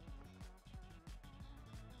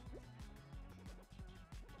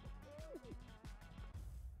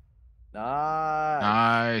 nice.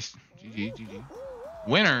 Nice. GG.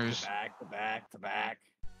 Winners. To back.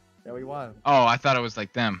 Yeah, we won. Oh, I thought it was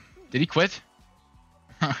like them. Did he quit?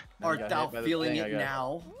 No, you Art got thou hit by the feeling thing, I it guess.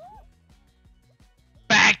 now?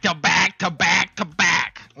 Back to back to back to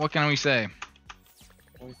back. What can we say?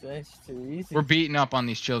 What we say? It's too easy. We're beating up on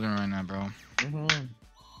these children right now, bro. Mhm.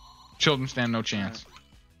 Children stand no chance.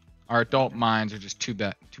 Our adult minds are just too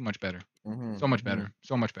much better. Mhm. So much better.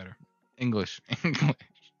 So much better. English. English.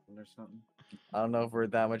 There's something. I don't know if we're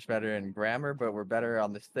that much better in grammar, but we're better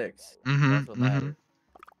on the sticks. Mm-hmm. That's what matters.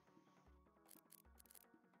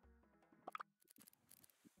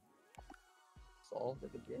 Solve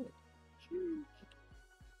it again.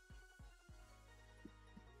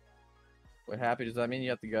 What happy? Does that mean you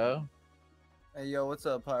have to go? Hey, yo, what's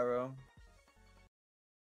up, Pyro?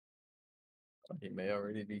 He may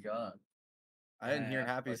already be gone. I didn't hear Yeah,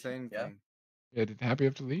 Happy push say it, anything. yeah. Yeah, did Happy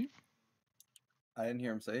have to leave? I didn't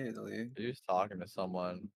hear him say it to leave. He was talking to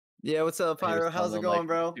someone. Yeah, what's up, He was Pyro? telling How's it them, going, like,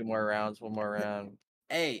 bro? 2 more rounds, 1 more round.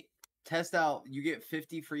 Hey, test out. You get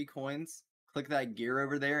 50 free coins. Click that gear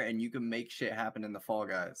over there, and you can make shit happen in the Fall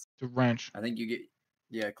Guys. The wrench. I think you get.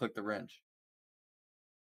 Yeah, click the wrench.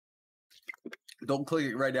 Don't click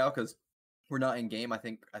it right now because we're not in game. I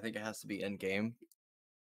think it has to be in game.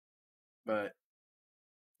 But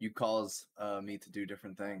you cause me to do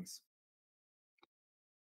different things.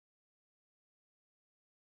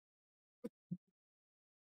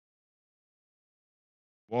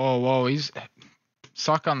 Whoa, he's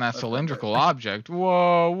suck on that cylindrical object.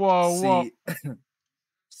 Whoa.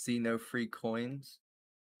 See no free coins.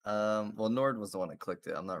 Well, Nord was the one that clicked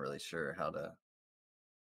it. I'm not really sure how to.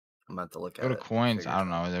 I'm about to look at Go to it. and coins. figure I don't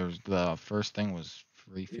it out. know. There was the first thing was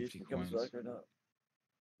free 50 He comes coins. back or not?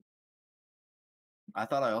 I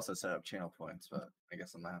thought I also set up channel points, but I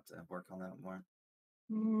guess I'm gonna have to work on that more.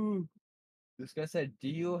 This guy said, "Do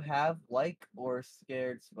you have like or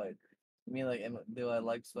scared spiders?" I mean, like, do I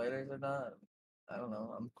like spiders or not? I don't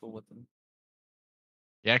know. I'm cool with them.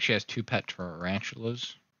 He actually has 2 pet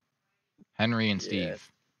tarantulas, Henry and Yeah.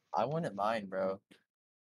 Steve. I wouldn't mind, bro.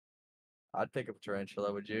 I'd pick up a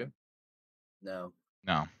tarantula. Would you? No.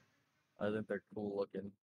 No, I think they're cool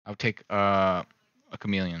looking. I would take a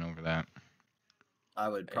chameleon over that. I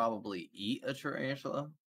would probably eat a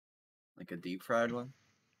tarantula, like a deep fried one.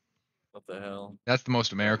 What the hell? That's the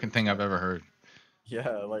most American it's thing I've not- ever heard. Yeah,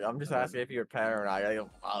 like I'm just I asking if you're a pet or not.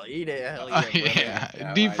 I'll eat it. Hell yeah, brother. Yeah,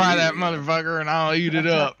 Yeah, deep right, fry that eat it, yeah. motherfucker and I'll eat it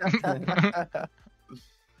up. That's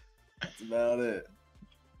about it.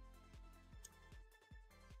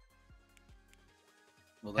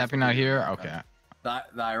 Well, that's Happy what not they do in here? America. Okay.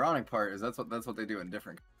 The ironic part is that's what they do in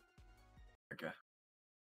different. Okay.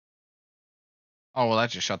 Oh, well,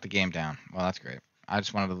 that just shut the game down. Well, that's great. I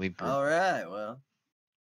just wanted to leave group. All right. Well.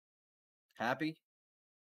 Happy?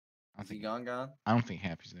 I Is he don't think, gone? I don't think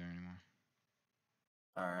Happy's there anymore.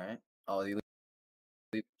 All right. Oh, you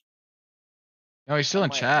leave. No, he's still I in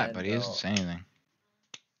might chat, end, but he doesn't though. say anything.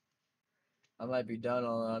 I might be done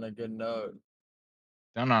on a good note.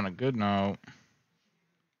 Done on a good note.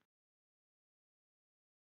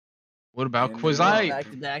 What about And Quizoip? Back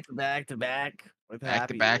to back to back to back with Back to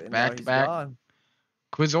Happy. back, and back to he's back. gone.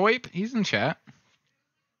 Quizoip? He's in chat.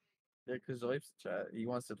 Yeah, because Zoip's chat. He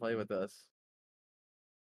wants to play with us.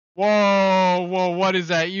 Whoa, what is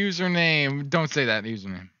that username? Don't say that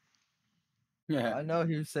username. Yeah. I know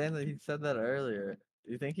he was saying that he said that earlier.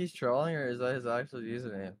 Do you think he's trolling or is that his actual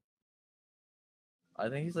username? I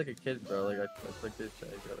think he's like a kid, bro. Like I clicked his chat.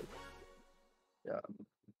 Yeah.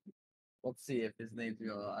 Let's see if his name's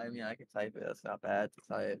real. I mean, I can type it. That's not bad to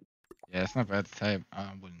type. Yeah, it's not bad to type. I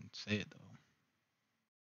wouldn't say it,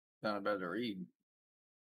 though. Not bad to read.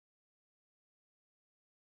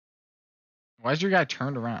 Why is your guy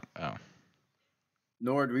turned around? Oh.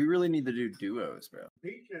 Nord, we really need to do duos, bro.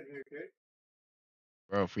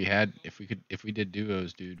 Bro, if we did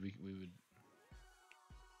duos, dude, we would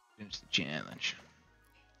finish the challenge.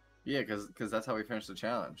 Yeah, because that's how we finish the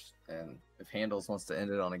challenge. And if Handles wants to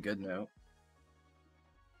end it on a good note,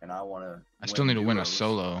 and I want to, I still need to win a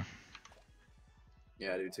solo.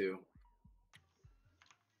 Yeah, I do too.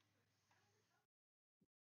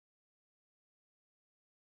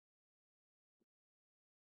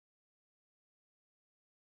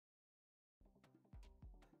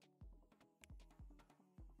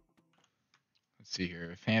 Let's see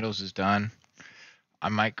here. If Handles is done, I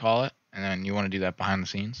might call it, and then you want to do that behind the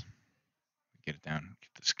scenes. Get it down.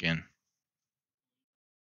 Get the skin.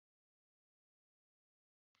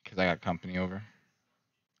 Because I got company over.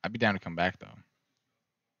 I'd be down to come back, though.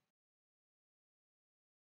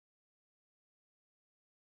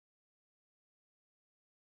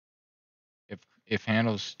 If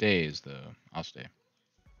Handles stays, though, I'll stay.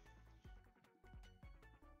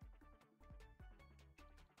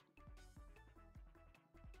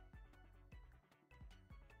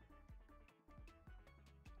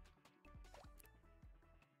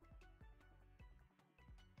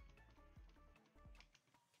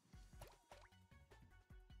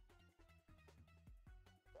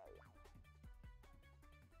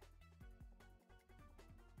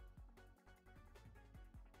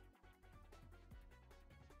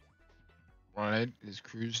 Right, his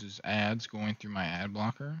Cruise's ads going through my ad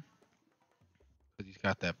blocker. But he's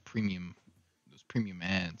got that premium, those premium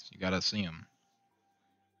ads. You gotta see them.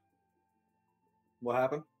 What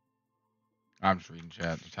happened? I'm just reading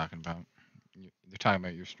chat. They're talking about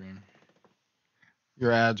your stream.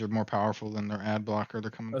 Your ads are more powerful than their ad blocker.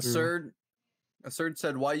 They're coming through. Asserd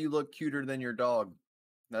said, "Why you look cuter than your dog?"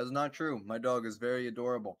 That is not true. My dog is very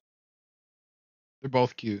adorable. They're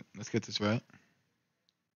both cute. Let's get this right.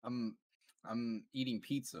 I'm eating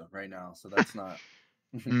pizza right now, so that's not.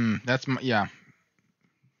 Yeah.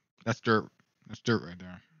 That's dirt. That's dirt right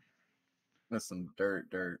there. That's some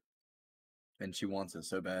dirt. And she wants it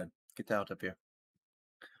so bad. Get out up here.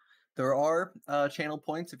 There are channel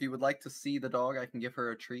points. If you would like to see the dog, I can give her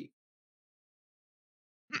a treat.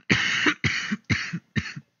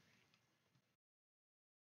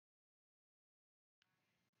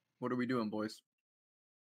 What are we doing, boys?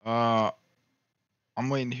 I'm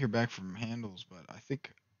waiting to hear back from Handles, but I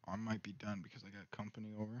think I might be done because I got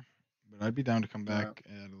company over. But I'd be down to come back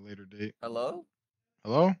at a later date. Hello?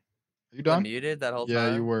 Hello? Are you Was I done? muted that whole Yeah,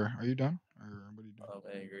 time? you were. Are you done? Or what are you doing? Oh,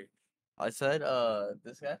 I'm angry. I said,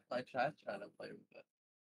 this guy, my chat's trying to play with it.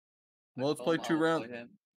 Well, let's play 2 rounds.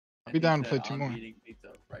 I'll be down to play 2 more. I'm eating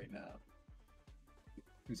pizza right now.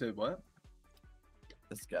 You said what?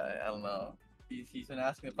 This guy, I don't know. He's been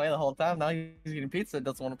asking to play the whole time. Now he's getting pizza.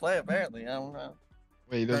 Doesn't want to play. Apparently, I don't know.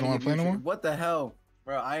 Wait, he doesn't want to play no more? What the hell,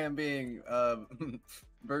 bro? I am being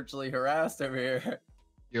virtually harassed over here.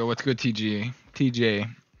 Yo, what's good, TJ? TJ,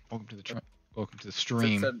 welcome to the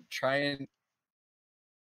stream. Said, try and.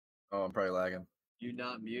 Oh, I'm probably lagging. You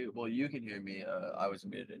not mute? Well, you can hear me. I was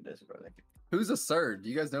muted in Discord. Who's a Surd? Do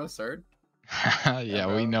you guys know a Surd? Yeah,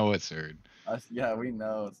 we bro. know it's Surd. Yeah, we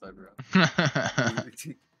know it's like, bro.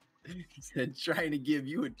 He said, trying to give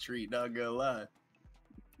you a treat, not gonna lie.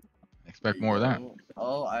 Expect more of that.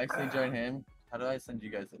 Oh, I actually joined him. How do I send you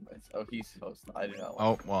guys invites? Oh, he's supposed to. I do not.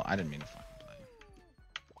 Oh, well, I didn't mean to fucking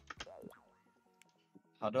play.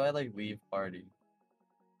 How do I like leave party?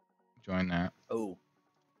 Join that. Oh,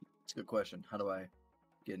 it's a good question. How do I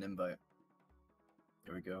get an invite?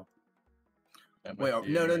 There we go. Wait,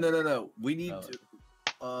 no. We need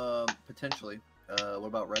to potentially. What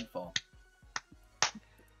about Redfall?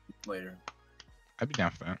 Later. I'd be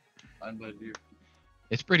down for that. I'm with you.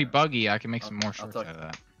 It's pretty buggy. I can make some more shorts talk- out of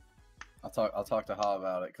that. I'll talk to Ha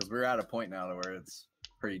about it because we're at a point now to where it's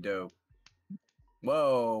pretty dope.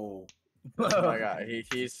 Whoa. Oh my god,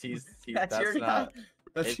 he's That's your guy? not.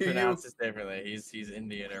 That's It you. pronounces differently. He's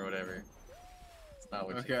Indian or whatever. It's not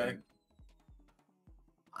what you Okay.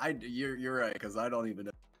 think. You're right because I don't even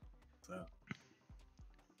know. So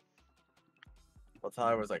Well,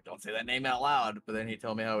 Tyler was like, "Don't say that name out loud," but then he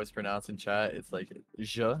told me how it's pronounced in chat. It's like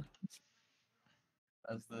 "je."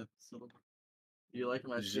 That's the syllable. You like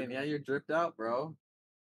my Je. skin? Yeah, you're dripped out, bro.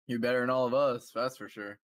 you're better than all of us. That's for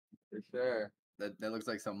sure. For sure. That looks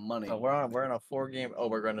like some money. So we're on a 4-game. Oh,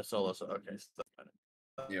 we're going to solo. So okay.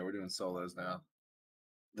 Yeah, we're doing solos now.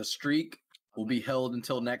 The streak will be held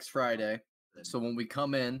until next Friday. So when we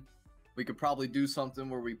come in, we could probably do something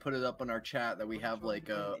where we put it up in our chat that we have like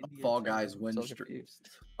a Fall Guys win streak,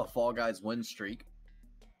 a Fall Guys win streak,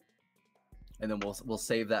 and then we'll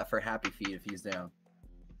save that for Happy Feet if he's down.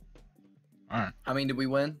 All right. How many did we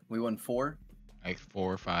win? We won 4. Like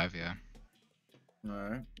 4 or 5, yeah. All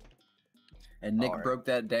right. And Nick Alright. broke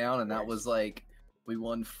that down, and that was like we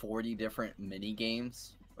won 40 different mini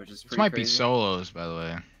games, which is This pretty might be crazy. solos, by the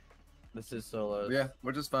way. This is solo. Yeah,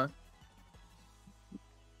 which is fun.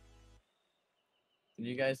 Do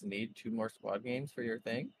you guys need 2 more squad games for your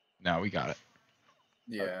thing? No, we got it.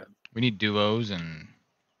 Yeah. We need duos and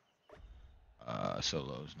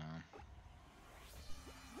solos now.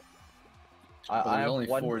 But I there's have only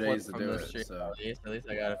one 4 clip days to from do this it, stream, so. At least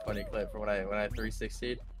I got a funny clip from when I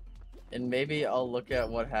 360'd. And maybe I'll look at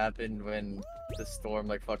what happened when the storm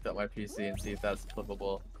like fucked up my PC and see if that's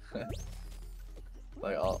clippable.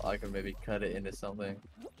 Like I can maybe cut it into something.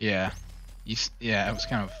 Yeah. Yeah, it was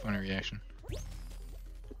kind of a funny reaction.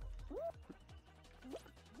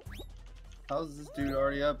 How's this dude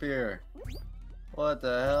already up here? What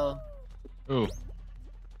the hell? Ooh.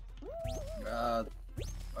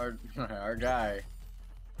 Our guy.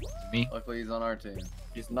 Me? Luckily he's on our team.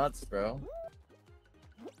 He's nuts, bro.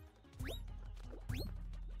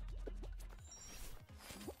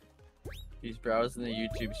 He's browsing the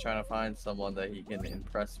YouTubes trying to find someone that he can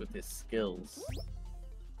impress with his skills.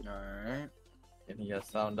 Alright. And he has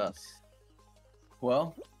found us.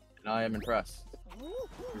 Well, And I am impressed.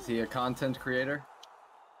 is he a content creator?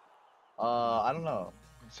 I don't know.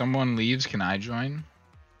 Someone leaves, can I join?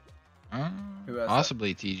 Who has that?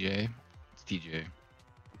 Possibly TJ. It's TJ.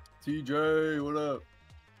 TJ, what up?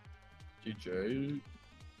 GJ.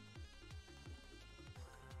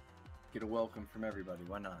 Get a welcome from everybody,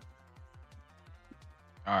 why not?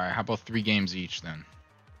 Alright, how about 3 games each then?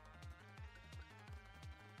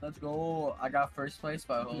 Let's go. I got first place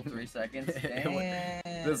by a whole 3 seconds. Damn.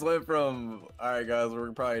 This went from, alright guys,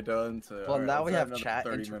 we're probably done to. Well, alright, now let's we have another chat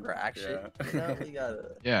 30 minutes. interaction. Yeah. You know, we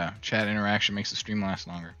gotta. Yeah, chat interaction makes the stream last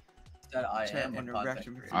longer. That I Chat am a interaction content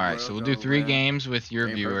with creator. Alright, so we'll do 3 man. games with your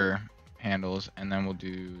Game viewer handles, and then we'll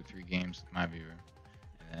do 3 games with my viewer.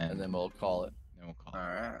 And then we'll call it. we'll call it.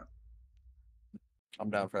 Alright. I'm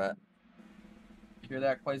down for that. You hear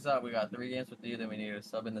that, Quasar? We got 3 games with you, then we need to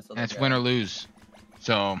sub in this other And it's guy. win or lose.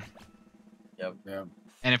 So, Yep. Yeah.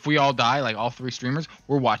 and if we all die, like all 3 streamers,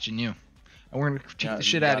 we're watching you. And we're gonna critique Yeah, the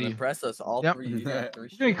shit out of you. Impress us, all Yep. 3. You got 3 We're gonna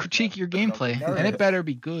streams, critique bro. your Don't be gameplay, and nervous. it better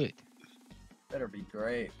be good. Better be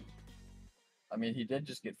great. I mean, he did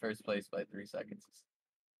just get first place by 3 seconds.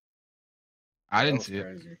 I That didn't was see it.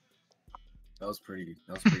 crazy. That was pretty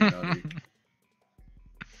nutty.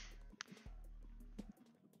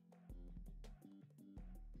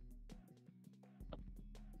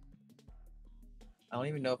 I don't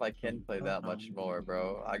even know if I can play that much more,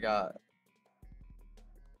 bro. I got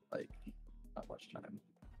like not much time.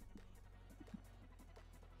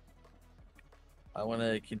 I want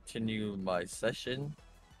to continue my session,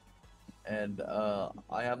 and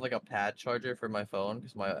I have like a pad charger for my phone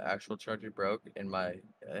because my actual charger broke, and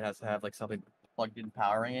it has to have like something plugged in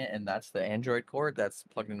powering it, and that's the Android cord that's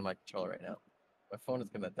plugged into my controller right now. My phone is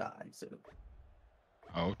gonna die soon.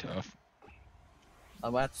 Oh, tough. I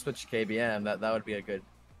might have to switch to KBM. That would be a good.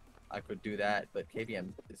 I could do that, but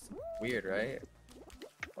KBM is weird, right?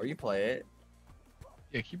 Or you play it.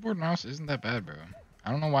 Yeah, keyboard and mouse isn't that bad, bro.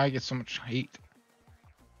 I don't know why I get so much hate.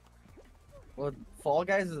 Well, Fall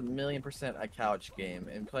Guys is 1,000,000% a couch game,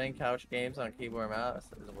 and playing couch games on a keyboard and mouse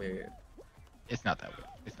is weird. It's not that weird.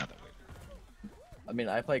 It's not that weird. I mean,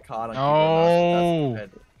 I play COD on keyboard and mouse,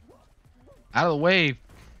 but that's competitive. Out of the way.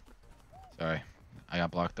 Sorry, I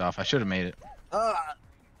got blocked off. I should have made it. Ah!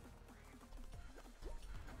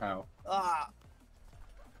 Ow. Ah!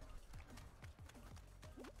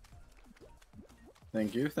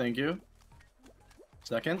 Thank you, thank you.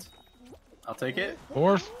 Second. I'll take it.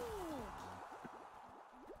 Fourth.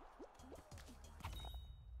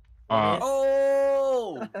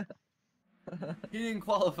 Oh! He didn't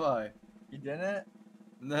qualify. You didn't?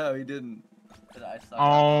 No, he didn't. I suck.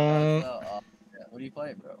 Oh. Yeah. What do you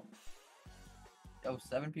play, bro? Yo,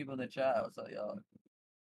 7 people in the chat. What's up, y'all?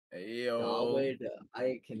 Hey, Yo, yo. wait,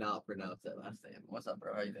 I cannot pronounce that last name. What's up,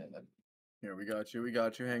 bro? How you doing? Here, we got you, we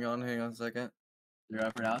got you. Hang on a second. You know how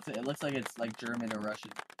to pronounce it? It looks like it's like German or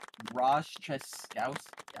Russian. Roshcheskaus?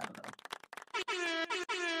 I don't know.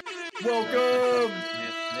 Welcome!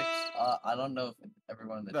 I don't know if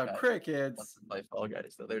everyone in the The chat crickets. wants to play Fall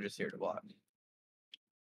Guys, so they're just here to watch.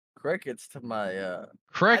 Crickets to my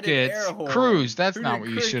Crickets. air horn. Cruise. That's Who not did what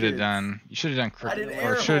you should have crickets? done. You should have done I did cricket.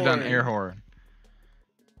 air Or should have done horn. air horn.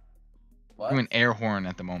 what? Doing air horn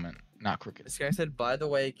at the moment, not cricket. This guy said, by the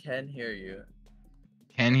way, can hear you.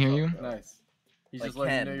 Can hear What's you? up, bro? Nice. He's Like, just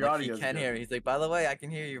letting you know your he audio's can good. hear me. He's like, by the way, I can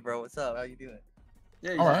hear you, bro. What's up? How you doing?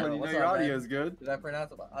 Yeah, he's Alright. just letting you know What's your up, man? audio's good. Did I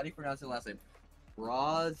pronounce it? How do you pronounce your last name?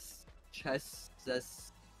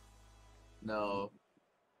 Roshcheskaus. No.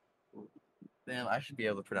 Damn, I should be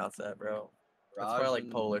able to pronounce that, bro. That's probably like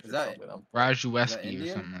Raj- Polish is or that- something. Rajueski or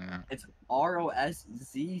Indian? something like that. It's Roszczz.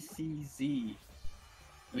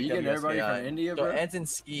 Are you getting everybody from India, So bro? it ends in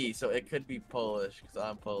ski, so it could be Polish because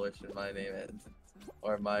I'm Polish and my name ends,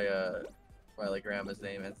 or my like grandma's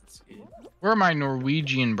name ends in ski. Where are my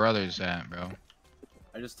Norwegian brothers at, bro?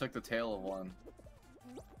 I just took the tail of one.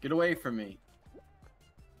 Get away from me.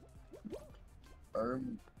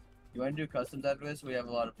 You want to do customs after this? We have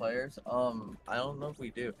a lot of players. I don't know if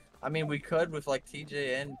we do. I mean, we could with like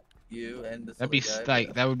TJ and you and this. That'd be other guy, like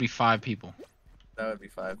but that would be 5 people. that would be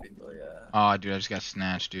 5 people. Yeah. Oh, dude, I just got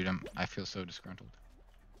snatched, dude. I feel so disgruntled.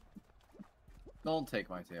 Don't take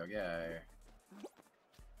my tail. Get out of here.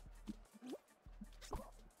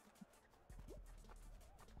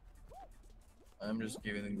 I'm just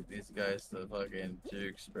giving these guys the fucking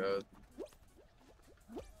jukes, bro.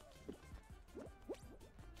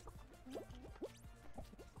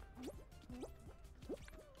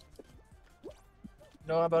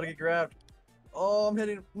 No, I'm about to get grabbed. Oh, I'm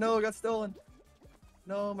hitting. No, I got stolen.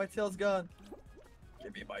 No, my tail's gone.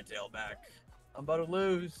 Give me my tail back. I'm about to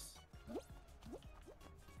lose.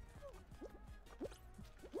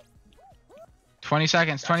 $20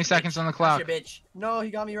 seconds. 20 seconds on the clock. Gotcha, bitch. No, he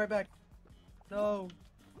got me right back. No.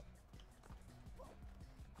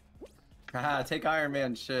 Haha, take Iron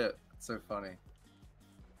Man shit. It's so funny.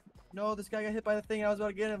 No, this guy got hit by the thing and I was about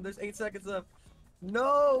to get him. There's 8 seconds left.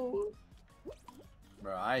 No.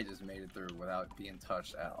 Bro, I just made it through without being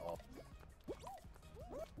touched at all.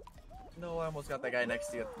 No, I almost got that guy next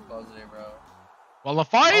to you at the buzzer, bro. Well, the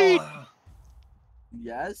fight.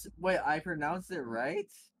 Yes? Wait, I pronounced it right?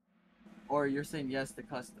 Or you're saying yes to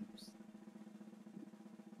customs?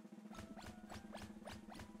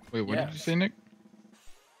 Wait, what did you Yes. say, Nick?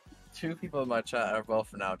 2 people in my chat are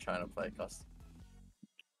both now trying to play custom.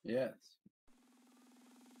 Yes.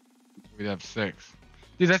 We'd have 6.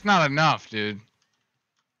 Dude, that's not enough, dude.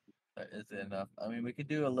 That is enough. I mean, we could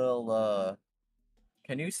do a little,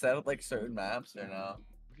 Can you set up, like, certain maps or no?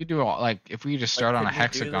 We could do all, like, if we just start on a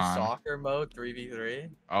Like, could we do the hexagon. soccer mode 3v3?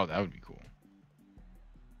 Oh, that would be cool.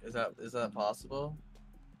 Is that possible?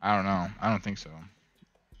 I don't know. I don't think so.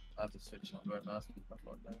 I'll have to switch on my mouse with my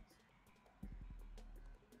phone next.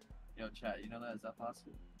 Yo, chat, you know that? Is that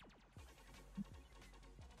possible?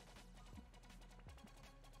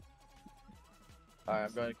 Alright,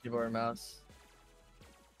 I'm going to keyboard and mouse.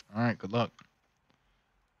 All right, good luck.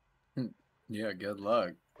 Yeah, good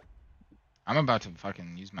luck. I'm about to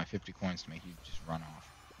fucking use my 50 coins to make you just run off.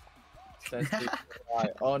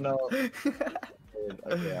 Oh no. Dude,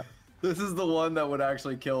 okay. This is the one that would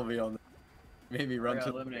actually kill me on. Made me run I got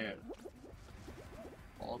to. eliminated.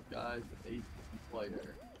 Fallguys 8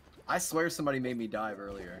 player. I swear somebody made me dive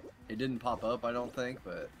earlier. It didn't pop up, I don't think,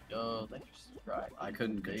 but Yo, thanks for subscribing. I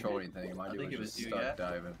couldn't control David? anything. My I dude think was it just was you, stuck yeah?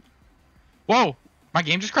 diving. Whoa! My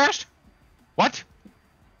game just crashed? What?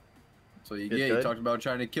 So you Good, you good. talked about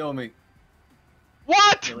trying to kill me.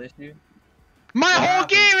 What? Kill issue? My What whole happened?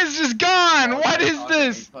 game is just gone! What Fallguys is Soccer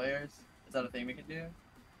this? 8 players? Is that a thing we can do?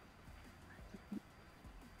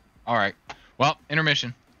 Alright. Well,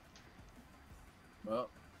 intermission. Well,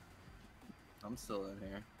 I'm still in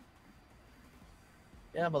here.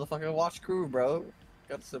 Yeah, motherfucker, watch crew, bro.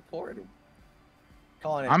 Got to support him.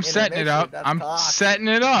 Calling it I'm setting it intermission, up. that's I'm cock. setting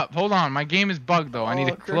it up. Hold on, my game is bugged though. I need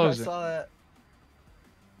to crew, close I it. saw that.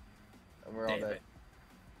 We're all Damn dead. it.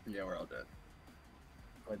 Yeah, we're all dead.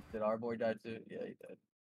 Wait, did our boy die too? Yeah, he did.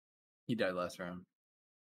 He died last round.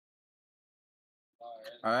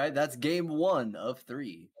 All right, that's game 1 of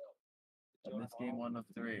 3. And this game 1 of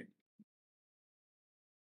 3.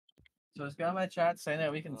 So it's got in my chat saying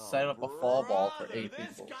that we can set up a fall ball for 8 people.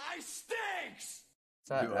 This guy stinks! Is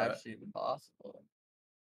that Do what? actually possible?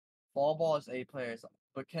 Fall ball is 8 players,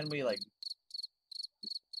 but can we like?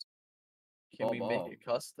 Can Fall we ball. make it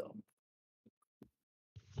custom?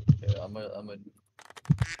 Okay, I'm a.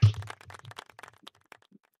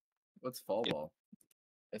 What's fall ball?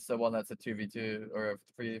 It's the one that's a 2v2 or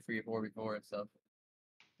a 4v4 and stuff.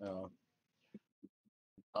 Oh.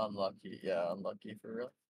 Unlucky, yeah, unlucky for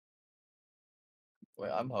real. Wait,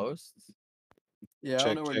 I'm host. Yeah, I Check,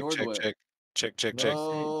 don't know where check, Nord check, went. check, check, check, No.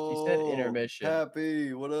 check. He said intermission.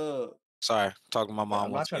 Happy, what up? Sorry, talking to my Wait, mom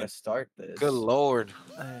I'm not once trying again. to start this. Good lord.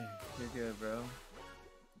 Hey, you're good, bro.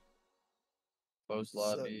 Post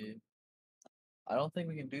What's up? lobby. I don't think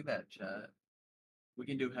we can do that, chat. We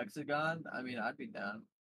can do hexagon. I mean, I'd be down.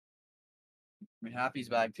 I mean, Happy's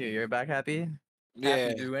back too. You're back, Happy? Yeah.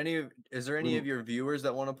 Happy, is there any of your viewers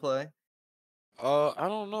that want to play? I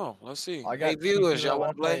don't know. Let's see. I got Hey two viewers, people that y'all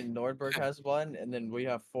want want to to play. play? Nordberg has one, and then we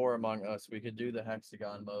have 4 among us. We could do the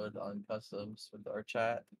hexagon mode on customs with our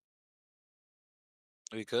chat.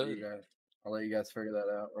 We You could. guys, I'll let you guys figure that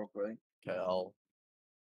out real quick. Okay, I will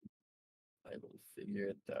figure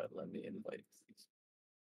it out. Let me invite these.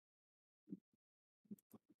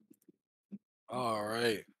 All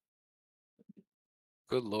right.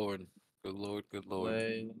 Good lord. Good lord. Good lord.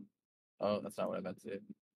 Play. Oh, that's not what I meant to do.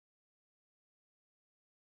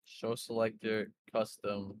 Show selector,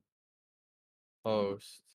 custom,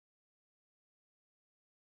 host,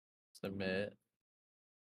 submit,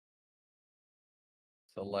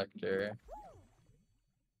 selector.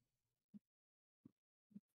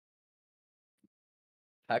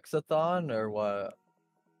 Hexathon or what?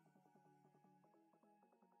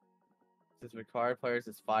 Since required players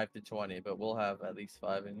is 5 to 20, but we'll have at least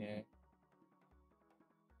 5 in here.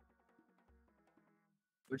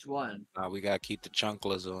 Which one? Nah, we gotta keep the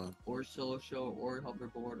chunklers on. Or solo show, or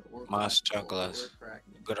hoverboard, or Mas classical, or chanclas.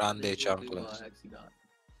 Kraken. Grande Then we'll do, chanclas. hexagon.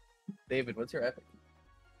 David, what's your epic?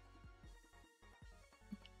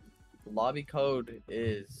 Lobby code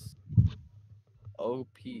is OP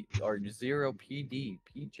or 0PD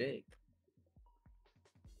PJ.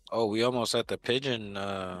 Oh, we almost at the pigeon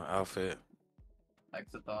outfit.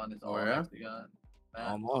 Hexathon is Oh, all yeah? hexagon. Matt,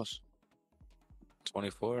 Almost.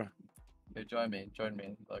 24. here, join me. Join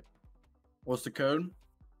me. Look, What's the code?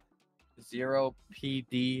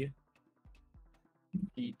 0PD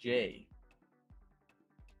PJ.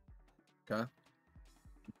 Okay.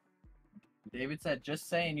 David said, just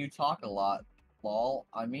saying you talk a lot. Lol.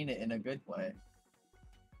 I mean it in a good way.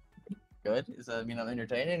 Good? Does that mean I'm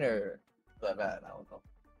entertaining or is that bad? I don't know.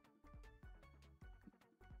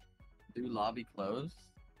 Do lobby close?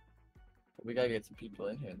 We gotta get some people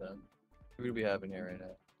in here then. Who do we have in here right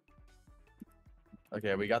now?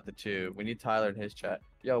 Okay, we got the 2. We need Tyler in his chat.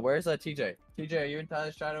 Yo, where's TJ? TJ, are you in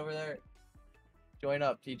Tyler's chat over there? Join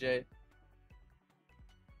up, TJ.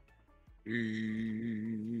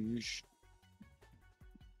 Eesh.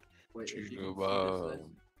 Wait, if you can see this Chugabah. list.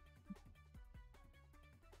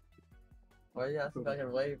 Why are you asking back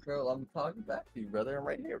and wait, bro? I'm talking back to you, brother. I'm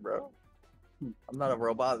right here, bro. I'm not a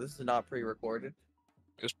robot. This is not pre-recorded.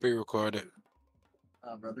 It's pre-recorded.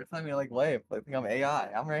 Brother, it's not me like wave. I think I'm AI.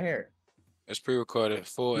 I'm right here. It's pre-recorded.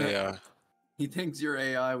 Full Yeah. AI. He thinks you're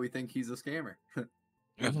AI. We think he's a scammer.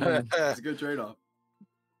 Mhm. It's a good trade-off.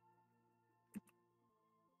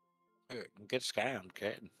 Get scammed,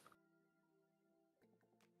 kid.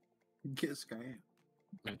 Get scammed.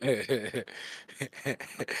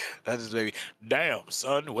 That's just maybe. Damn,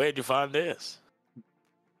 son, where'd you find this?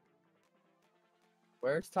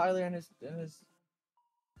 Where's Tyler and his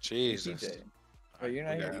Jesus. TJ? Oh, you're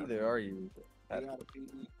not We here got- either, are you?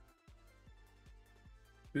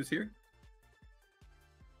 Who's here?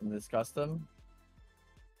 in this custom.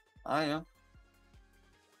 I am.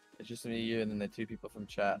 It's just me, you, and then the 2 people from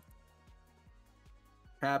chat.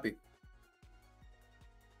 Happy.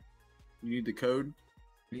 You need the code?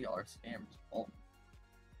 We are scammers. Oh.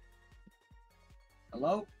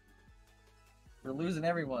 Hello? We're losing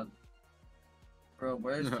everyone. Bro,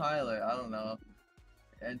 where's Tyler? I don't know.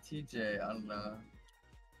 And TJ, I don't know.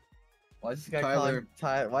 Why is this guy calling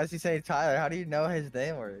Tyler? Why is he saying Tyler? How do you know his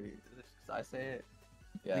name? Or is it just 'cause I say it?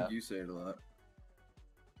 I Yeah. think you say it a lot.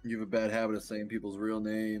 You have a bad habit of saying people's real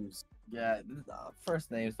names. Yeah,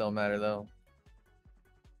 first names don't matter though.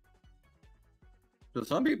 So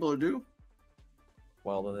some people do.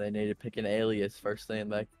 Well, then they need to pick an alias first name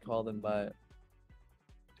that I can call them by.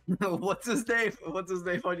 What's his name? What's his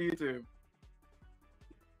name on YouTube?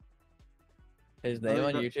 His name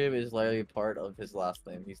on no- YouTube is literally part of his last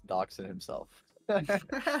name. He's doxing himself.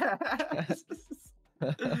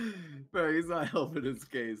 Bro, he's not helping his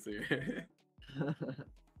case here.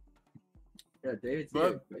 Yeah, David's But-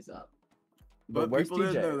 here. What's up? But where's people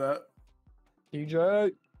didn't know TJ? that.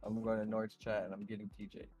 TJ! I'm going to Nord's chat and I'm getting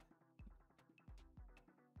TJ.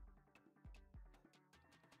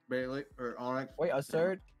 Bailey or Onyx. Wait, a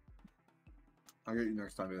third? I'll get you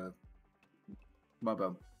next time, yeah. My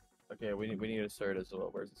bad. Okay, we need a third as well.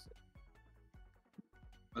 Where's this?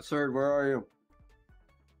 Sir, where are you?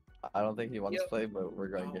 I don't think he wants Yep. to play, but we're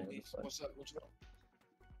going to get him to Homies, play. what's up? What you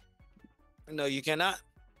got? No, you cannot.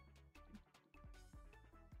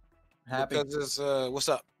 Happy. Because it's what's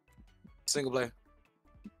up? Single player.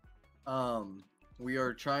 We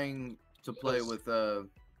are trying to play Yes. with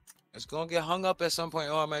It's gonna get hung up at some point.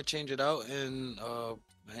 Oh, I might change it out and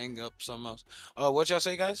hang up something else. what y'all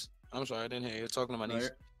say, guys? I'm sorry, I didn't hear you. Talking to my no, niece.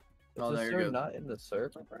 you're- Is Oh, the there you third go. not in the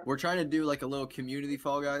server? We're trying to do like a little community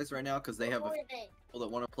Fall Guys right now because they have a few people that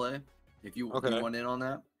want to play. If you Okay. want in on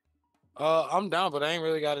that, I'm down, but I ain't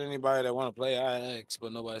really got anybody that want to play. I asked,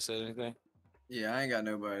 but nobody said anything. yeah, I ain't got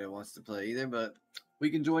nobody that wants to play either, but we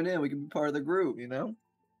can join in. We can be part of the group, you know.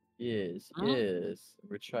 Yes, Huh? yes.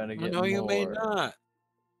 We're trying to get No, you may more. not.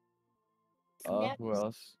 Who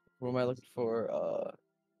else? Who am I looking for?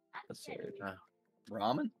 A third.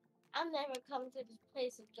 Ramen. I'm never coming to this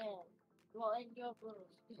place again. Well, in your room.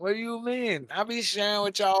 What do you mean? I be sharing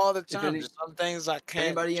with y'all all the time. any- Just some things I can't.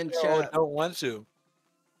 anybody in share or chat- don't want to.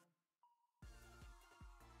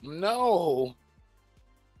 No.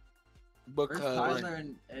 Where's Because Tyler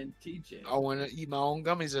and TJ? I want to eat my own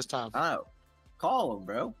gummies this time. Oh, call him,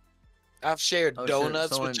 bro. I've shared Oh, shit,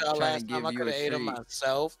 donuts someone with y'all trying last to time. give I you could have a ate them treat.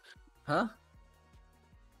 myself. Huh?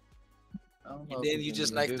 I don't know And if then we you can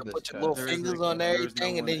just even like do to this, put your chat. little There is fingers no- on there is no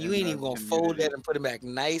everything, and then one you in ain't the even gonna fold community. that and put it back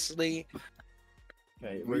nicely.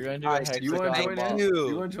 Okay, We- we're gonna do a Alright, hexagon. You want to join Thank in? you.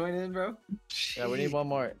 You want to join in, bro? Yeah, we need one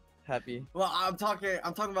more. Happy. Well, I'm talking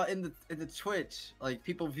about in the Twitch, like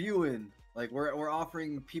people viewing. Like we're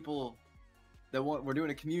offering people that want. We're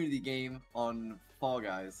doing a community game on Fall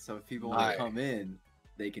Guys, so if people want Alright. to come in,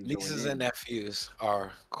 they can Nieces join and in. nephews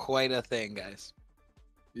are quite a thing, guys.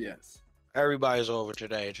 Yes. Everybody's over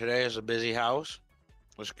today. Today is a busy house.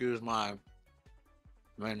 Excuse my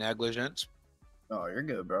negligence. Oh, you're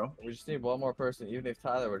good, bro. We just need one more person, even if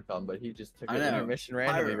Tyler would come, but he just took I an know. intermission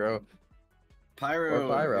randomly, Pyro. bro. Pyro.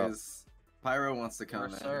 Pyro. Pyro wants to Or come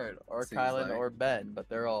in. Third, or seems Kylan, like. or Ben, but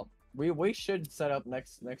they're all. We should set up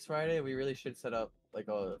next Friday. We really should set up like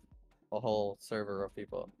a whole server of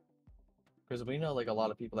people, because we know like a lot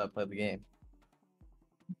of people that play the game.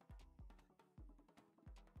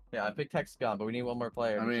 Yeah, I picked Hexagon, but we need one more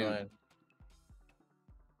player I to mean- join.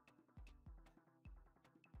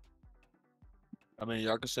 I mean,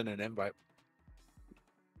 y'all can send an invite.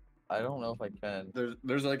 I don't know if I can.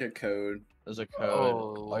 There's like a code. There's a code.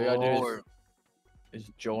 Oh, All you gotta do Lord. is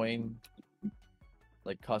join,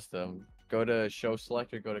 like custom. Go to show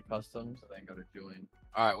select or go to customs, and then go to join.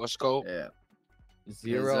 All right, let's go. Yeah.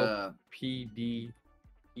 0 PDEJ.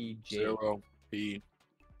 0 P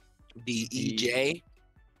D E J.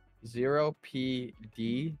 0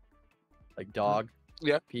 PD, like dog.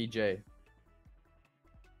 Yeah. PJ.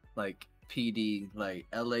 Like PD, like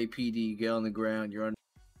LAPD, get on the ground. You're under.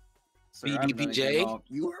 Sir, I BDPJ? haven't done anything wrong.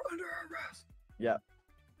 You are under arrest. There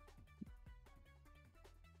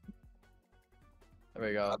we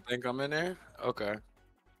I go. think I'm in there. Okay.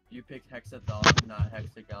 You picked hexathon, not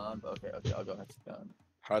hexagon, but okay, I'll go hexagon.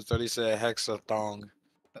 I thought he said hexathon.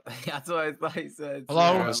 That's what I thought he said. Hello?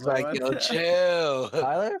 I sir. was I'm like, what yo, the- chill.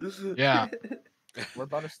 Tyler, Yeah. we're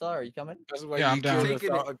about to start. Are you coming? That's why Yeah, you I'm down. cute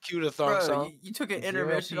Taking it- cute a thong Bro, song. you took an 0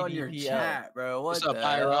 intermission on your PDPL. chat, bro. What's What up, the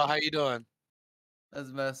Pyro? hell? How you doing? That's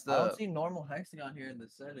messed I don't up. see normal hexagon here in the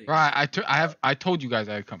setting. Right, I told you guys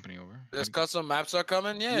I had company over. This custom maps are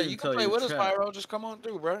coming. Yeah, didn't you tell can play your with us, chat. Pyro. Just come on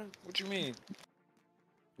through, bro. What you mean?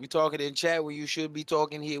 We talking in chat when you should be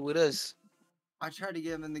talking here with us. I tried to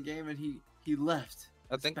get him in the game and he left.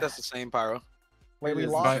 I think that's the same Pyro. Wait, It we is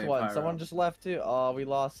the lost same one. Pyro. Someone just left too. Oh, we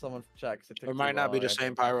lost someone from chat. 'Cause it took It might too not be long. the I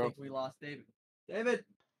same think- I Pyro. think we lost David. David.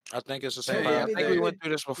 I think it's the same Hey, Pyro. I David, think we went David.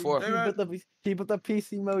 through this before. He put the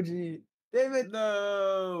PC emoji. David.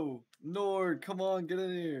 No, Nord, come on, get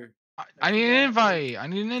in here. I need an invite. I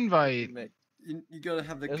need an invite. You gotta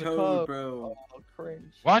have the There's a code, code. bro. Oh,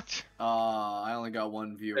 cringe. What? I only got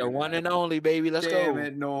one viewer. The one now. and only, baby. Let's Damn go.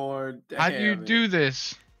 it, Nord. How do you Damn do it.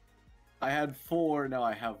 this? I had 4, now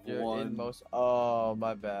I have You're 1. in most. Oh,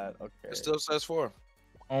 my bad. Okay. It still says 4.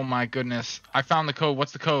 Oh my goodness! I found the code.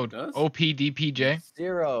 What's the code? Does? OPDPJ.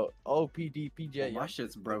 0 OPDPJ. Well, my yeah.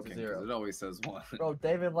 shit's broken zero. because it always says 1. Bro,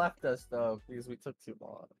 David left us though because we took too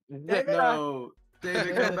long. No,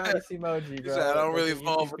 David, come back. Face emoji, He bro. said, I don't Like really a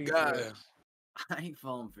fall YouTube for feature. guys. I ain't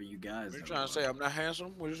falling for you guys. What you no trying to more. say? I'm not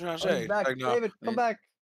handsome? What you trying to Oh, say? he's back. Like, no. David, come Wait. back.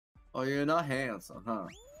 Oh, you're not handsome, huh?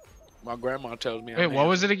 My grandma tells me Wait, what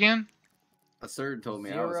was it again? A third told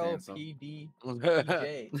me I was 0 handsome.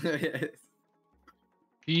 PDPJ.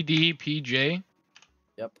 PDPJ.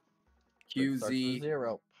 Yep. QZ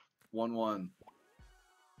 0. 11.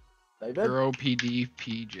 David. 0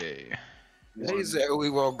 PDPJ. He said we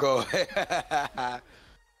won't go.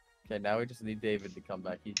 Okay, now we just need David to come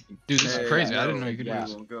back. He Dude, this is crazy. I didn't know you could do We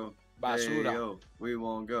this. won't go. Basura. Hey, yo, we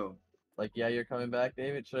won't go. like, yeah, you're coming back,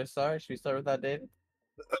 David. Should I start? Should we start with that, David?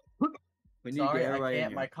 We need Sorry, to get I everybody in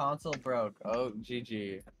can't. here. My console broke. Oh,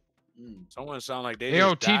 GG. Someone sound like they Hey,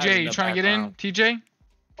 yo, just died TJ, in you the trying to get in? background. TJ?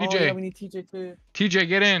 Oh, TJ, yeah, we need TJ too. TJ,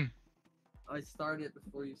 get in. I started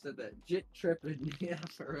before you said that. Jit tripping. Yeah,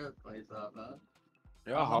 for real. Plays up, huh?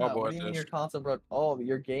 Y'all Oh, horrible what at do you mean this. your console broke? Oh,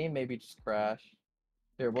 your game maybe just crashed.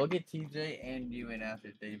 Here, we'll get TJ and you in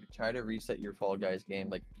after David. Try to reset your Fall Guys game.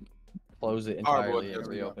 Like, close it Horrible entirely at and this.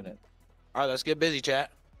 reopen it. All right, let's get busy,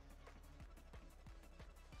 chat.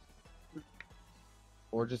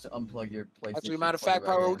 Or just unplug your PlayStation. Actually, matter of plug it fact,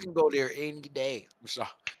 back Pyro, we in. can go there any day. So,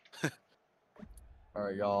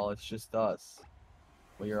 Alright, y'all. It's just us.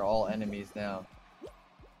 We are all enemies now.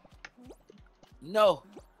 no.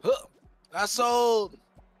 Huh. I sold.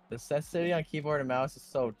 The sensitivity on keyboard and mouse is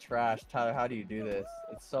so trash. Tyler, how do you do this?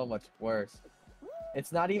 It's so much worse.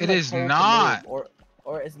 It's not even. It like, is hold to not. move.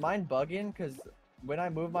 Or is mine bugging? Because when I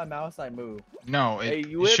move my mouse, I move. No, Hey, it,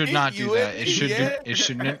 you it with should me? not You do with that. me? It should Yeah? it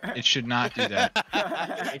shouldn't it should not do that.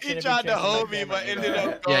 It He shouldn't be tried to changing my hold me, camera but angle. ended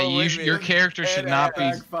up Yeah, going with your me. character should not be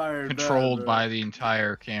Backfired bad, controlled bro. by the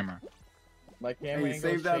entire camera. My camera Hey, angle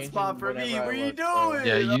save is that changing spot for me. whenever I What are you look, so-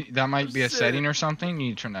 doing? Yeah, that might be a shit. setting or something. You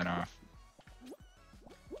need to turn that off.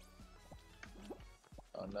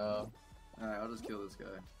 Oh no. Alright, I'll just kill this guy.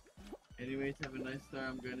 Anyways, have a nice start.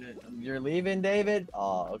 I'm gonna. You're leaving, David?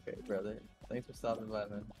 Oh, okay, brother. Thanks for stopping by,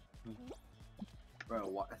 man. Bro,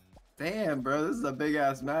 what? Damn, bro, this is a big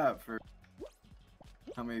ass map for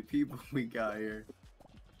how many people we got here.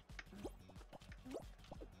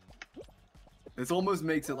 This almost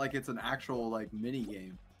makes it like it's an actual like mini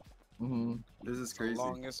game. Mm-hmm. This is The crazy.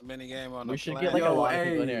 longest mini game on We the should planet. get, like, a Yo, lot of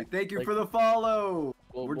people in hey, here. thank you Like- for the follow.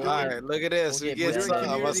 We'll We're get- doing- Alright, look at this. we'll We get get Brandon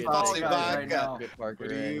some. in. What's We'll my get Fall Guys right vodka? now. Get Parker What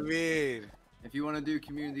do you in. mean? If you want to do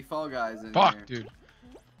community Fall Guys in Fuck, here. dude.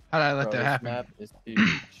 How did I let Bro, that this happen? map is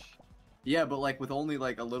huge. Yeah, but like with only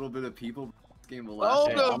like a little bit of people, this game will Hold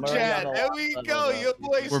last. Okay, up, I'm already Chad. on the There last we level, go. bro. Your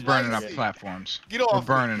boy We're burning up spicy. platforms. Get We're off.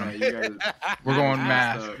 burning Yeah, them. you guys. We're going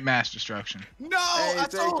Messed up. mass destruction. No, Hey, I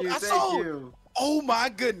thank sold. you, I thank sold. you. Oh my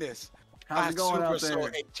goodness. How's I it going super out sold.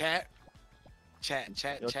 there? Hey, chat.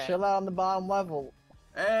 Chat. Yo, chill out on the bottom level.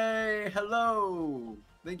 Hey, hello.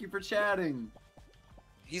 Thank you for chatting.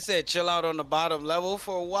 He said chill out on the bottom level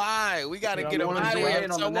for why? We gotta Yeah, get If you him want out to of join here.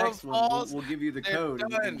 in on the Someone next one, falls. we'll give you the they're code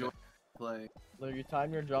and you can done. join play. So you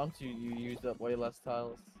time your jumps, you used up way less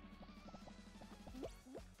tiles.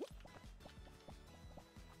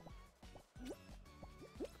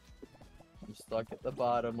 I'm stuck at the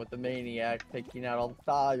bottom with the maniac picking out all the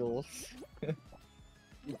tiles.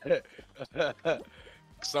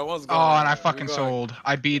 Someone's Oh, going. and I fucking sold.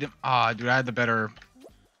 I beat him. Ah, dude, I had the better.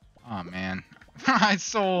 Oh man, I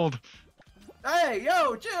sold. Hey,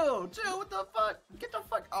 yo, chill. What the fuck? Get the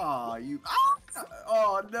fuck. Oh, you.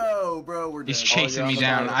 Oh no, bro, we're dead. He's you're chasing on me the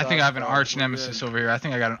down. bottom I think I have an side. arch We're nemesis good. over here. I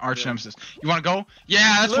think I got an arch good. nemesis. You want to go?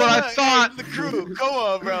 Yeah, that's what I Look, thought. The crew. Come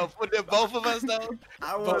on, bro. Put them both of us though.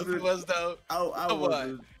 I Both wasn't. of us though. I Come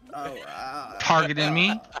wasn't. Oh, Targeting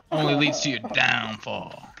me only leads to your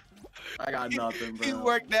downfall. I got nothing, bro. He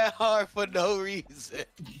worked that hard for no reason.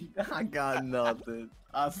 I got nothing.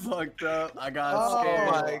 I fucked up. I got Oh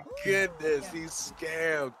scared. my goodness, he's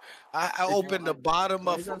scammed. I opened the bottom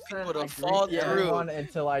up for people to fall Yeah, through. everyone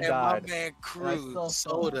until I And died. my man And I Cruz still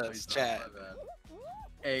sodas, chat.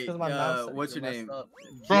 Hey, Because my mouse what's your name?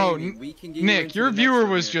 Bro, Jamie, we can get you Nick, into your the next viewer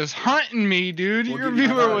one was here. just hunting me, dude. We'll Your give you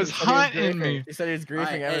viewer time. was He said he was hunting griefing. me. He said he was griefing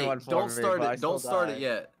Alright, everyone hey, for don't me, start but I it. still Don't start it died.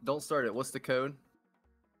 yet. Don't start it. What's the code?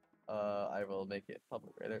 I will make it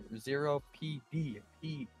public right there.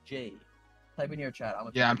 0PDPJ. Type in your chat.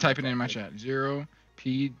 Yeah, I'm typing it in my chat. 0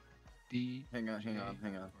 PD. Hang on.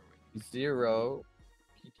 0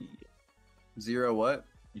 PT 0 what?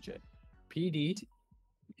 PJ. PD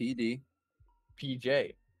PD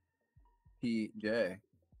PJ. PJ.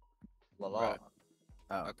 La la. Right.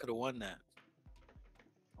 Oh. I could have won that.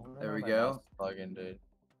 There we My go. mouse is bugging, dude.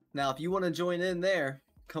 Now, if you want to join in there,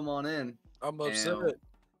 come on in. I'm upset. And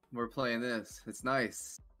we're playing this. It's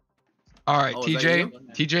nice. All right, Oh, is that TJ. you?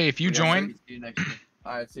 TJ, if you We got join, See you next week.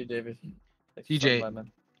 Alright, see you, David. Thanks for TJ. stopping by,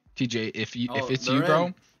 man. TJ, if Oh, it's they're you, bro,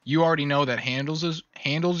 in. you already know that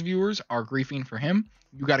Handles viewers are griefing for him.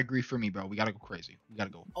 You gotta grief for me, bro. We gotta go crazy. We gotta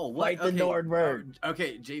go. Oh, what? Fight the Nordberg.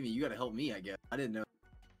 Okay, Jamie, you gotta help me, I guess. I didn't know.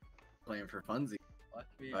 Playing for funsies.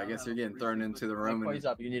 I guess you're getting thrown into the Roman.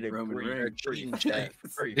 Up. You need a Roman grief. ring. Cheating chat.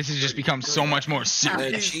 This has just become so much more They're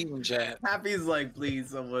serious. cheating chat. Happy's like, please,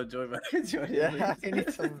 someone join my join. Yeah, me, we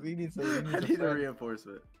need some. We need some. We need I some need a friends.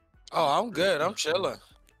 reinforcement. Oh, I'm good. I'm chilling.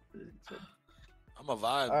 I'm a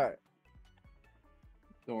vibe. All right.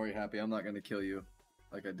 Don't worry, Happy. I'm not gonna kill you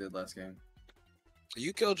like I did last game.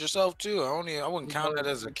 You killed yourself too. I wouldn't count that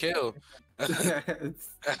as a kill.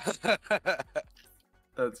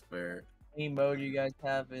 That's fair. Any mode you guys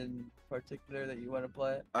have in particular that you want to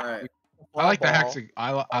play? All right. I like the Ball. hexagon.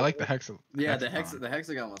 I like the hexagon. Yeah, the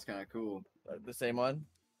hexagon was kind of cool. The same one.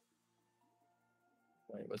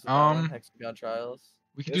 Wait, what's the Hexagon Trials?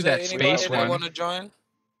 We could Is do there that anybody space that one. want to join?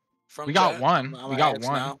 From We got chat? one. I'm We gonna got ask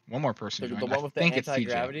one. now. One more person The joined. one I with the think it's TJ.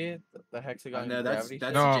 anti-gravity, the Hexagon No, that's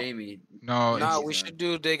gravity. No. Jamie. No, Nah, it's, we should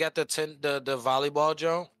do. They got the volleyball,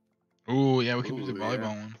 Joe. ooh, yeah, we could do the Ooh, volleyball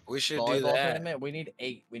yeah. one. We should do Volleyball that. tournament. We need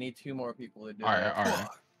 8. We need 2 more people to do All right, that. all right.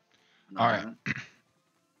 All right.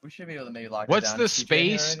 We should be able to maybe lock it What's down. the Is TJ in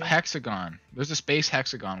here space already? hexagon? There's a space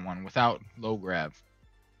hexagon one without low grav.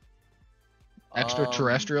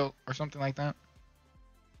 Extraterrestrial or something like that.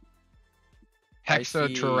 I see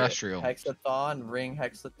Hexaterrestrial. Hexathon, ring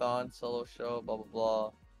hexathon, solo show, blah blah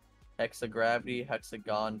blah. Hexagravity,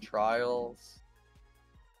 hexagon trials.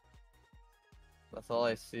 That's all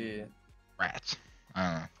I see. Rats. I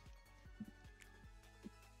don't know.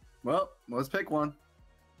 Well, let's pick one.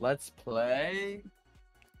 Let's play.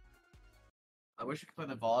 I wish we could play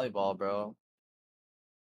the volleyball, bro.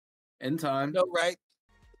 In time. No, right?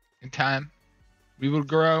 In time, we will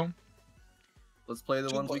grow. Let's play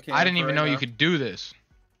the ones we can. I didn't for even right know you now. could do this.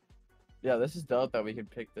 Yeah, this is dope that we can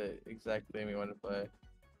pick the exact game we want to play.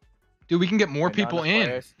 Dude, we can get more Wait, not people enough in.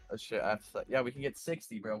 players? Oh shit! Yeah, we can get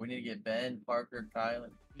 60, bro. We need to get Ben, Parker, Kylan,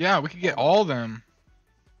 Yeah, we could get all them.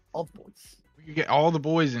 all the boys. We could get all the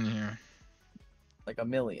boys in here. Like a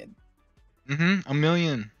million. A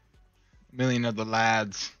million. A million of the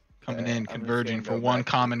lads coming Yeah, in, I'm just converging gonna for go one back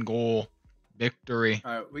to- common goal. Victory.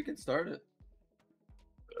 All right, we can start it.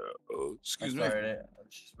 Oh, I excuse me. started it. I'm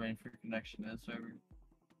just waiting for connection to the server.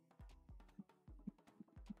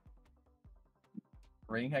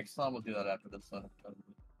 Ring Hexagon, we'll do that after this one.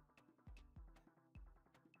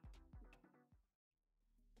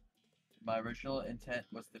 My original intent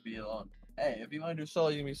was to be alone. Hey, if you want to do solo,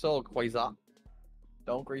 you can be solo, Quasar.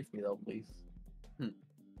 Don't grief me though, please. You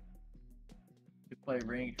play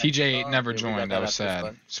Ring. TJ Hexagon. never Yeah, we got joined. That was after this sad.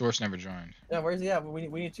 one. Source never joined. Yeah, we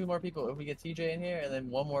need 2 more people. If we get TJ in here and then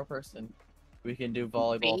 1 more person, we can do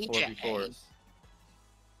volleyball 4v4s.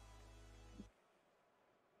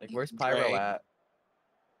 Like, where's Pyro Great. at?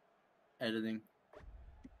 Editing.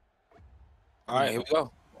 All right, here we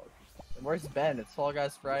go. And where's Ben? It's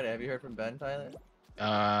Fallguys Friday. Have you heard from Ben, Tyler?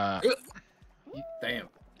 Damn.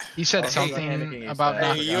 He said Oh, he's something hammocking about instead.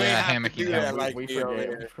 that. Hey, you ain't Yeah, have to hammocking do him. that, like we me over forget.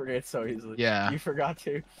 here. We forget so easily. Yeah. You forgot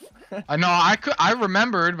to. I know. I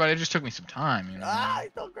remembered, but it just took me some time. You know. Ah,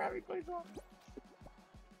 don't grab me, please.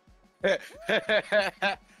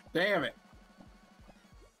 Damn it.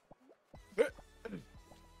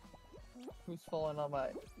 Who's falling on my...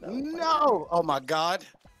 No! Oh my God!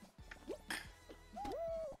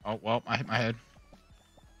 Oh well, I hit my head.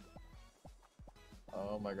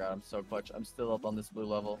 Oh my god, I'm so clutch. I'm still up on this blue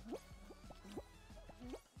level.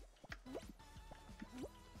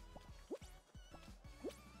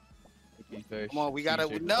 Come on, we gotta.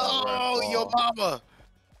 No, your mama.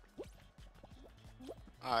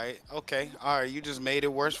 All right. Okay. All right. You just made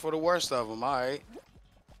it worse for the worst of them. All right.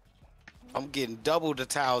 I'm getting double the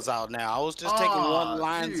towels out now. I was just taking one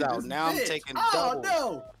lines dude, out. this Now I'm bitch. taking Oh doubles.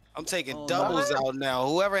 no! I'm taking Oh, doubles no. out now.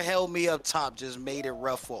 Whoever held me up top just made it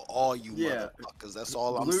rough for all you Yeah. motherfuckers. That's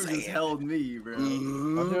all I'm Blue saying. just held me, bro. Don't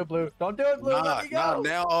Mhm. do it, Blue. Don't do it, Blue. Nah, Let me go.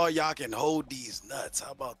 now all y'all can hold these nuts.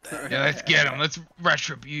 How about that? Yeah, let's get him. Let's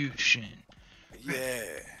retribution. Yeah.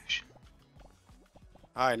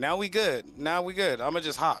 All right, now we good. Now we good. I'ma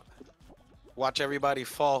just hop. Watch everybody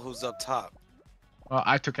fall who's up top. Well,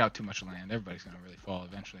 I took out too much land. Everybody's gonna really fall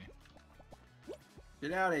eventually.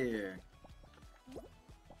 Get out of here.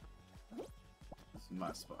 This is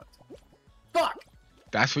my spot. Fuck!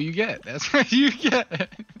 That's what you get. That's what you get.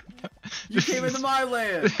 You came into my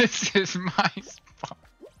land. This is my spot.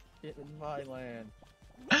 Get in my land.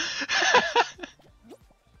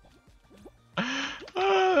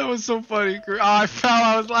 Oh, that was so funny. Oh, I fell.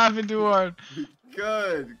 I was laughing too hard.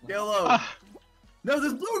 Good. Kill him. No,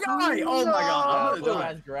 this blue guy! Oh my god, I'm Blue gonna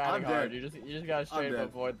guy's die. grabbing I'm hard. dead. You just gotta straight dead. up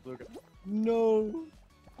avoid the blue guy. No.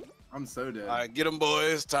 I'm so dead. All right, get them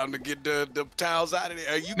boys. Time to get the towels out of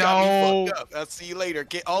there. You got No. me fucked up. I'll see you later.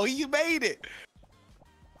 Oh, you made it.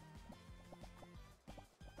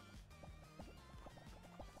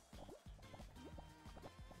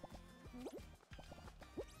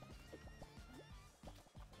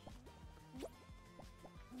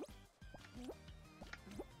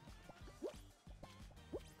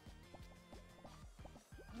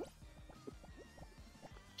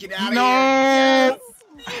 Get out of No.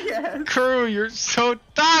 here! Yes! Crew, you're so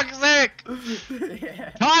toxic.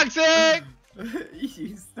 Yes! Toxic.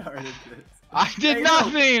 You started this. I did Hey, no.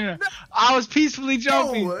 nothing. I was peacefully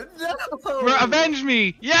jumping. No! Avenge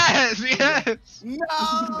me. Yes. Yes.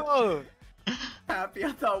 No. Happy,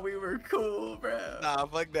 I thought we were cool, bro. Nah,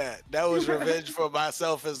 fuck that. That was revenge for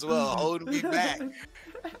myself as well. Holding me back.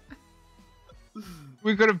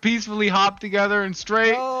 We could have peacefully hopped together in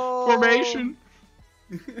straight formation,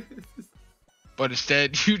 but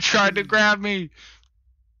instead you tried to grab me.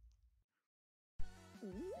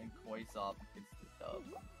 And Quasop gets the dub.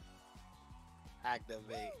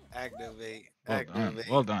 Activate. Activate. Well done. Activate.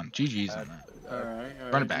 Well done. GG's on that. Alright,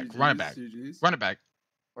 Run it back, run it back. Run it back.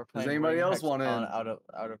 We're Does playing anybody Ring else want Hexagon in?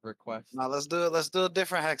 out of request. Now let's do it. Let's do a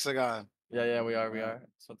different hexagon. Yeah, we are.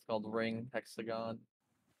 So it's called Ring Hexagon.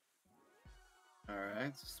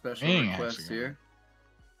 Alright, special Dang, request actually. here.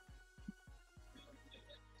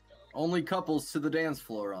 Only couples to the dance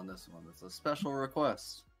floor on this one. It's a special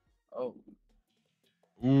request. Oh,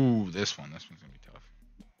 Ooh, this one's gonna be tough.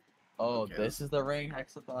 Okay, this is the Ring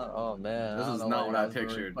Hexagon. Oh man, This I don't is know not why what I you guys were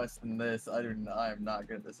pictured. requesting this. I am not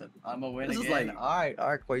good at this. I'm a win This is again. like- all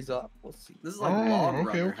right, Quasop. We'll see. This is like Oh, Log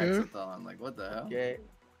okay, Runner okay. Hexathon. Like, what the hell? Okay.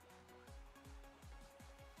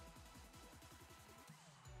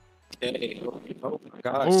 Hey. Oh my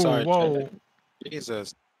God. Oh, Sorry. whoa.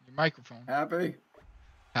 Jesus. Your microphone. Happy?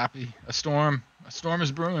 Happy. A storm. A storm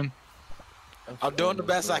is brewing. I'm doing the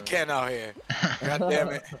best I can out here. God damn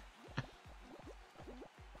it.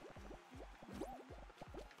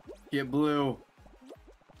 Get blue.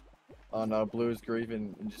 Oh no, Blue's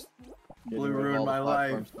grieving and just getting Blue rid of ruined all the my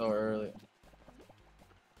platforms life. so early.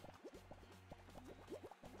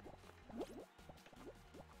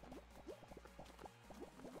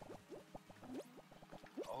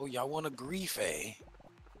 Oh, y'all want to grief, eh?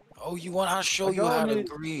 Oh, you want? I'll show I you how got to it.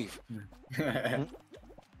 grieve.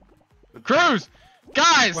 Cruz!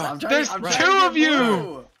 Guys! I'm There's I'm two trying to of get you!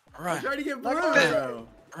 blue. I'm Run, trying to get blue, Let go. bro.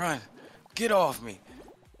 run. Get off me.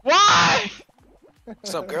 Why?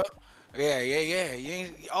 What's up, girl? Yeah. You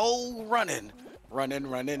ain't, oh, running. Running,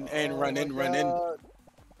 Oh and running. God.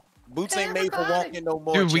 Boots ain't made for walking no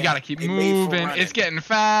more. Dude, we Jan. gotta keep They made for moving. running. It's getting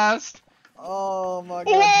fast. Oh my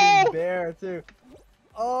Whoa! God, Big Bear too.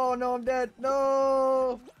 Oh no, I'm dead.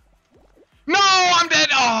 No. No, I'm dead.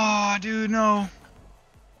 Oh, dude, no.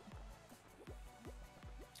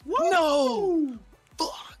 No.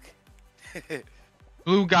 Fuck.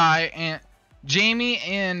 Blue guy and Jamie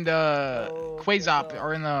and Oh, Quasop God.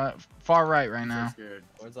 are in the far right right So now. scared.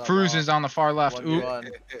 Where's that Cruz ball? is on the far left. Ooh,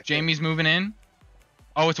 1v1. Jamie's moving in.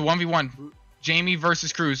 Oh, it's a 1v1. Jamie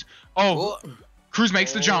versus Cruz. Oh, Oh, Cruz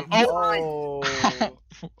makes the jump. Oh, Oh.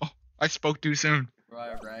 I spoke too soon.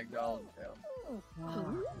 Right, ragdoll.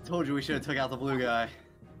 Told you we should have took out the blue guy.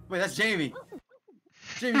 Wait, that's Jamie.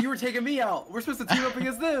 Jamie, you were taking me out. We're supposed to team up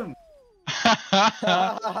against them. What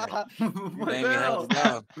Jamie the held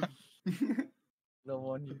hell? it down. The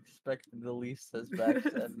one you expected the least has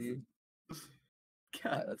backstabbed you.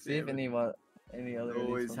 God Let's see if damn it. any other. of these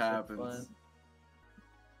Always ones are happens. fun.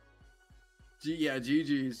 Yeah,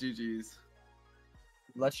 GG's.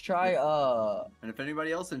 Let's try. And if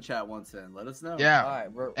anybody else in chat wants in, let us know. Yeah.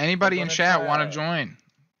 All right. Anybody in gonna chat want to try- join?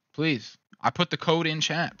 Please. I put the code in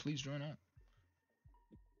chat. Please join up.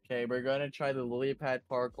 Okay, we're gonna try the lily pad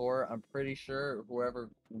parkour. I'm pretty sure whoever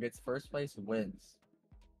gets first place wins.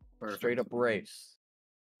 Perfect. Straight up race.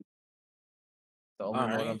 The only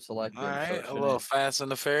one I'm selecting. All so right. it A little shouldn't- Fast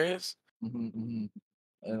and the Furious.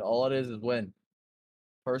 And all it is win.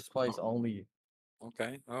 First place only.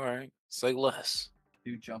 Okay. All right. Say less.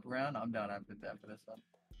 Do jump around. I'm down after this one.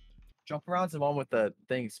 Jump around's the one with the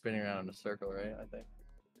thing spinning around in a circle, right? I think.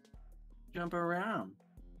 Jump around.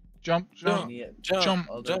 Jump. Any Jump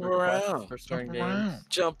other jump requests around. for certain Jump around. games?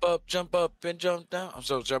 Jump up, and jump down. I'm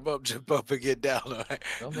so jump up, and get down. All right.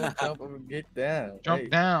 Jump up, and get down. Jump Hey,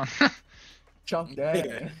 down. jump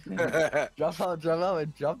down. jump up,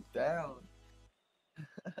 and jump down.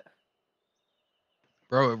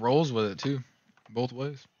 Bro, it rolls with it too. Both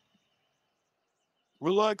ways.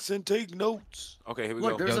 Relax and take notes. Okay, here we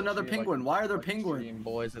Look, go. there's Yo, another See, like- penguin. Why are there like penguins? stream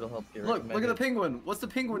boys, it'll help get Look at the recommended. penguin. What's the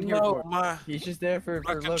penguin here No, for? my He's just there for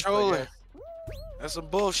My looks, I controller. guess. that's some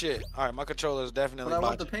bullshit. All right, my controller is definitely But I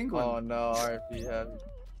want the botched. penguin. Oh no, RFP heavy.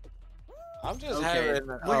 I'm just Okay, having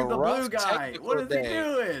look a at the rough blue guy. technical What is he day.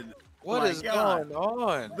 doing? What My is God. going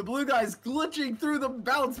on? The blue guy's glitching through the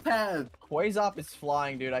bounce pad. Quazop is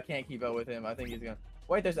flying, dude. I can't keep up with him. I think he's gonna.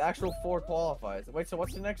 Wait, there's actual 4 qualifiers. Wait, so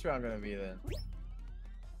what's the next round gonna be then?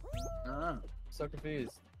 So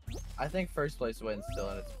confused. I think first place wins still,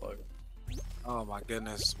 and it's fucked. Oh my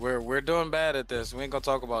goodness, we're doing bad at this. We ain't gonna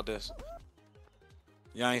talk about this.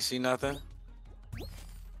 Y'all ain't see nothing.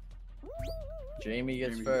 Jamie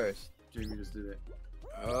gets Jamie. first. Jamie just did it.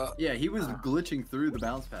 Uh, Yeah, he was glitching through the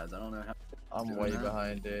bounce pads. I don't know how. I'm Doing way that.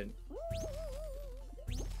 behind, dude.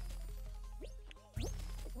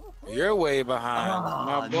 you're way behind,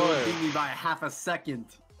 Ah, my no, boy. beat me by half a second.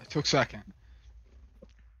 It took second.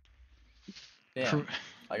 Damn,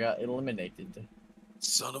 I got eliminated.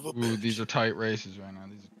 Son of a Ooh, bitch. these are tight races right now.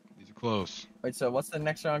 These are close. Wait, so what's the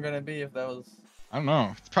next round gonna be if that was? I don't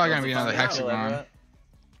know. It's probably Well, gonna be it's another find out. hexagon.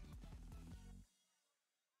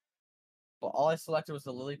 Well, all I selected was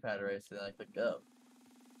the lily pad race, and I clicked go.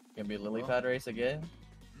 Gonna be a lily pad race again?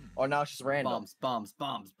 Or now it's just random? Bombs, bombs,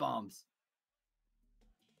 bombs, bombs.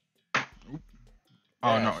 Oh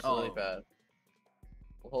Yeah, no. it's a lily Oh. pad.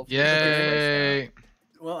 Well, hopefully it's a good race Yay!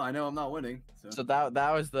 Well, I know I'm not winning. So. now. So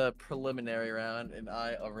that was the preliminary round, and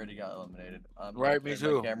I already got eliminated. I'm gonna Right, me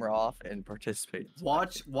turn my too. Camera off and participate.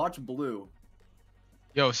 watch blue.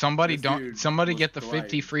 Yo, somebody This don't. dude Somebody was get the 50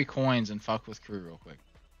 gliding. free coins and fuck with crew real quick.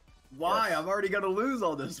 Why? Yes. I'm already gonna lose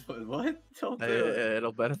all this one. What? Don't do it.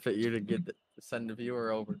 It'll benefit you to get send the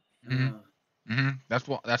viewer over. Mhm. That's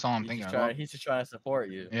all I'm He's thinking just, about. he's just trying to support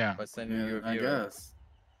you. Yeah. By sending you a I viewer. guess.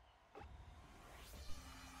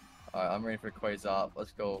 Alright, I'm ready for Quazop.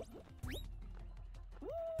 Let's go.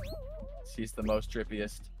 He's the most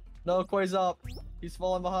drippiest. No, Quazop! He's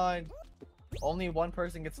falling behind. Only one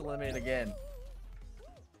person gets eliminated again.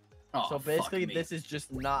 Oh, So fuck basically, me. this is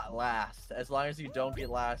just not last. As long as you don't get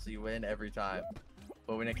last, you win every time.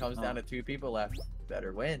 But when it comes down to 2 people left, you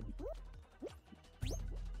better win.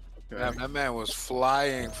 Damn, that man was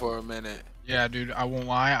flying for a minute. Yeah, dude. I won't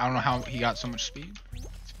lie. I don't know how he got so much speed.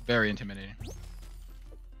 It's very intimidating.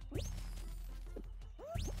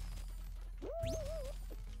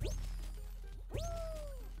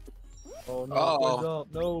 Oh no, Uh-oh.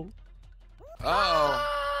 Quazop, no. Oh.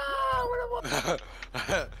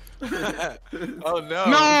 Oh no.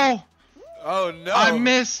 No! Oh no. I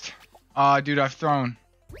missed. Dude, I've thrown.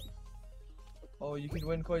 Oh, you can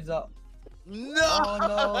win Quazop. No. Oh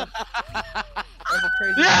no. That's a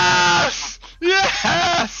crazy. Yes!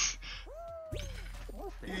 Yes!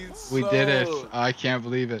 He's We did it. so- I can't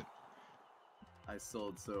believe it. I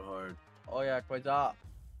sold so hard. Oh yeah, Quazop.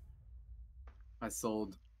 I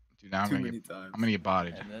sold Dude, now I'm too gonna many get, times. I'm gonna get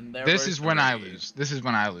bodied. And then there This were is when I 3. lose. This is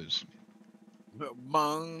when I lose.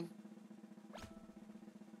 Bung.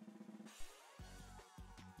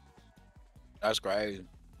 That's crazy.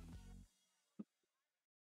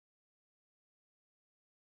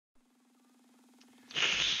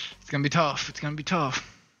 It's gonna be tough. It's gonna be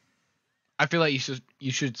tough. I feel like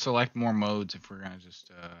you should select more modes if we're gonna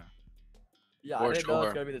just. Yeah, For I didn't know sure.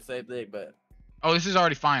 it's gonna be the same thing, but Oh, this is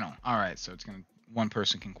already final. All right, so it's gonna one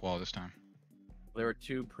person can qual this time. there were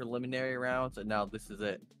 2 preliminary rounds, and now this is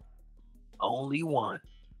it. Only one.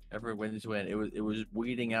 Every wins win. It was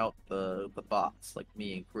weeding out the bots like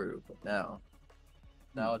me and crew, but now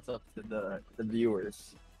it's up to the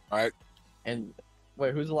viewers. All right. And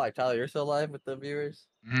wait, who's alive? Tyler, you're still alive with the viewers?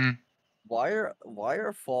 hmm Why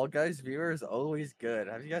are Fall Guys viewers always good?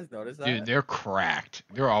 Have you guys noticed that? Dude, they're cracked.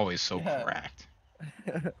 They're always so Yeah. cracked.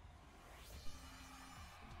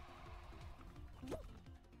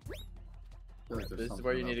 feel like there's This is something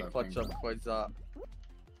where you about need to that clutch thing, up coins up.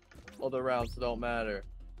 Other routes don't matter.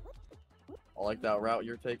 I like that route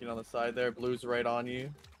you're taking on the side there. Blue's right on you.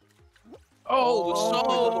 Oh,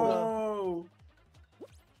 Oh!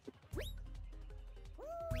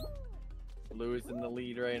 Blue is in the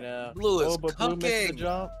lead right now. Blue is oh, but Blue missed the cooking.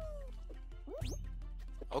 jump.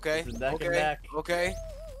 Okay. This is neck and Okay. neck. Okay.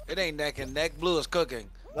 It ain't neck and neck. Blue is cooking.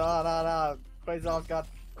 No.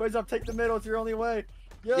 Quasar, take the middle. It's your only way.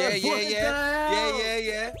 Yeah, Yeah, yeah, what the yeah. hell?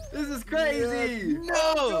 Yeah. This is crazy!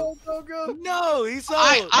 No. Go. No, he's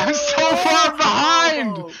sold. I'm so far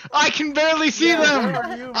behind. Oh! I can barely see Yeah, them. where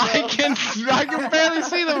are you, I bro? can barely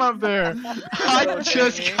see them up there. I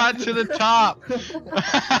just got to the top.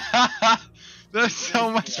 That's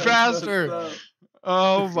so much faster.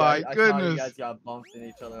 Oh my I saw you goodness. guys got bumped in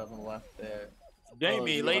each other on the left there.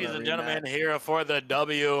 Jamie, you ladies wanna and gentlemen, rematch? here for the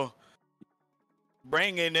W.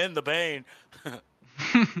 Bringing in the pain.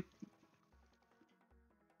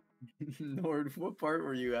 Nord, what part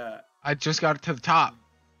were you at? I just got to the top.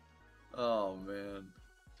 Oh man.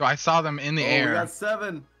 So I saw them in the We air. got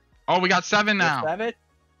 7. Oh, we got 7 now. 7?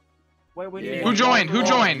 Wait, we need Yeah, Who joined? Who he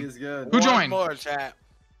joined? is good. Who One joined? more, chat.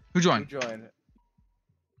 Who Who joined? joined?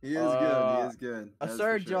 He is good. He is good. A That's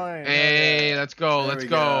third for sure. joined. Hey, let's go. There Let's we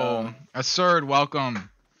go. go. Asserd, welcome.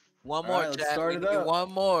 One All more, right, let's chat. start We it need up.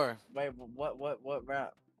 one more. Wait, what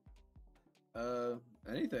route?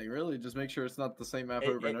 Anything really. Just make sure it's not the same map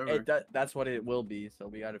over and over. That's what it will be. So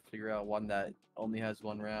we got to figure out one that only has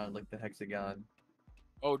one round, like the hexagon.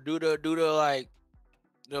 Oh, do the like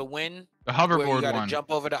the win The where you hoverboard gotta one. jump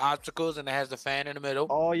over the obstacles and it has the fan in the middle.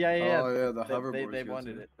 Oh yeah. Oh yeah, the They hoverboard.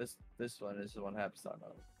 wanted it. This one is the one Happy's talking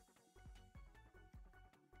about.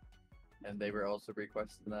 And they were also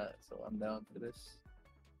requesting that, so I'm down for this.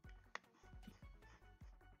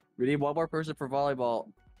 We need one more person for volleyball.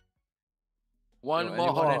 One So more.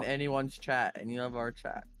 anyone in anyone's chat, any of our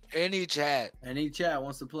chat. Any chat. Any chat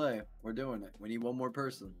wants to play, we're doing it. We need one more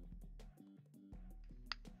person.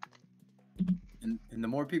 And the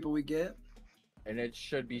more people we get, And it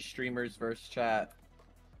should be streamers versus chat.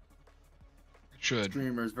 Should.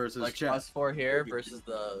 streamers versus Like chat. us 4 here versus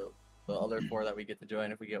the other 4 that we get to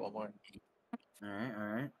join if we get one more. All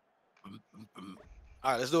right.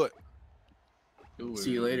 All right, let's do it.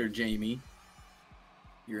 See you later, Jamie.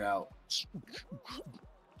 You're out. Get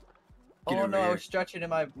Oh over no, I here. was stretching and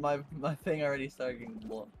my thing already started getting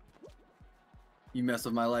blown. You mess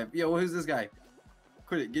with my life. Yo, who's this guy?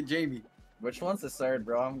 Quit it. Get Jamie. Which one's the third,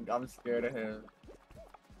 bro? I'm scared of him.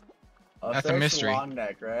 That's a third's mystery. The long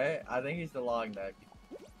neck, right? I think he's the long neck.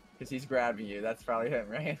 Cause he's grabbing you. That's probably him,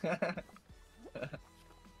 right?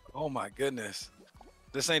 Oh my goodness.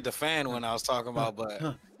 This ain't the fan one I was talking about, but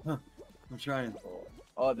I'm trying.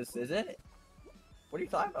 Oh, this is it? What are you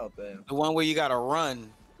talking about then? the one where you gotta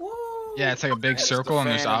run. Yeah, it's like a big That's the circle and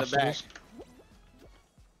there's fan in the back. obstacles.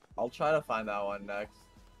 I'll try to find that one next.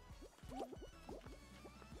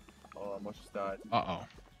 Oh, I almost just died. Uh-oh.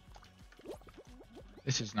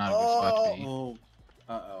 This is not a good spot to be. Oh.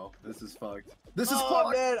 Uh-oh. This is fucked. This is Oh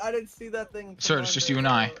fucked. man, I didn't see that thing. Sir, come it's on just there, you and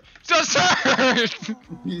I. bro. So, sir!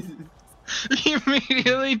 He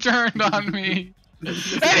immediately turned on me. And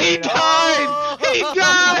he died! He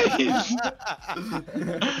died!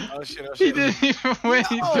 Oh shit, oh He shit. didn't even wait,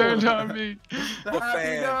 he No! turned on me. The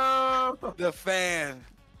fan. No! The fan.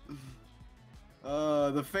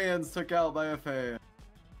 The fans took out by a fan.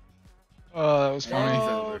 Oh, that was funny.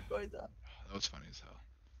 Oh, going down. That was funny as hell.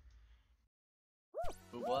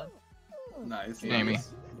 Who won? Nice. Jamie.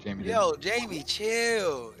 nice. Jamie did. Yo, Jamie,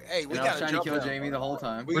 chill. Hey, we And I was gotta trying to jump kill him, Jamie bro. the whole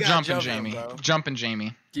time. We We're gotta jumping jump him, Jamie. bro. Jumping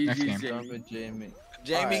Jamie. Next GG's game. Jamie. Jumping Jamie.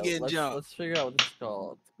 Jamie Alright, getting let's, jumped. Let's figure out what this is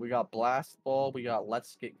called. We got Blast Ball. We got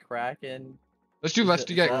Let's Get Cracking. Let's do Is Let's it-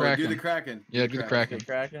 Do Get is that- Oh, do the Cracking. Kraken. Yeah, do the Kraken. Get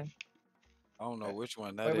Cracking. I don't know which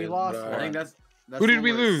one that Wait, is. we lost bro. one. I think that's Who did the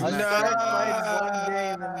we one where lose? it's I smacked. played one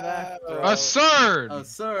game and left, bro. Absurd!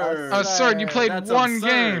 Absurd. Absurd, you played That's one absurd.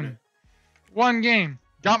 game. One game.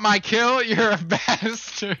 Got my kill? You're a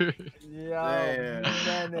bastard. Yo, Damn.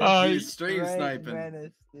 menace, Oh, he's stream straight sniping.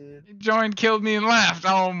 menace, dude. He joined, killed me, and left.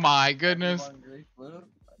 Oh my goodness. Hungry blue?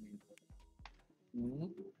 I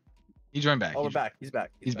mean- He joined back. Oh, He we're back. He's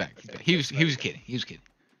back. He's back. He's Okay, back. He was back. kidding. He was kidding.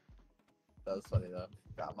 That was funny though.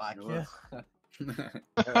 Got my kill.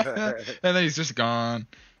 And then he's just gone.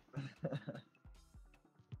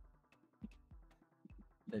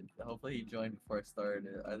 Hopefully he joined before it started.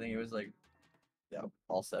 I think it was like, yeah,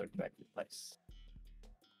 all 7 connected. Nice.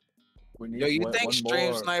 We need Yo, you one think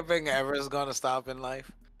stream more. sniping ever is gonna stop in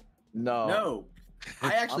life? No. No.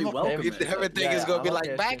 I actually I'm okay welcome with it. Everything is Yeah, gonna be I'm like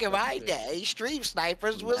okay with back in my too. day, stream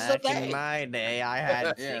snipers was the Back in thing. my day, I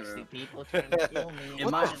had Yeah, 60 bro. people trying to kill me. In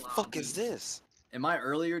What my- the fuck is this? In my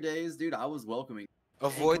earlier days, dude, I was welcoming.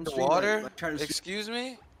 Avoid come the stream, like- water? like, try to shoot- Excuse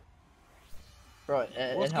me? Bro,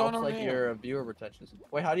 it What's helps going on like here? your viewer retention.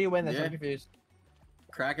 Wait, how do you win this? Yeah. I'm confused.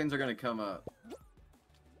 Krakens are gonna come up.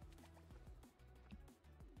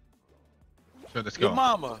 So let's Your go.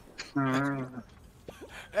 mama.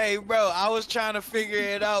 Hey, bro, I was trying to figure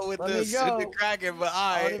it out with Let me the go. Kraken, but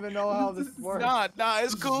I don't alright. even know how this works. Nah,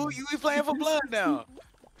 it's cool. You be playing for blood now.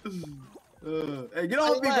 Hey, get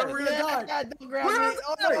off me, bro. We're gonna die. Yeah, don't grab We're me. gonna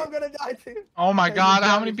Oh no, die. I'm gonna die too. Oh my Hey, you God! How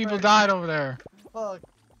got many me people first. died over there? Fuck.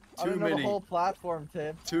 I Too don't know many. the whole platform,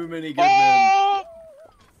 Tim. Too many good men. Oh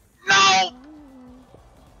no!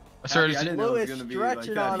 Sir, Happy, I didn't know it Blue was is gonna be like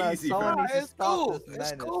stretching that on us. easy, Someone bro. needs to It's stop cool. this It's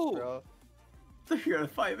madness, cool. bro. You're gonna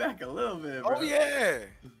fight back a little bit, bro. Oh, yeah.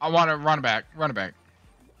 I want to run it back. Run it back.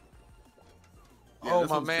 Yeah, Oh, this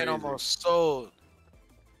my one's man crazy. almost sold.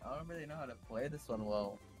 I don't really know how to play this one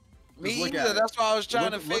well. Me Just look either. at it. That's why I was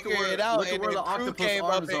trying Look- to look at figure where- it out. look at And where the the crew octopus came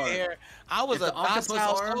up arms in are. here. I was If a the octopus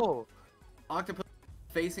docile arm- soul. Octopus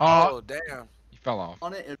facing Oh. Damn. You fell off.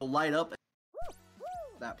 on it, it'll light up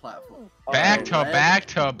that platform. Back Okay, to red. back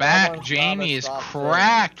to back. Someone's Jamie gotta is stop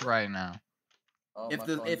cracked right now. Oh, If my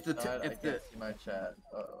the- phone if the- died. if I the- can't see my chat.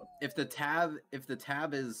 Uh-oh. If the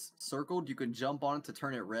tab is circled, you can jump on it to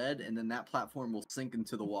turn it red, and then that platform will sink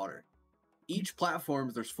into the water. Each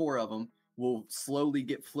platform, there's 4 of them, will slowly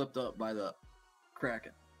get flipped up by the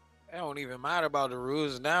Kraken. It don't even matter about the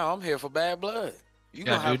rules now. I'm here for bad blood. You Yeah,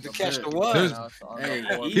 gonna have dude. to catch the Dude, one. There's- Now it's on Hey,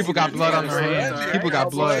 the board. easy People got man. blood You on gotta their stay hands. there. People got boy,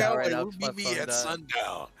 blood. I'm Right like, up, we'll my meet me phone at died.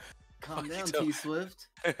 sundown. Calm down, Fuck you T Swift.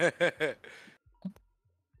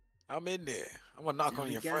 I'm in there. I'm gonna knock on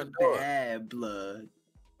You your got front door. bad blood.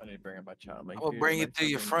 I need to bring up my chat. I'm gonna bring it to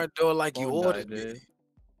your front door like you phone ordered died, me. dude.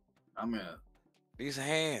 I'm gonna These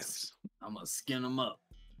hands. skin them up.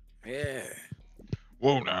 Yeah.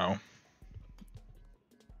 Whoa now.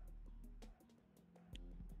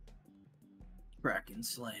 Kraken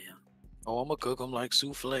slam. Oh, I'm gonna cook them like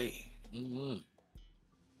souffle. hmm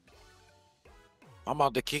I'm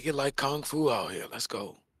about to kick it like kung fu out here. Let's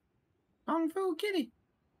go. Kung Fu Kitty.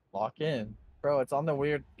 Lock in. Bro, it's on the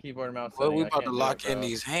weird keyboard and mouse Well, setting. we I about to can't do lock it, in bro.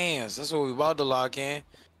 these hands. That's what we about to lock in.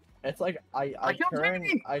 It's like I killed turn.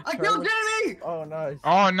 Jamie! I I turn. killed with- Jamie! Oh, nice.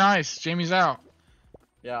 Oh, nice. Jamie's out.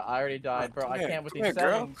 Yeah, I already died, bro. Come I here. can't with Come these here,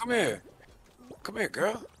 girl. settings. Come here. Come here,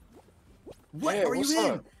 girl. What? Yeah, How are what's you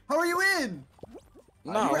in? up? How are you in?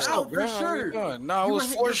 No, were what's out up, for girl? How you sure. doing? No, I You was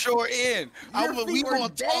were- for your- sure in. your We feet were gonna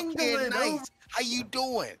talk in dangling nice. over- How you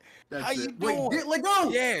doing? That's How you it. Wait, doing? let go!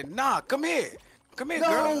 Yeah, nah, come here. Come here, No!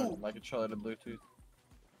 girl. My controller to Bluetooth.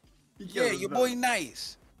 He Yeah, killed us your both. boy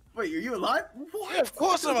nice. Wait, are you alive? What? Yeah, of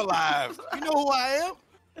course I'm alive. You know who I am?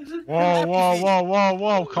 Whoa, whoa, whoa, whoa,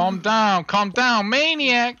 whoa. Calm down. Calm down.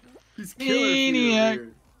 Maniac. He's killer feet Maniac.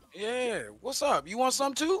 over Yeah, what's up? You want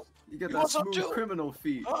some too? here. You got You that want some smooth too? criminal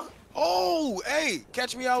feet. Huh? Oh, hey,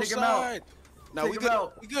 catch me Take him out. outside. No, Take we him good.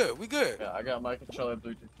 out. We good. We good. Yeah, I got my controller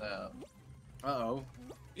Bluetooth now. Uh-oh.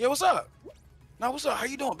 Yeah, what's up? Now, what's up? How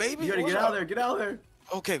you doing, baby? You gotta What's get up? out there. Get out there.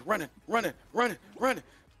 Okay, running.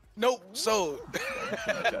 Nope. So,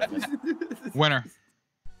 Winner.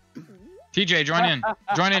 TJ, join in.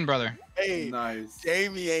 Join in, brother. hey, Nice.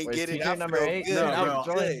 Jamie ain't Wait, getting TJ out number for 8? good. No, I'm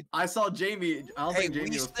bro. good. I saw Jamie. I don't Hey, think Jamie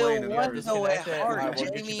we was still playing in the won first. though at Disconnected. heart. Alright, we'll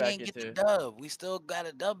get Jamie you back ain't get the into- dub. We still got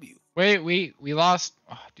a W. Wait, we lost.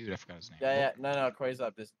 Oh, dude, I forgot his name. Yeah, no,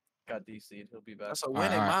 Quasar just got DC'd. He'll be back. That's a win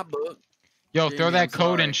in Alright. my book. Yo, Jamie, throw I'm that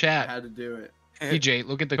code sorry. in chat. I had to do it. TJ,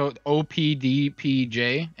 look at the code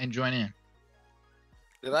OPDPJ and join in.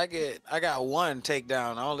 I got one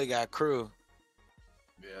takedown. I only got crew.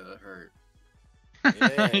 Yeah, that hurt.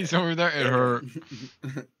 Yeah. He's over there. It hurt.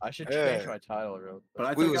 I should Yeah. change my title real But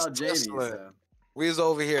I We took was out Jamie. tussling. So. We was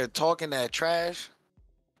over here talking that trash.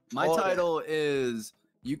 My All that. title is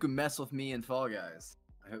 "You Can Mess with Me in Fall Guys."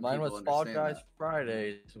 I hope Mine people was Fall understand Guys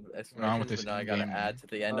Fridays with with exclamations, this but now I gotta in-game add to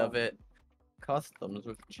the end of it customs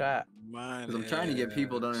with chat. Mine Because I'm trying to get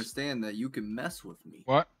people to is- understand that you can mess with me.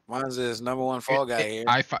 What? Mine's is number one fall guy here.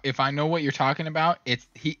 If I know what you're talking about, it's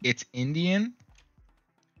Indian.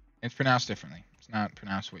 It's pronounced differently. It's not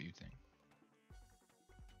pronounced what you think.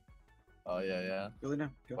 Oh yeah. Really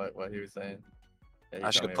now? What he was saying. Yeah, he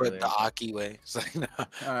I told should me put earlier. the Aki way. It's like, no. All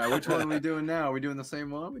right, which one are we doing now? Are we doing the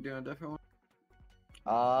same one? Are we doing a different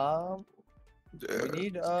one? We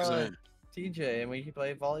need TJ and we can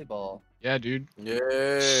play volleyball. Yeah, dude.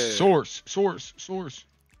 Yeah. Source.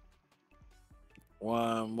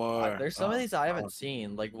 One more. There's some of these I haven't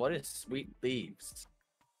seen. Like, what is Sweet Thieves?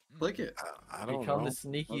 Click it. I don't Become know. the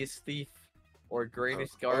sneakiest thief or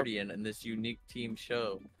greatest guardian in this unique team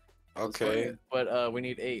show. Okay. But we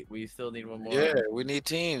need 8. We still need one more. Yeah, we need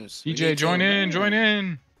teams. We TJ, need join team. in, join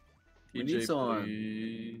in. We need someone.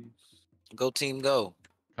 please. Go team, go.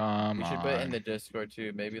 Come We on. should put it in the Discord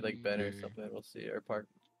too. Maybe like Ben or something. We'll see. Or Park.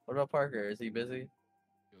 What about Parker? Is he busy?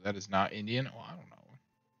 That is not Indian. Oh, I don't know.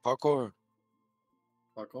 Parkour.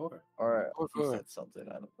 Parkour. Or he Parkour. said something.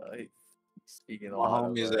 I don't know. He's speaking a My lot.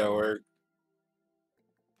 homies of, at work.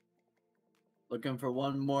 Looking for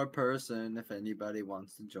one more person if anybody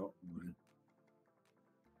wants to join.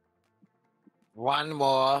 One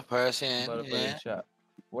more person. What about Yeah. in chat?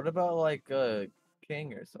 What about like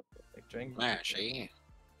King or something? Like drink. Man, she.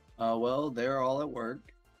 Well, they're all at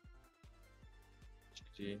work.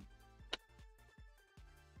 GG.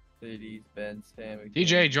 Cities, Ben, Sam.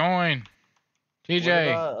 TJ, join.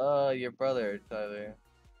 TJ. What about your brother, Tyler?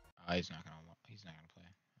 He's not gonna play.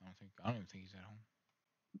 I don't even think he's at home.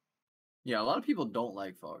 Yeah, a lot of people don't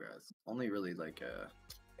like Fall Guys. Only really like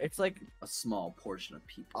It's like a small portion of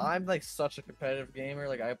people. I'm like such a competitive gamer.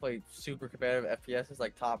 Like I play super competitive FPSs,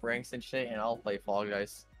 like top ranks and shit, and I'll play Fall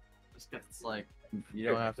Guys. Just 'cause it's like you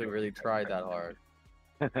don't have to really try that hard.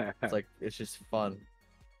 It's like it's just fun.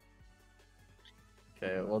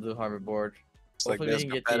 Okay, we'll do Harvard board. It's like Hopefully we this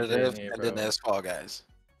can get TJ in competitive, here, and then bro. there's Fall Guys.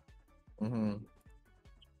 Mm-hmm.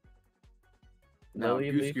 Now,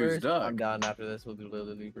 Lily Goose Goose Leapers. Duck. I'm down after this. We'll do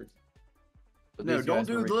Lily Leapers. But No, these don't guys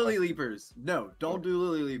do were Lily requested. Leapers. No, don't do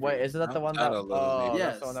Lily Leapers. Wait, isn't that the one I that? know Lily Oh, Leapers. Yes,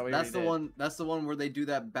 that's the one that we that's the already did. one. That's the one where they do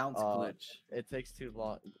that bounce glitch. It takes too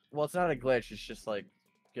long. Well, it's not a glitch. It's just like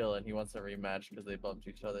skill, and he wants a rematch because they bumped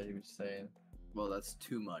each other. He was saying, Well, that's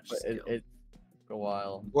too much but skill. it took a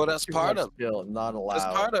while. Well, that's Too part much of. skill, not allowed.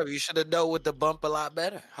 That's part of. You should have known with the bump a lot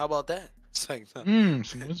better. How about that? It's like, Some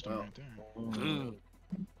wisdom Well. right there. mm,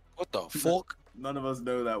 what the fuck? None of us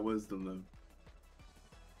know that wisdom though.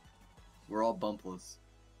 We're all bumpless.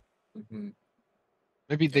 Mhm.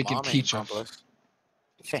 Maybe they can Mom ain't teach us. bumpless.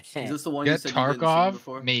 Is this the one you Get said you didn't see Tarkov?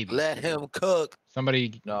 before? Maybe. Let him cook.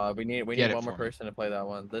 Somebody. No, we need Get it one more for me. person to play that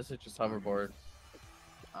one. This is just hoverboard.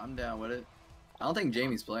 I'm down with it. I don't think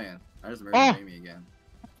Jamie's playing. I just murdered Oh! Jamie again.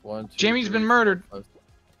 1, 2, Jamie's 3, been murdered. 4,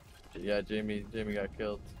 5. Yeah, Jamie got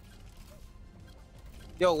killed.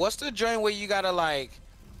 Yo, what's the joint where you gotta like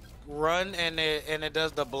run and it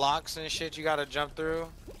does the blocks and shit you gotta jump through?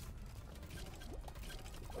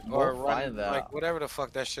 Or We'll run find that. like whatever the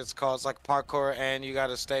fuck that shit's called. It's like parkour and you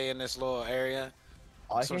gotta stay in this little area.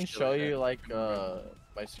 I some can shit show like you like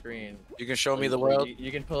my screen. You can show me the Or world.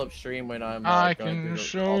 You can pull up stream when I'm I going can through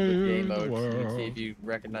show all the you game the modes. You can see world. if you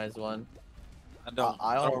recognize one. I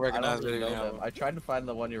don't recognize really it. know them. I tried to find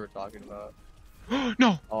the one you were talking about.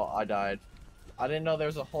 No. Oh, I died. I didn't know there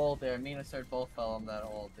was a hole there. Me and Assert both fell in that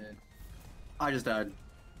hole, dude. I just died.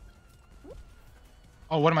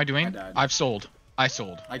 Oh, what am I doing? I died. I've sold. I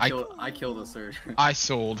sold. I killed a surge. I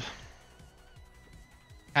sold.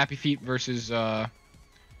 Happy Feet versus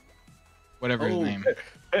whatever his Oh. name.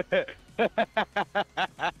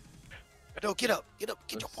 No, get up, get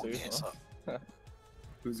Let's your punk see, ass huh? up.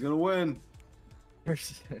 Who's gonna win?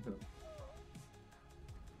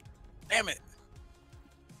 Damn it.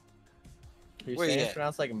 You're Where saying you it's at?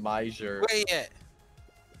 pronounced like Miser. Where you at?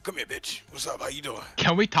 Come here, bitch. What's up? How you doing?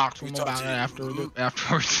 Can we talk to We him talk about to it you.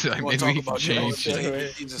 afterwards? Like, You wanna maybe talk we can about change your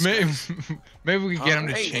it. Jesus Maybe, Christ. maybe we can get him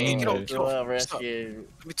to Hey, change get over it. It's here. a little Stop. risky.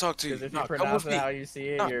 Let me talk to you. Because if Nah, you come pronounce with it me. how you see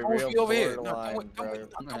it, Nah, you're come with real me over here. Nah, borderline, bro.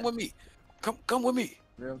 come with me. Come with me.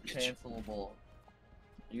 Real bitch. cancelable.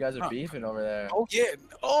 You guys are Huh. beefing over there. Oh yeah.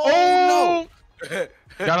 Oh, no.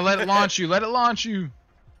 Gotta let it launch you. Let it launch you.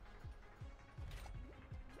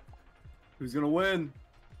 Who's gonna win?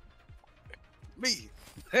 Me.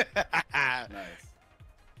 Nice.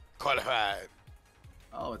 Qualified.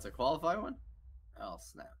 Oh, it's a qualified one? Oh,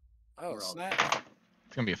 snap. Oh We're all snap.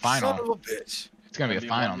 It's gonna be a Son final. of a bitch. It's gonna be a Maybe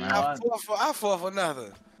final one now. v one. I fought for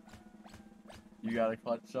nothing. You gotta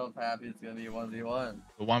clutch up happy. It's gonna be a 1v1.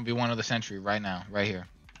 The 1v1 of the century right now, right here.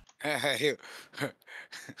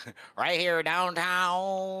 Right here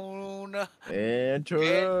downtown. And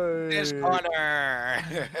This corner.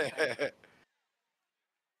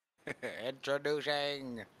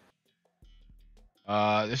 Introducing.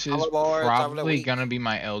 This is Hoverboard, top of the probably week. gonna be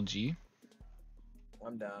my LG.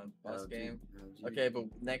 I'm down. Last game. Oh, Okay, but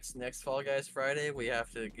next Fall Guys Friday, we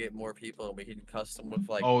have to get more people, and we can custom with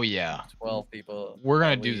like Oh yeah, 12 people. we're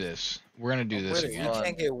gonna at do least. this. We're gonna do this with it, again. You fun.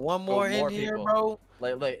 can't get one more in more here, people. bro.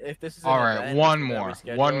 Like if this is All an right, event, one that we more,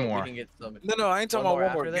 schedule, one we more. can get some. No, I ain't talking One about more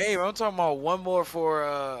one more after this? game. I'm talking about one more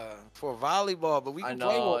for volleyball. But we I can know.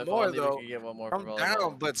 play one if more only though. we could get one more for I'm volleyball.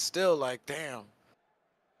 down, but still, like, damn.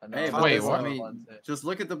 I know, Hey, if but Wait, listen, what? I mean, just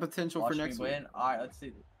look at the potential Watch for me next week. win. All right, let's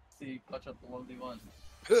see see you clutch up the 1v1.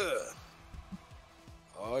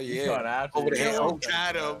 Oh He's yeah. going after Over you. there. Kill Oh, him.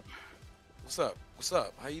 got him. What's up? What's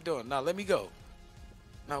up? How you doing? Nah, let me go.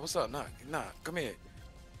 Nah, what's up? Nah, come here.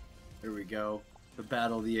 Here we go. The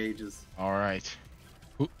battle of the ages. All right.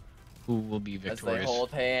 Who will be As they victorious?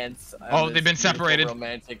 hold hands. on Oh, this they've been beautiful separated.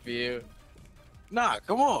 Romantic view. Nah,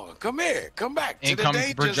 come on. Come here. Come back In to the comes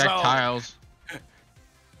danger projectiles.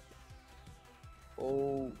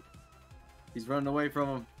 Oh, He's running away from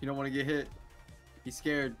him. You don't want to get hit. He's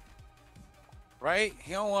scared. zone. Right?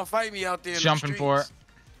 He don't want to fight me out there. In Jumping the for it. streets.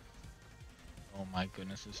 Oh my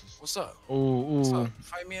goodness, this is. What's up? Ooh, What's ooh. up?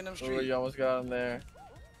 Fight me in them oh, streets. you almost got him there.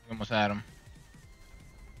 We almost had him.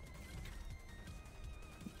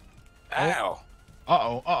 Ow.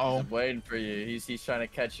 Uh-oh. He's waiting for you. He's trying to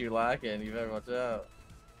catch you lacking. You better watch out.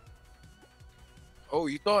 Oh,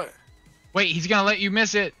 you thought? Wait, he's gonna let you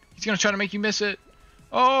miss it. He's gonna try to make you miss it.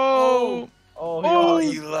 Oh! Oh, Oh,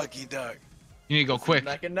 he you lucky duck. You need to go quick.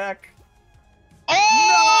 Neck and neck.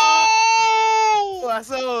 Oh!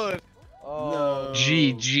 That's on. Oh.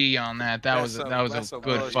 GG on that. That was That's a some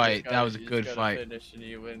good bullshit. fight. That was a You good just fight. gotta finish and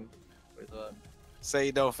you win. With, Say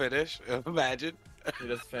you don't finish. Imagine. you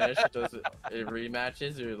just finish. Does it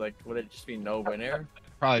rematches or like would it just be no winner?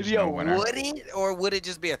 Probably just no winner. would it or would it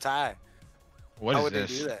just be a tie? What How is would they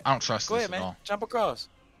this? do that? I don't trust Go this ahead, at man. all. Jump across.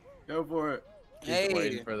 Go for it. He's Hey.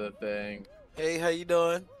 waiting for the thing. Hey, how you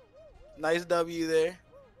doing? Nice W there.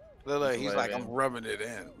 Look, He's he's like, waving. I'm rubbing it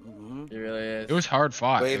in. He really is. It was hard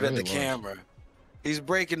fought. Wave It at the really was. camera. He's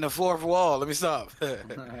breaking the fourth wall. Let me stop.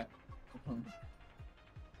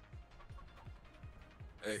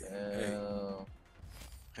 hey, Oh,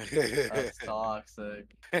 hey. that's toxic.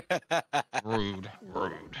 Rude.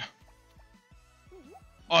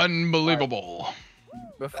 Unbelievable.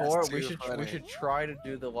 Before That's we too should funny. try to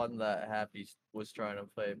do the one that Happy was trying to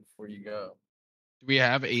play before you go. Do we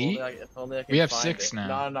have If 8? only if only I We can have find 6 it.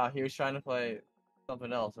 now. No, he was trying to play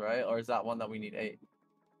something else, right? Or is that one that we need 8?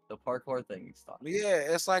 The parkour thing he's talking. Yeah,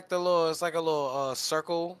 it's like a little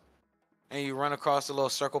circle, and you run across the little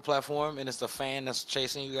circle platform, and it's the fan that's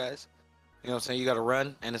chasing you guys. You know what I'm saying? You got to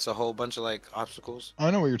run, and it's a whole bunch of like obstacles. I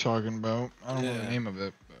know what you're talking about. I don't know the Yeah. name of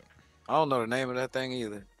it. But... I don't know the name of that thing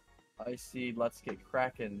either. I see Let's Get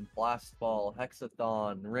Kraken, Blast Ball,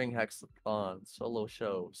 Hexathon, Ring Hexathon, Solo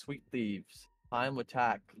Show, Sweet Thieves, Time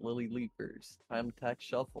Attack, Lily Leapers, Time Attack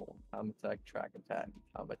Shuffle, Time Attack Track Attack,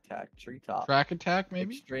 Time Attack Treetop, Track attack,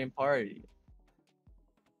 maybe? Extreme Party,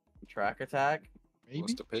 Track Attack. Maybe?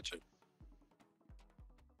 What's the picture?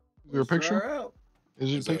 Is there a picture? Out. Is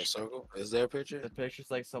there a Is there a picture? circle? Is there a picture? The picture's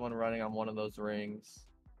like someone running on one of those rings.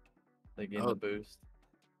 They get Oh. the boost.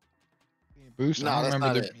 Boost? I No, don't that's remember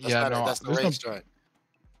not the. it. That's Yeah, not no. it. That's the There's race no, joint.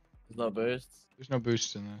 There's no boosts. there's no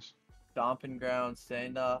boost in this. Stomping Ground,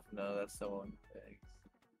 Standoff. No, that's the one. Thanks.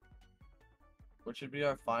 What should be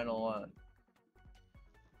our final one?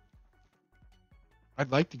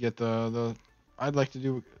 I'd like to get the. I'd like to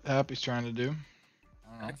do what Happy's trying to do.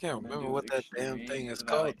 I I don't know. can't remember what that damn Extreme, thing is isn't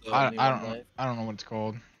that called. like though. Only One Life? I don't know what it's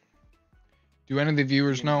called. Do any of the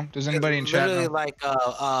viewers know? Does anybody in It's chat literally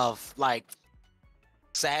know? like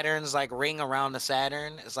Saturn's like ring around the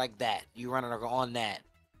Saturn. It's like that. You running on that.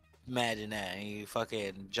 Imagine that. And you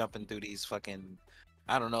fucking jumping through these fucking,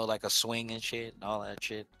 I don't know, like a swing and shit, and all that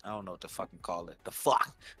shit. I don't know what to fucking call it. The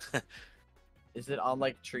fuck. Is it on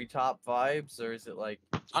like treetop vibes or is it like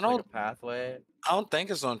just like don't- a pathway? I don't think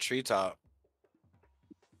it's on Treetop.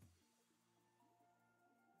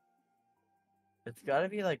 It's got to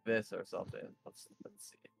be like this or something. Let's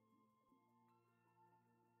see.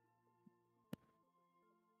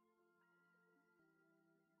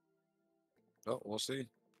 Oh, we'll see.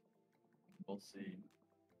 We'll see.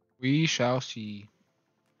 We shall see.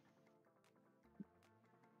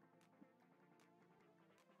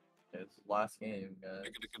 It's the last game, guys.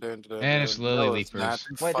 And it's Lily No, it's not Leapers.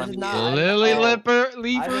 the Wait, this is funniest- not- Lily oh. I Leapers.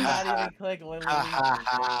 did not even click Lily Leapers.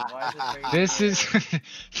 Why is it This is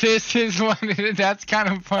this is one. That's kind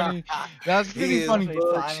of funny. That's He pretty is funny.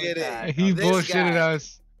 bullshitting. He This bullshitted guy.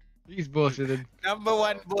 us. He's bullshitted. Number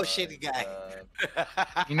one bullshit guy.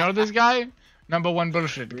 You know this guy? Number 1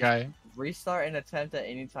 bullshit guy. Restart an attempt at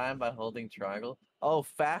any time by holding triangle. Oh,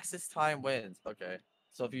 fastest time wins. Okay.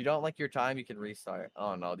 So if you don't like your time, you can restart.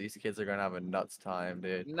 Oh no, these kids are gonna have a nuts time,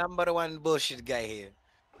 dude. Number one bullshit guy here.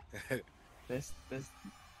 This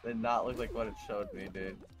did not look like what it showed me,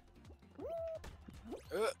 dude.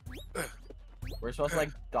 We're supposed to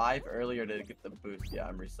like dive earlier to get the boost. Yeah,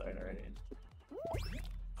 I'm restarting already.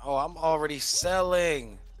 Oh, I'm already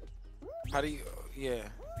selling. How do you? Yeah.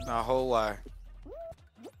 Nah, hold wire.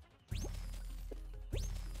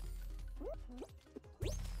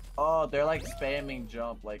 Oh, they're like spamming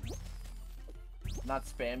jump, like not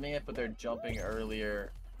spamming it, but they're jumping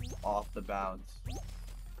earlier off the bounce.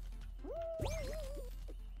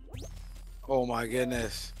 Oh my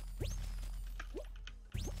goodness.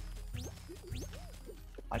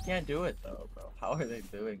 I can't do it though, bro. How are they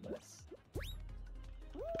doing this?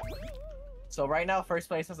 So right now, first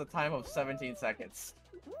place has a time of 17 seconds.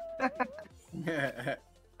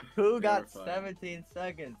 Who got Terrifying. 17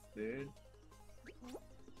 seconds, dude?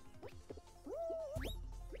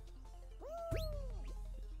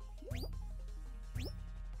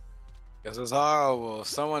 This is horrible.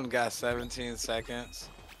 Someone got 17 seconds.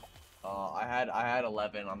 I had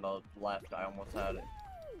 11 on the left. I almost had it.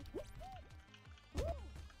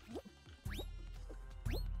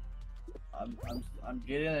 I'm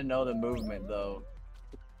getting to know the movement though.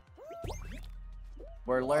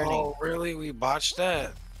 We're learning. Oh, really? We botched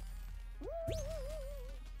that?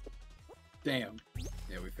 Damn.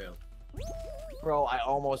 Yeah, we failed. Bro, I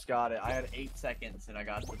almost got it. I had 8 seconds and I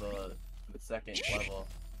got to the second level.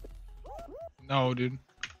 No, dude.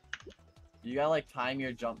 You gotta like time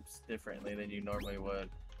your jumps differently than you normally would.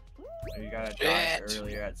 Or you gotta dive Shit.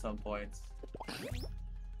 earlier at some points.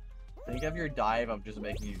 Think of your dive of just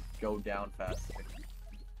making you go down faster.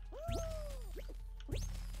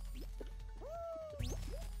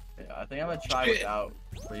 Yeah, I think I'm gonna try without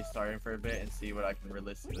restarting for a bit and see what I can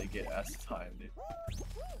realistically get as time, dude.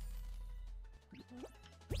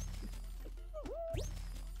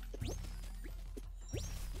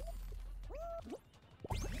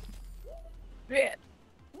 Shit.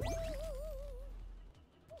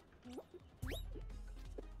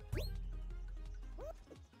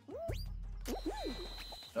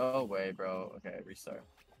 No way, bro. Okay, restart.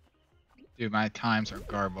 Dude, my times are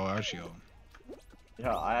garbage.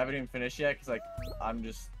 Yeah, I haven't even finished yet because like I'm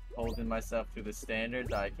just holding myself to the standard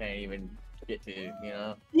that I can't even get to, you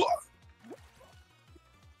know?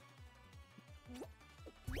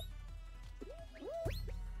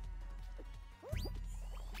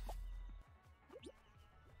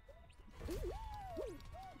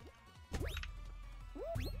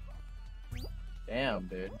 Damn,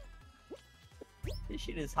 dude. This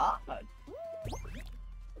shit is hot.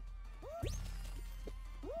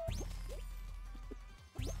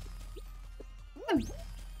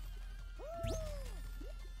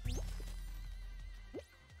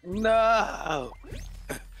 No.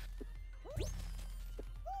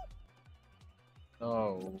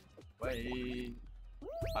 No way.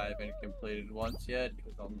 I haven't completed once yet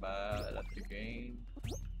because I'm bad at the game.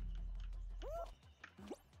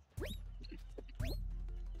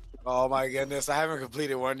 Oh my goodness, I haven't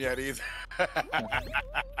completed one yet either.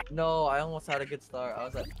 No, I almost had a good start. I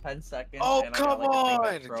was at 10 seconds Oh, and I got like a thing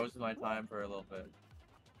that come on! froze my time for a little bit.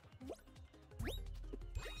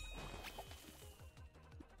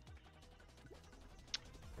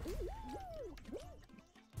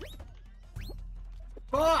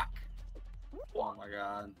 Fuck! Oh my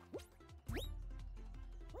god.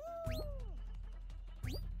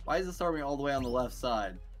 Why is it starting all the way on the left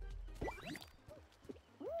side?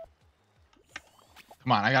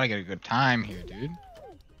 Come on, I gotta get a good time here, dude.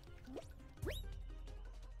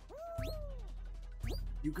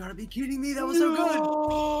 You gotta be kidding me, that was so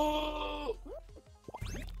good!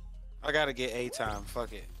 I gotta get A time,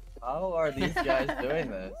 fuck it. How are these guys doing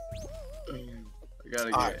this? I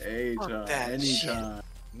gotta Alright, get a fuck time, that shit. anytime.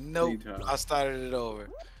 Nope, Anytime. I started it over.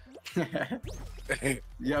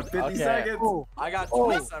 You have 50 Okay. seconds! I got Oh.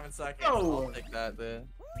 27 seconds. Oh. I'll take that, dude.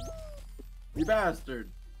 You bastard!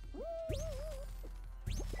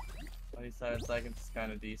 27 seconds is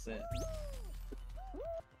kind of decent.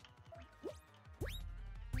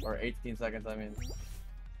 Or 18 seconds, I mean.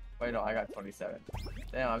 Wait, no, I got 27.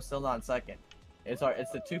 Damn, I'm still not in second. It's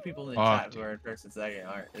the two people in the Fuck, chat who are in first and second,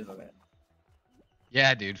 aren't, isn't it?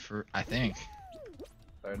 Yeah, dude. I think.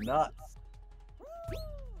 They're nuts.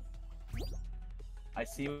 I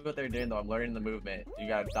see what they're doing though. I'm learning the movement. You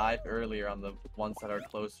gotta dive earlier on the ones that are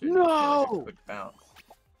closer. to get, like, a No! quick bounce.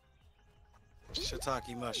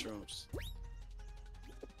 Shiitake mushrooms.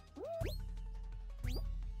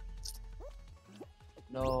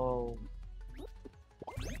 No.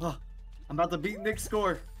 I'm about to beat Nick's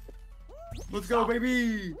score. Let's go,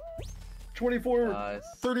 baby! 24, Nice.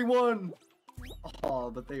 31. Oh,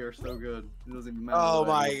 but they are so good. It doesn't even matter. Oh what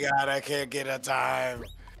I my do. god, I can't get a time.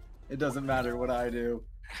 It doesn't matter what I do.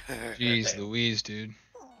 Jeez Louise, dude.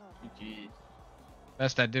 GG.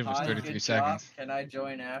 Best I did was Hi, 33 good job. seconds. Can I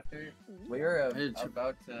join after? We're It's-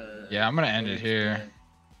 about to. Yeah, I'm gonna end it finish here.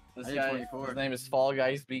 This I did guy, 24. his name is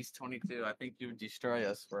Fallguys Beast 22. I think you would destroy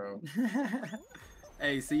us, bro.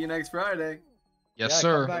 Hey, see you next Friday. Yes, yeah,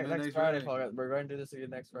 sir. come back Come in next next Friday, Friday. Fall Guys. We're going to do this again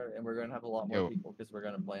next Friday, and we're going to have a lot more Yo. people because we're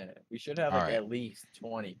going to plan it. We should have All like right. at least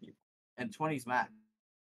 20 people. And 20's max.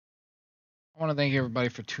 I want to thank everybody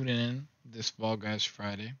for tuning in this Fall Guys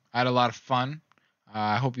Friday. I had a lot of fun.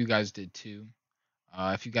 I hope you guys did too.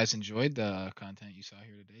 If you guys enjoyed the content you saw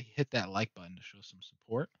here today, hit that like button to show some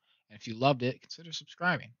support. And if you loved it, consider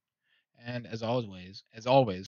subscribing. And as always,